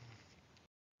 hour.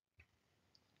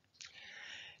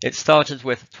 It started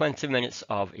with 20 minutes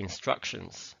of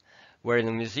instructions, where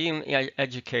the museum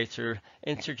educator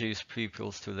introduced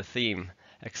pupils to the theme,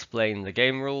 explained the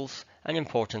game rules, and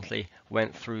importantly,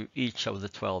 went through each of the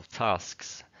 12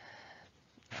 tasks.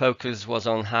 Focus was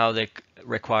on how they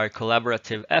require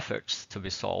collaborative efforts to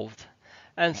be solved,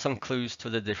 and some clues to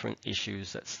the different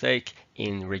issues at stake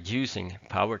in reducing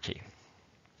poverty.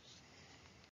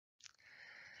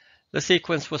 The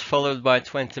sequence was followed by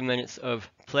 20 minutes of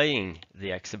playing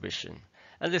the exhibition,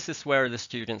 and this is where the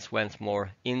students went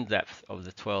more in depth of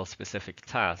the 12 specific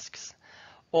tasks,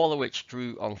 all of which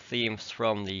drew on themes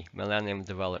from the Millennium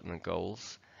Development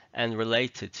Goals and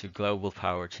related to global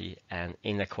poverty and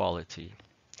inequality.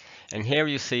 And here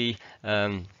you see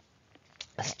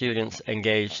students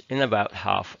engaged in about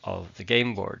half of the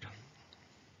game board.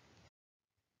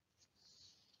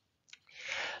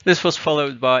 This was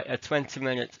followed by a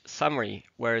 20-minute summary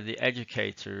where the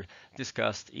educator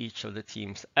discussed each of the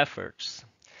team's efforts.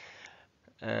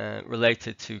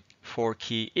 related to 4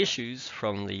 key issues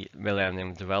from the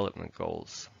Millennium Development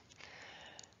Goals.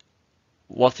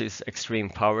 What is extreme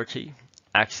poverty?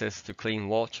 Access to clean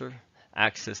water,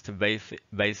 access to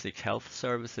basic health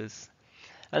services,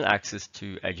 and access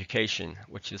to education,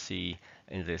 which you see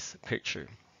in this picture.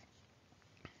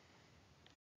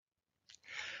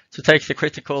 To take the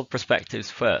critical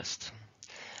perspectives first,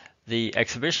 the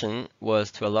exhibition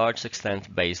was to a large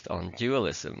extent based on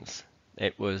dualisms.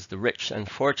 It was the rich and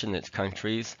fortunate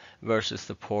countries versus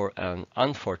the poor and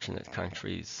unfortunate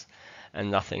countries,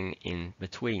 and nothing in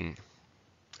between.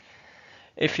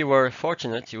 If you were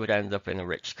fortunate, you would end up in a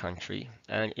rich country,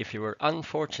 and if you were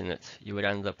unfortunate, you would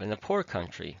end up in a poor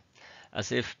country,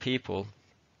 as if people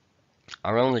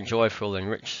are only joyful in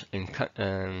rich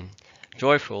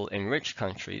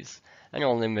countries and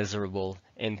only miserable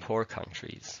in poor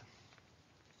countries.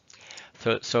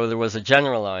 So there was a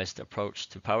generalized approach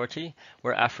to poverty,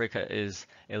 where Africa is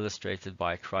illustrated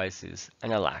by crisis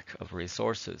and a lack of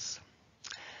resources.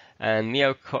 And me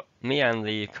and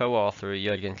the co-author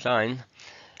Jørgen Klein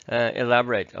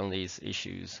elaborate on these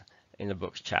issues in the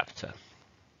book's chapter.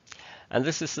 And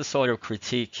this is the sort of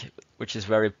critique which is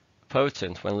very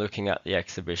potent when looking at the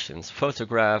exhibition's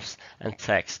photographs and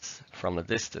texts from a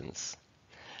distance.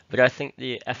 But I think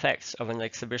the effects of an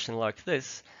exhibition like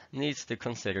this needs to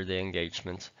consider the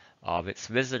engagement of its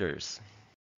visitors.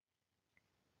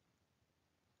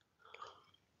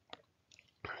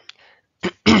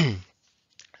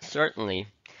 Certainly,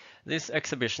 this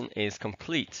exhibition is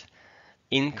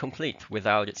incomplete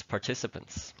without its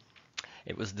participants.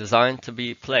 It was designed to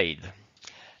be played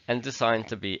and designed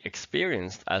to be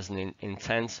experienced as an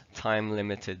intense,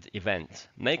 time-limited event,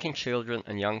 making children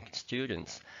and young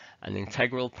students an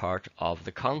integral part of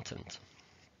the content.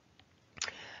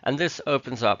 And this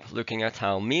opens up looking at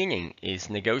how meaning is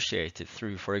negotiated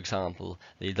through, for example,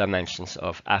 the dimensions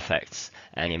of affects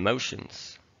and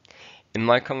emotions. In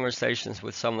my conversations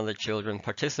with some of the children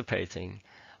participating,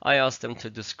 I asked them to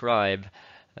describe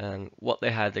what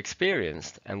they had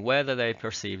experienced and whether they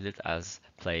perceived it as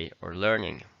play or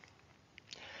learning.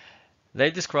 They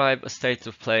describe a state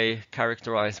of play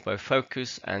characterized by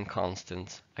focus and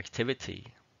constant activity.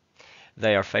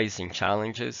 They are facing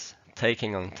challenges,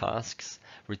 taking on tasks,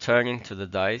 returning to the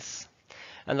dice,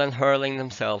 and then hurling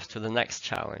themselves to the next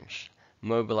challenge,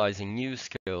 mobilizing new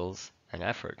skills and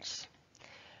efforts.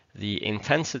 The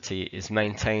intensity is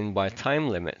maintained by time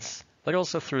limits, but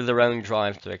also through their own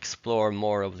drive to explore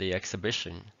more of the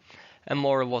exhibition and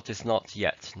more of what is not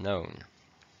yet known.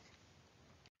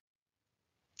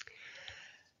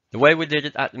 The way we did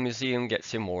it at the museum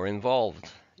gets you more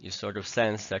involved. You sort of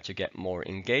sense that you get more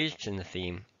engaged in the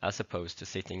theme as opposed to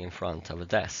sitting in front of a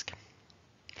desk.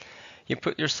 You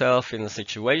put yourself in the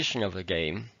situation of the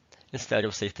game instead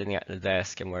of sitting at the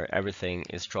desk and where everything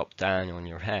is dropped down on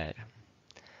your head.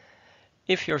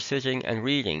 If you're sitting and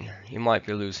reading, you might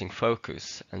be losing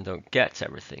focus and don't get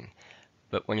everything,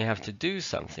 but when you have to do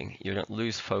something, you don't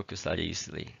lose focus that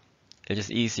easily. It is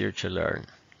easier to learn.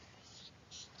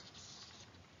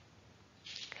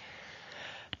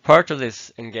 Part of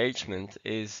this engagement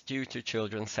is due to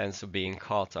children's sense of being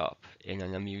caught up in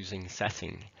an amusing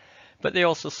setting, but they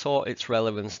also saw its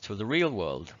relevance to the real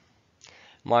world.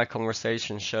 My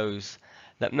conversation shows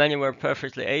that many were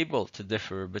perfectly able to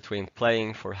differ between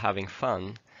playing for having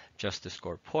fun, just to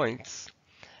score points,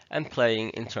 and playing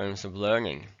in terms of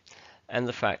learning, and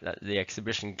the fact that the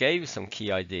exhibition gave some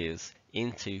key ideas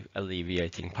into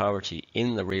alleviating poverty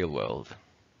in the real world.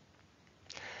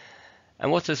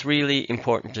 And what is really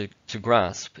important to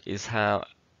grasp is how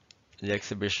the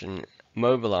exhibition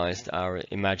mobilized our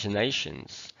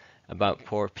imaginations about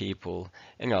poor people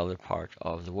in other parts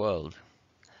of the world.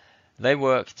 They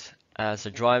worked as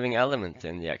a driving element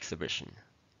in the exhibition,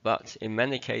 but in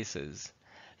many cases,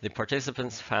 the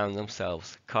participants found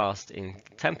themselves cast in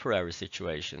temporary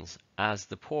situations as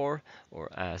the poor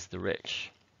or as the rich.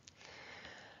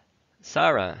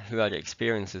 Sarah, who had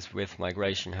experiences with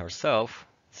migration herself,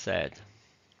 said,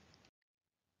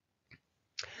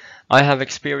 "I have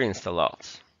experienced a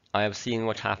lot. I have seen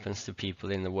what happens to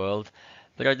people in the world,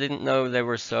 but I didn't know they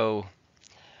were so...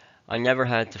 I never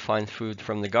had to find food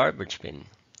from the garbage bin.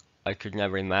 I could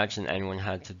never imagine anyone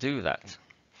had to do that.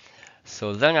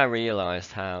 So then I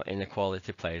realized how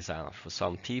inequality plays out for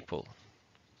some people."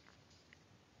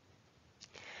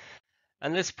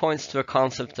 And this points to a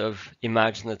concept of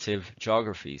imaginative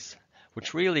geographies,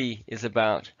 which really is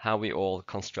about how we all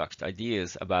construct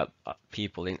ideas about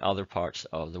people in other parts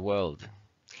of the world.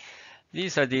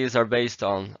 These ideas are based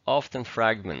on often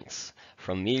fragments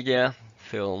from media,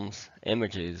 films,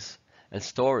 images, and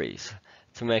stories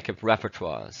to make up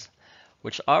repertoires,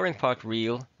 which are in part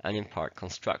real and in part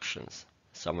constructions.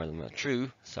 Some of them are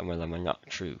true, some of them are not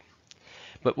true.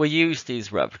 But we use these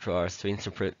repertoires to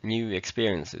interpret new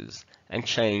experiences and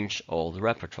change old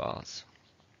repertoires.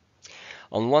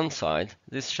 On one side,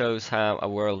 this shows how a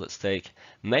world at stake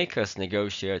makes us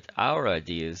negotiate our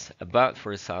ideas about,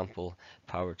 for example,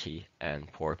 poverty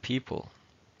and poor people.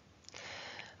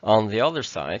 On the other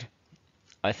side,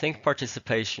 I think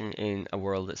participation in a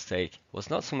world at stake was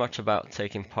not so much about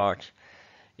taking part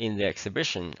in the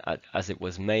exhibition as it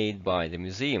was made by the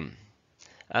museum,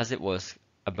 as it was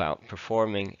about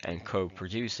performing and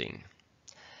co-producing.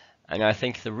 And I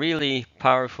think the really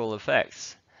powerful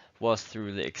effects was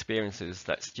through the experiences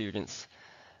that students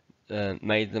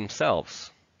made themselves,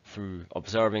 through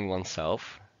observing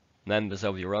oneself, members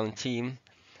of your own team,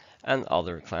 and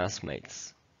other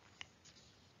classmates.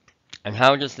 And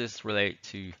how does this relate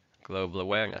to global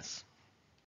awareness?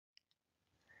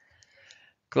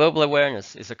 Global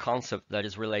awareness is a concept that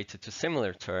is related to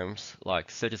similar terms like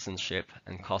citizenship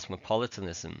and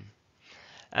cosmopolitanism,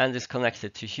 and is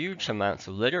connected to huge amounts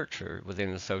of literature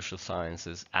within the social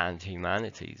sciences and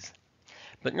humanities.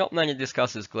 But not many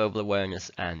discusses global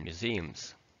awareness and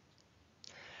museums.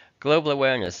 Global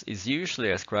awareness is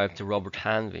usually ascribed to Robert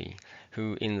Hanvey,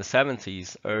 who in the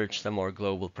 70s urged a more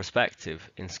global perspective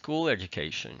in school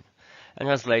education, and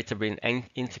has later been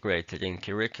integrated in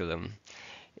curriculum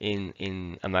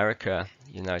in America,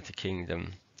 United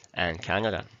Kingdom, and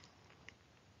Canada.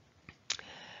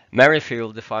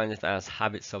 Merrifield defined it as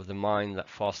habits of the mind that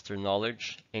foster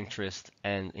knowledge, interest,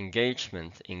 and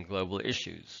engagement in global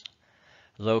issues,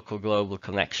 local global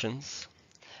connections,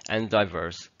 and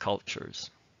diverse cultures.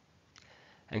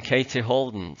 And Katie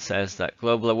Holden says that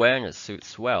global awareness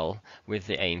suits well with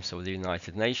the aims of the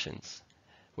United Nations,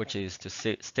 which is to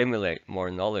stimulate more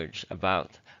knowledge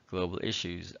about global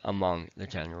issues among the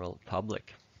general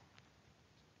public.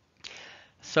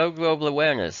 So global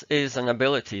awareness is an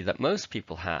ability that most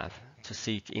people have to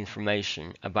seek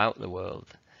information about the world,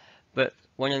 but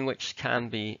one in which can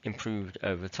be improved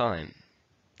over time.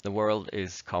 The world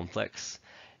is complex.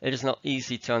 It is not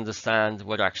easy to understand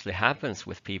what actually happens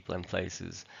with people and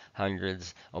places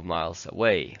hundreds of miles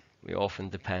away. We often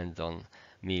depend on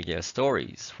media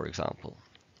stories, for example.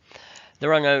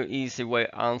 There are no easy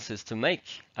answers to make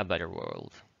a better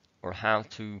world, or how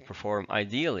to perform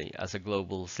ideally as a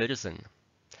global citizen.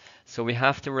 So we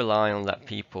have to rely on that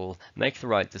people make the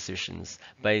right decisions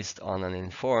based on an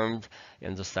informed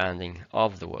understanding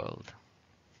of the world.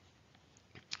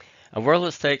 A world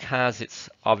at stake has its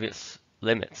obvious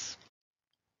limits.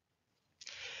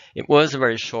 It was a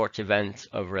very short event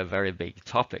over a very big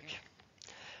topic.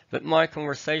 But my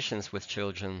conversations with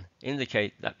children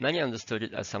indicate that many understood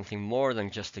it as something more than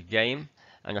just a game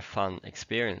and a fun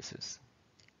experiences.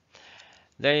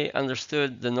 They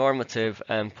understood the normative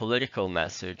and political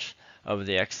message of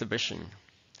the exhibition.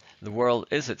 The world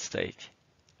is at stake,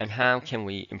 and how can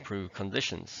we improve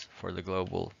conditions for the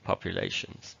global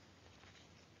populations?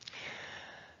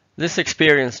 This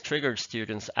experience triggered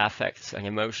students' affects and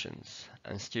emotions,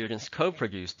 and students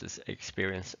co-produced this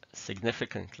experience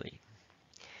significantly.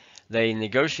 They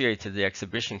negotiated the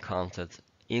exhibition content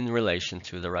in relation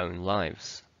to their own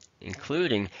lives,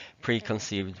 including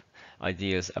preconceived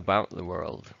ideas about the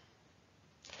world.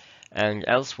 And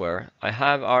elsewhere, I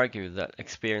have argued that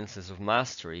experiences of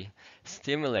mastery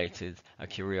stimulated a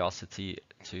curiosity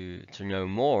to know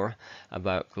more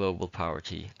about global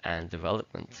poverty and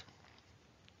development.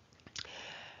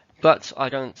 But I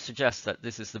don't suggest that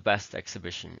this is the best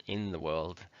exhibition in the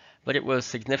world, but it was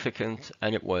significant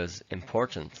and it was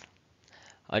important.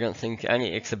 I don't think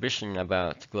any exhibition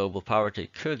about global poverty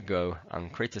could go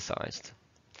uncriticized.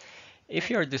 If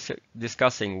you're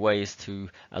discussing ways to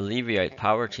alleviate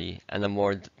poverty and a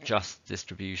more just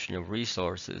distribution of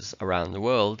resources around the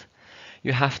world,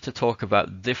 you have to talk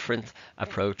about different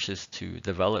approaches to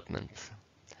development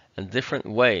and different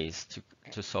ways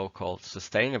to so-called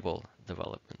sustainable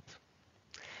development.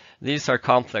 These are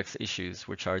complex issues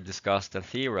which are discussed and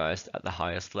theorized at the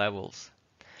highest levels.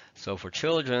 So for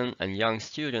children and young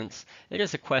students, it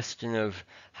is a question of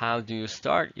how do you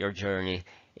start your journey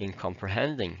in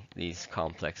comprehending these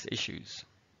complex issues.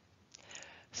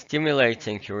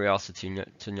 Stimulating curiosity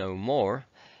to know more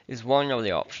is one of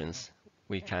the options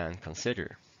we can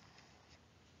consider.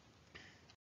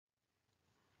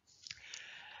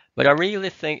 But I really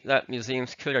think that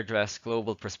museums could address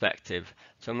global perspective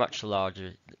to a much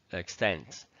larger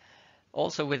extent,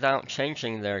 also without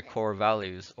changing their core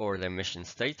values or their mission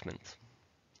statement.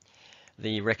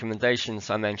 The recommendations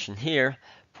I mention here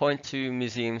point to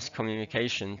museums'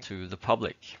 communication to the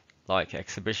public, like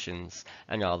exhibitions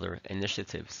and other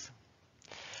initiatives.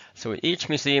 So each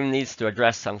museum needs to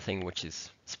address something which is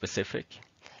specific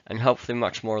and hopefully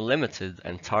much more limited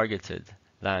and targeted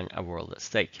than a world at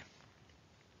stake.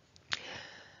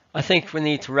 I think we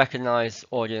need to recognize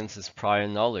audiences' prior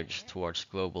knowledge towards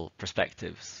global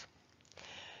perspectives.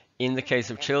 In the case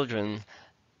of children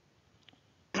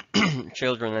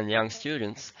and young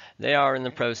students, they are in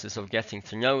the process of getting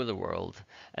to know the world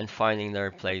and finding their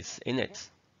place in it.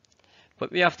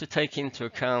 But we have to take into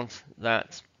account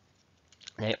that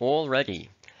they already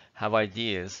have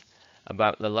ideas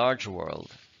about the larger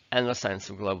world and a sense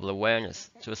of global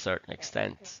awareness to a certain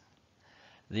extent.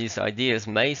 These ideas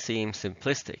may seem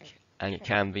simplistic, and it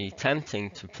can be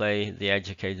tempting to play the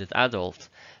educated adult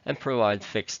and provide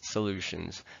fixed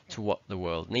solutions to what the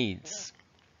world needs.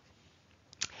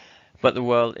 But the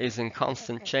world is in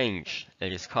constant change.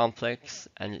 It is complex,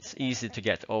 and it's easy to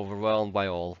get overwhelmed by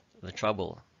all the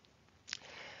trouble.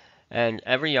 And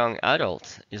every young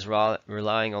adult is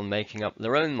relying on making up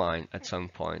their own mind at some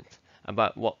point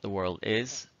about what the world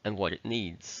is and what it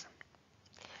needs.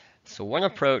 So one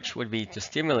approach would be to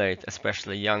stimulate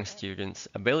especially young students'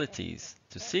 abilities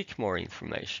to seek more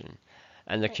information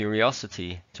and the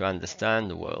curiosity to understand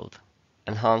the world,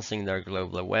 enhancing their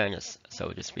global awareness,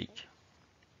 so to speak.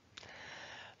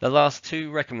 The last two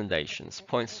recommendations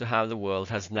points to how the world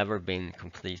has never been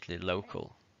completely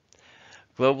local.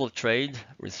 Global trade,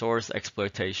 resource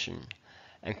exploitation,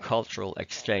 and cultural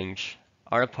exchange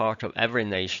are a part of every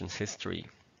nation's history.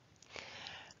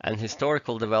 And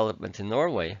historical development in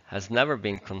Norway has never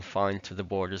been confined to the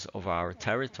borders of our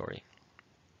territory.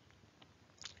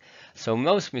 So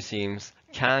most museums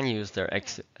can use their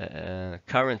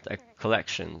current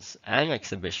collections and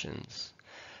exhibitions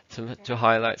to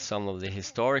highlight some of the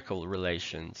historical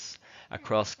relations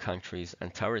across countries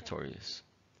and territories,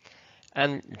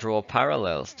 and draw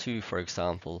parallels to, for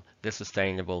example, the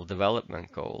Sustainable Development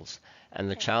Goals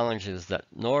and the challenges that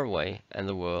Norway and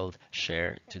the world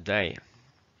share today.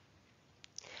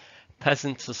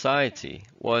 Peasant society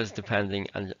was depending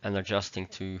and adjusting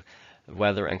to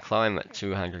weather and climate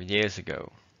 200 years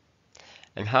ago.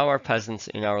 And how are peasants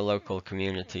in our local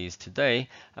communities today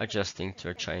adjusting to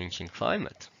a changing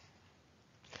climate?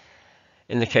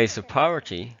 In the case of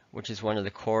poverty, which is one of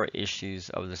the core issues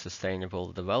of the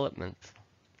sustainable development,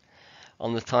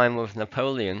 on the time of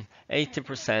Napoleon,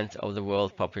 80% of the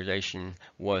world population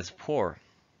was poor,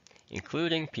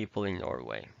 including people in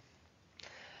Norway.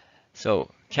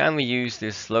 So, can we use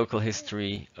this local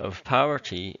history of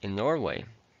poverty in Norway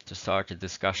to start a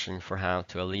discussion for how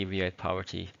to alleviate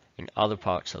poverty in other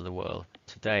parts of the world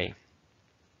today?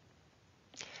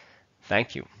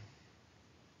 Thank you.